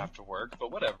grandkids will have to work, but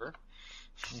whatever.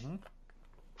 Hmm.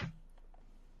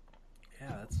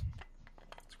 Yeah,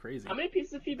 that's crazy. How many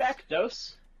pieces of feedback?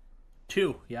 Dose.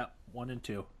 2. Yep, 1 and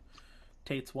 2.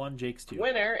 Tate's 1, Jake's 2.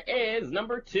 Winner is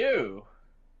number 2.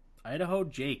 Idaho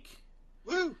Jake.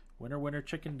 Woo! Winner,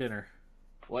 chicken dinner.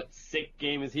 What sick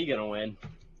game is he gonna win?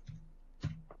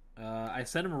 I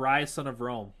sent him Rise, Son of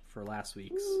Rome for last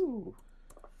week's. Ooh.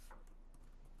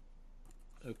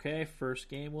 Okay, first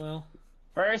game, Will.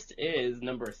 First is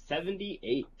number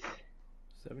 78.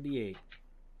 78.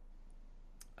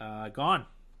 Gone.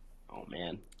 Oh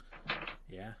man.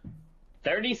 Yeah.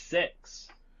 36.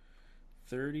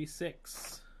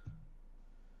 36.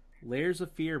 Layers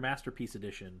of Fear Masterpiece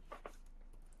Edition.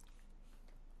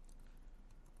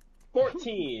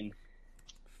 14.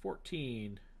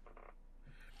 14.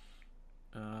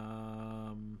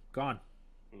 Gone.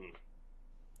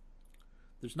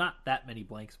 There's not that many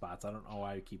blank spots. I don't know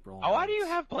why I keep rolling. Oh, why do you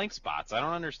have blank spots? I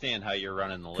don't understand how you're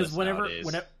running the list Because nowadays.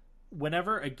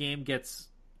 whenever a game gets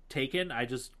taken, I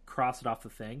just cross it off the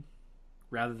thing,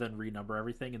 rather than renumber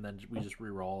everything, and then we just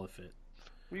re-roll if it.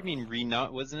 What do you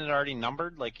mean wasn't it already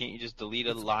numbered? Like, can't you just delete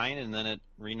a line and then it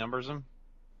renumbers them?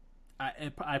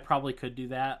 I probably could do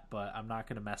that, but I'm not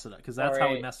going to mess it up because that's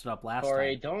how we messed it up last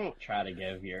Corey, time. don't try to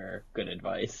give your good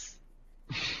advice.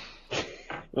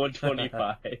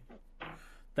 125.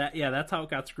 That's how it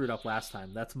got screwed up last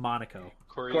time. That's Monaco.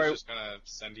 Corey's Corey- just gonna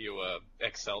send you a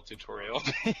Excel tutorial.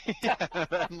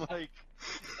 I'm like,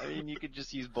 I mean, you could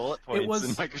just use bullet points was-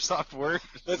 in Microsoft Word.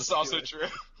 That's also true.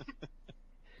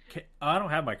 I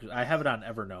don't have Microsoft. I have it on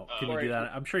Evernote. Can you Corey- do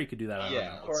that? I'm sure you could do that on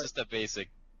Yeah, Evernote. it's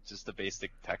just a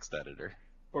basic text editor.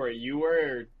 Corey, you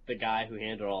were the guy who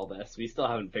handled all this. We still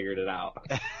haven't figured it out.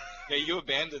 Yeah, you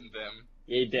abandoned them.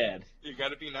 You did. You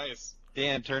gotta be nice.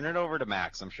 Dan, turn it over to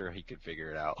Max. I'm sure he could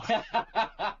figure it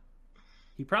out.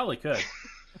 He probably could.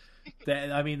 They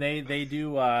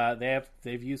do.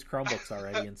 They've used Chromebooks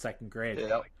already in second grade. Oh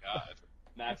my god.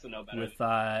 Max will know better.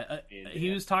 With he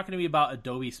was talking to me about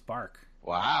Adobe Spark.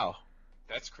 Wow.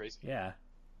 That's crazy. Yeah.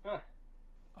 Huh.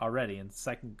 Already in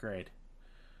second grade.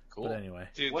 Cool. But anyway,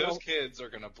 Dude, What those else? kids are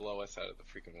gonna blow us out of the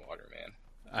freaking water, man.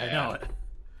 I Yeah. know it.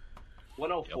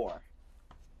 104.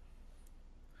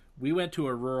 We went to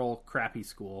a rural, crappy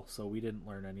school, so we didn't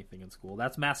learn anything in school.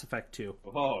 That's Mass Effect 2.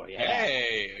 Oh, yeah.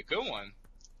 Hey, a good one.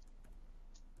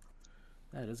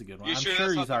 That is a good one. You I'm sure sure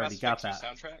that's he's not the already Mass got Effect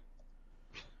that.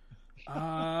 2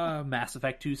 soundtrack? Mass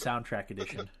Effect 2 soundtrack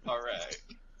edition. All right.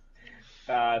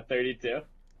 32.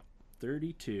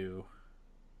 32.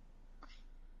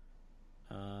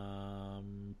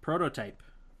 Prototype.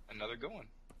 Another good one.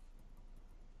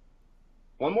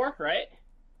 One more, right?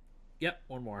 Yep,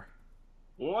 one more.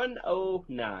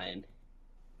 109.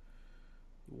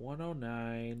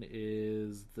 109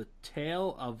 is The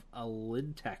Tale of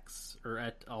Alintex, or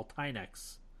at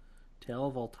Altinex. Tale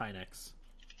of Altinex.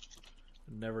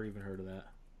 Never even heard of that.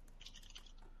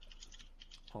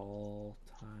 Paul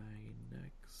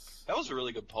Tynex. That was a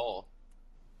really good poll.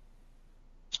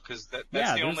 Because that's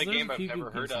Yeah, the only there's game a I've few never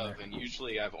good heard games in of, there. and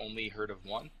usually I've only heard of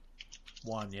one.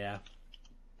 One, yeah.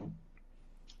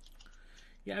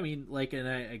 Yeah, I mean, like, and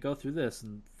I go through this,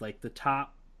 and, like, the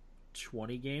top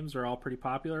 20 games are all pretty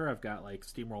popular. I've got, like,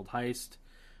 SteamWorld Heist,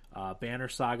 Banner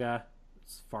Saga,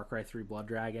 Far Cry 3 Blood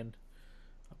Dragon.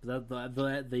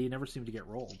 They never seem to get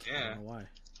rolled. I Yeah. don't know why.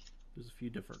 There's a few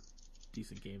different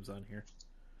decent games on here.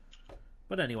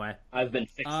 But anyway. I've been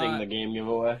fixing the game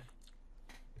giveaway.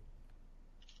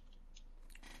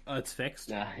 It's fixed?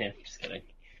 Nah, I'm just kidding.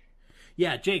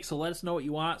 Yeah, Jake, so let us know what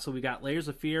you want. So we got Layers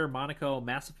of Fear, Monaco,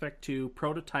 Mass Effect 2,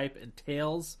 Prototype, and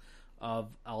Tales of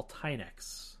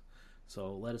Altinex.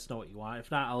 So let us know what you want.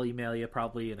 If not, I'll email you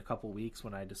probably in a couple weeks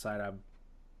when I decide I'm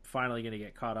finally going to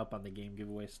get caught up on the game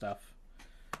giveaway stuff.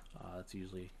 That's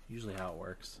usually how it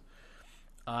works.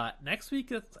 Next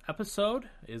week's episode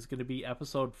is going to be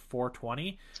episode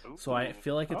 420. Ooh. So I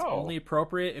feel like it's only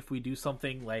appropriate if we do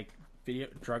something like video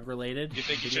drug related. Do you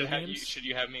think should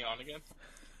you have me on again?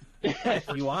 If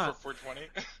you want. For 420?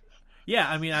 Yeah,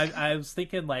 I mean, I was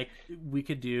thinking like we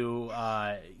could do,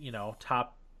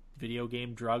 top video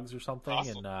game drugs or something,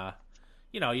 Awesome.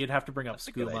 and you'd have to bring up That's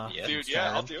a good Skooma. idea. and Dude,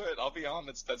 yeah, I'll Skyrim. do it. I'll be on.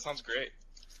 That sounds great.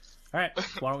 All right,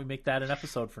 why don't we make that an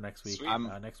episode for next week?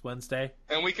 Sweet. Next Wednesday.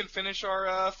 And we can finish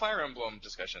our Fire Emblem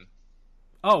discussion.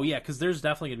 Oh yeah, because there's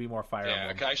definitely gonna be more Fire Yeah,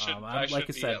 Emblem. I should like I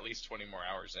be said, at least 20 more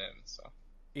hours in. So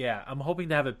yeah, I'm hoping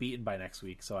to have it beaten by next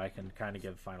week, so I can kind of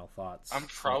give final thoughts. I'm So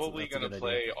probably that's a gonna good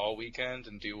play idea. all weekend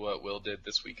and do what Will did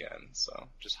this weekend. So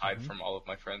just hide Mhm. from all of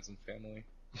my friends and family.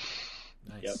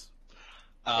 Nice. Yep.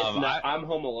 Um, I'm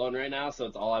home alone right now, so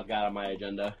it's all I've got on my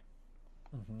agenda.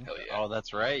 Mhm. Hell yeah. Oh,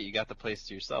 that's right. You got the place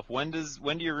to yourself. When do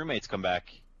your roommates come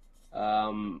back?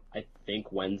 I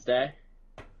think Wednesday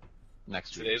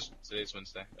Next week. Today's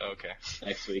Wednesday. Oh, okay.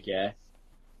 next week. Yeah.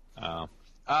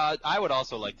 I would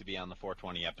also like to be on the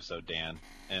 420 episode, Dan,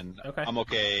 and Okay. I'm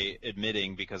okay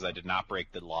admitting because I did not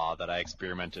break the law that I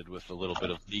experimented with a little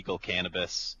bit of legal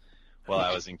cannabis while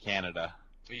I was in Canada.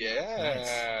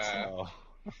 Yeah. So,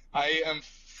 I am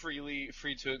free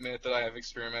to admit that I have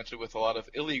experimented with a lot of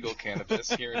illegal cannabis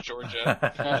here in Georgia.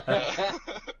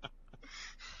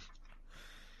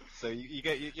 so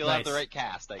you'll Nice. have the right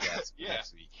cast, I guess, Yeah.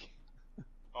 next week.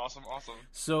 Awesome.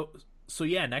 So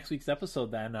yeah, next week's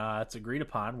episode then it's agreed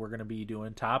upon. We're going to be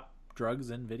doing top drugs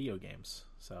in video games.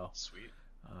 So Sweet.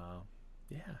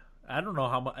 yeah, I don't know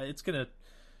how much it's going to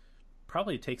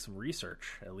probably take some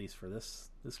research at least for this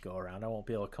go around. I won't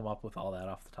be able to come up with all that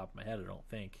off the top of my head. I don't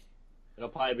think. It'll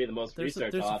probably be the most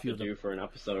research there's a I'll have few to of them. do for an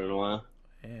episode in a while.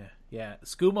 Yeah.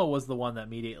 Skooma was the one that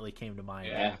immediately came to mind.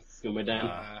 Yeah, Skooma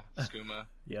Den. Skooma.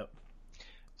 Yep.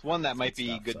 It's one that might good be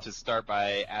stuff, good so. to start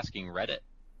by asking Reddit.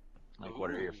 Like,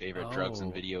 what are your Ooh. favorite drugs in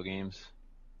Oh. video games?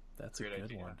 That's a Great good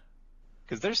idea. one.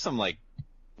 Because there's some like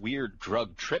weird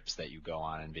drug trips that you go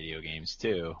on in video games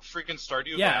too. Freaking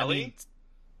Stardew Yeah, Valley. I mean,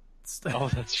 Oh,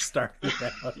 that's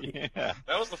Stardew Valley. Yeah.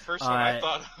 That was the first one I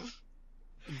thought of.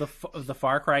 The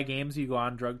Far Cry games, you go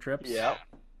on drug trips. Yep.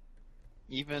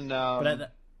 Even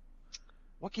But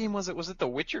what game was it? Was it the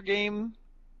Witcher game?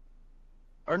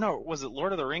 Or no, was it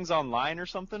Lord of the Rings Online or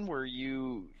something where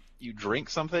you drink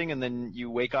something and then you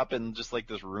wake up in just like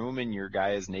this room and your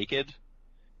guy is naked?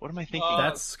 What am I thinking?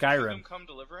 That's Skyrim. Kingdom Come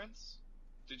Deliverance.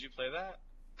 Did you play that?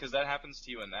 Because that happens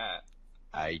to you in that.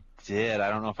 I did. I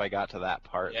don't know if I got to that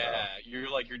part. Yeah, you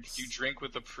drink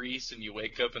with the priest and you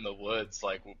wake up in the woods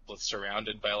like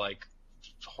surrounded by like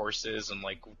horses and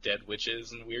like dead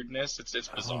witches and weirdness. It's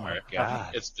bizarre. Oh my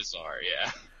God. It's bizarre.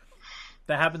 Yeah.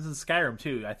 That happens in Skyrim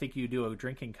too. I think you do a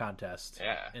drinking contest,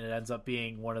 Yeah. and it ends up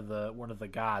being one of the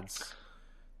gods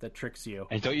that tricks you.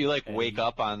 And don't you like And wake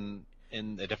up in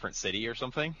a different city or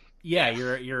something? Yeah,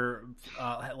 you're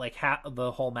like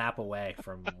the whole map away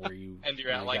from where you And you're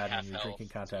at, where you like, got in half your health, drinking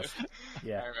too. contest.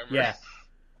 Yeah, I remember. yeah.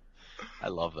 I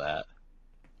love that.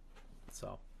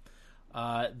 So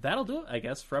that'll do it, I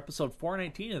guess, for episode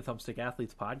 419 of the Thumbstick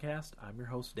Athletes podcast. I'm your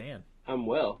host Dan. I'm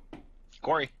Will.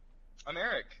 Corey. I'm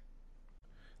Eric.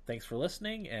 Thanks for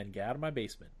listening, and get out of my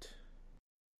basement.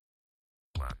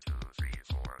 1, 2, 3,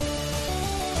 4.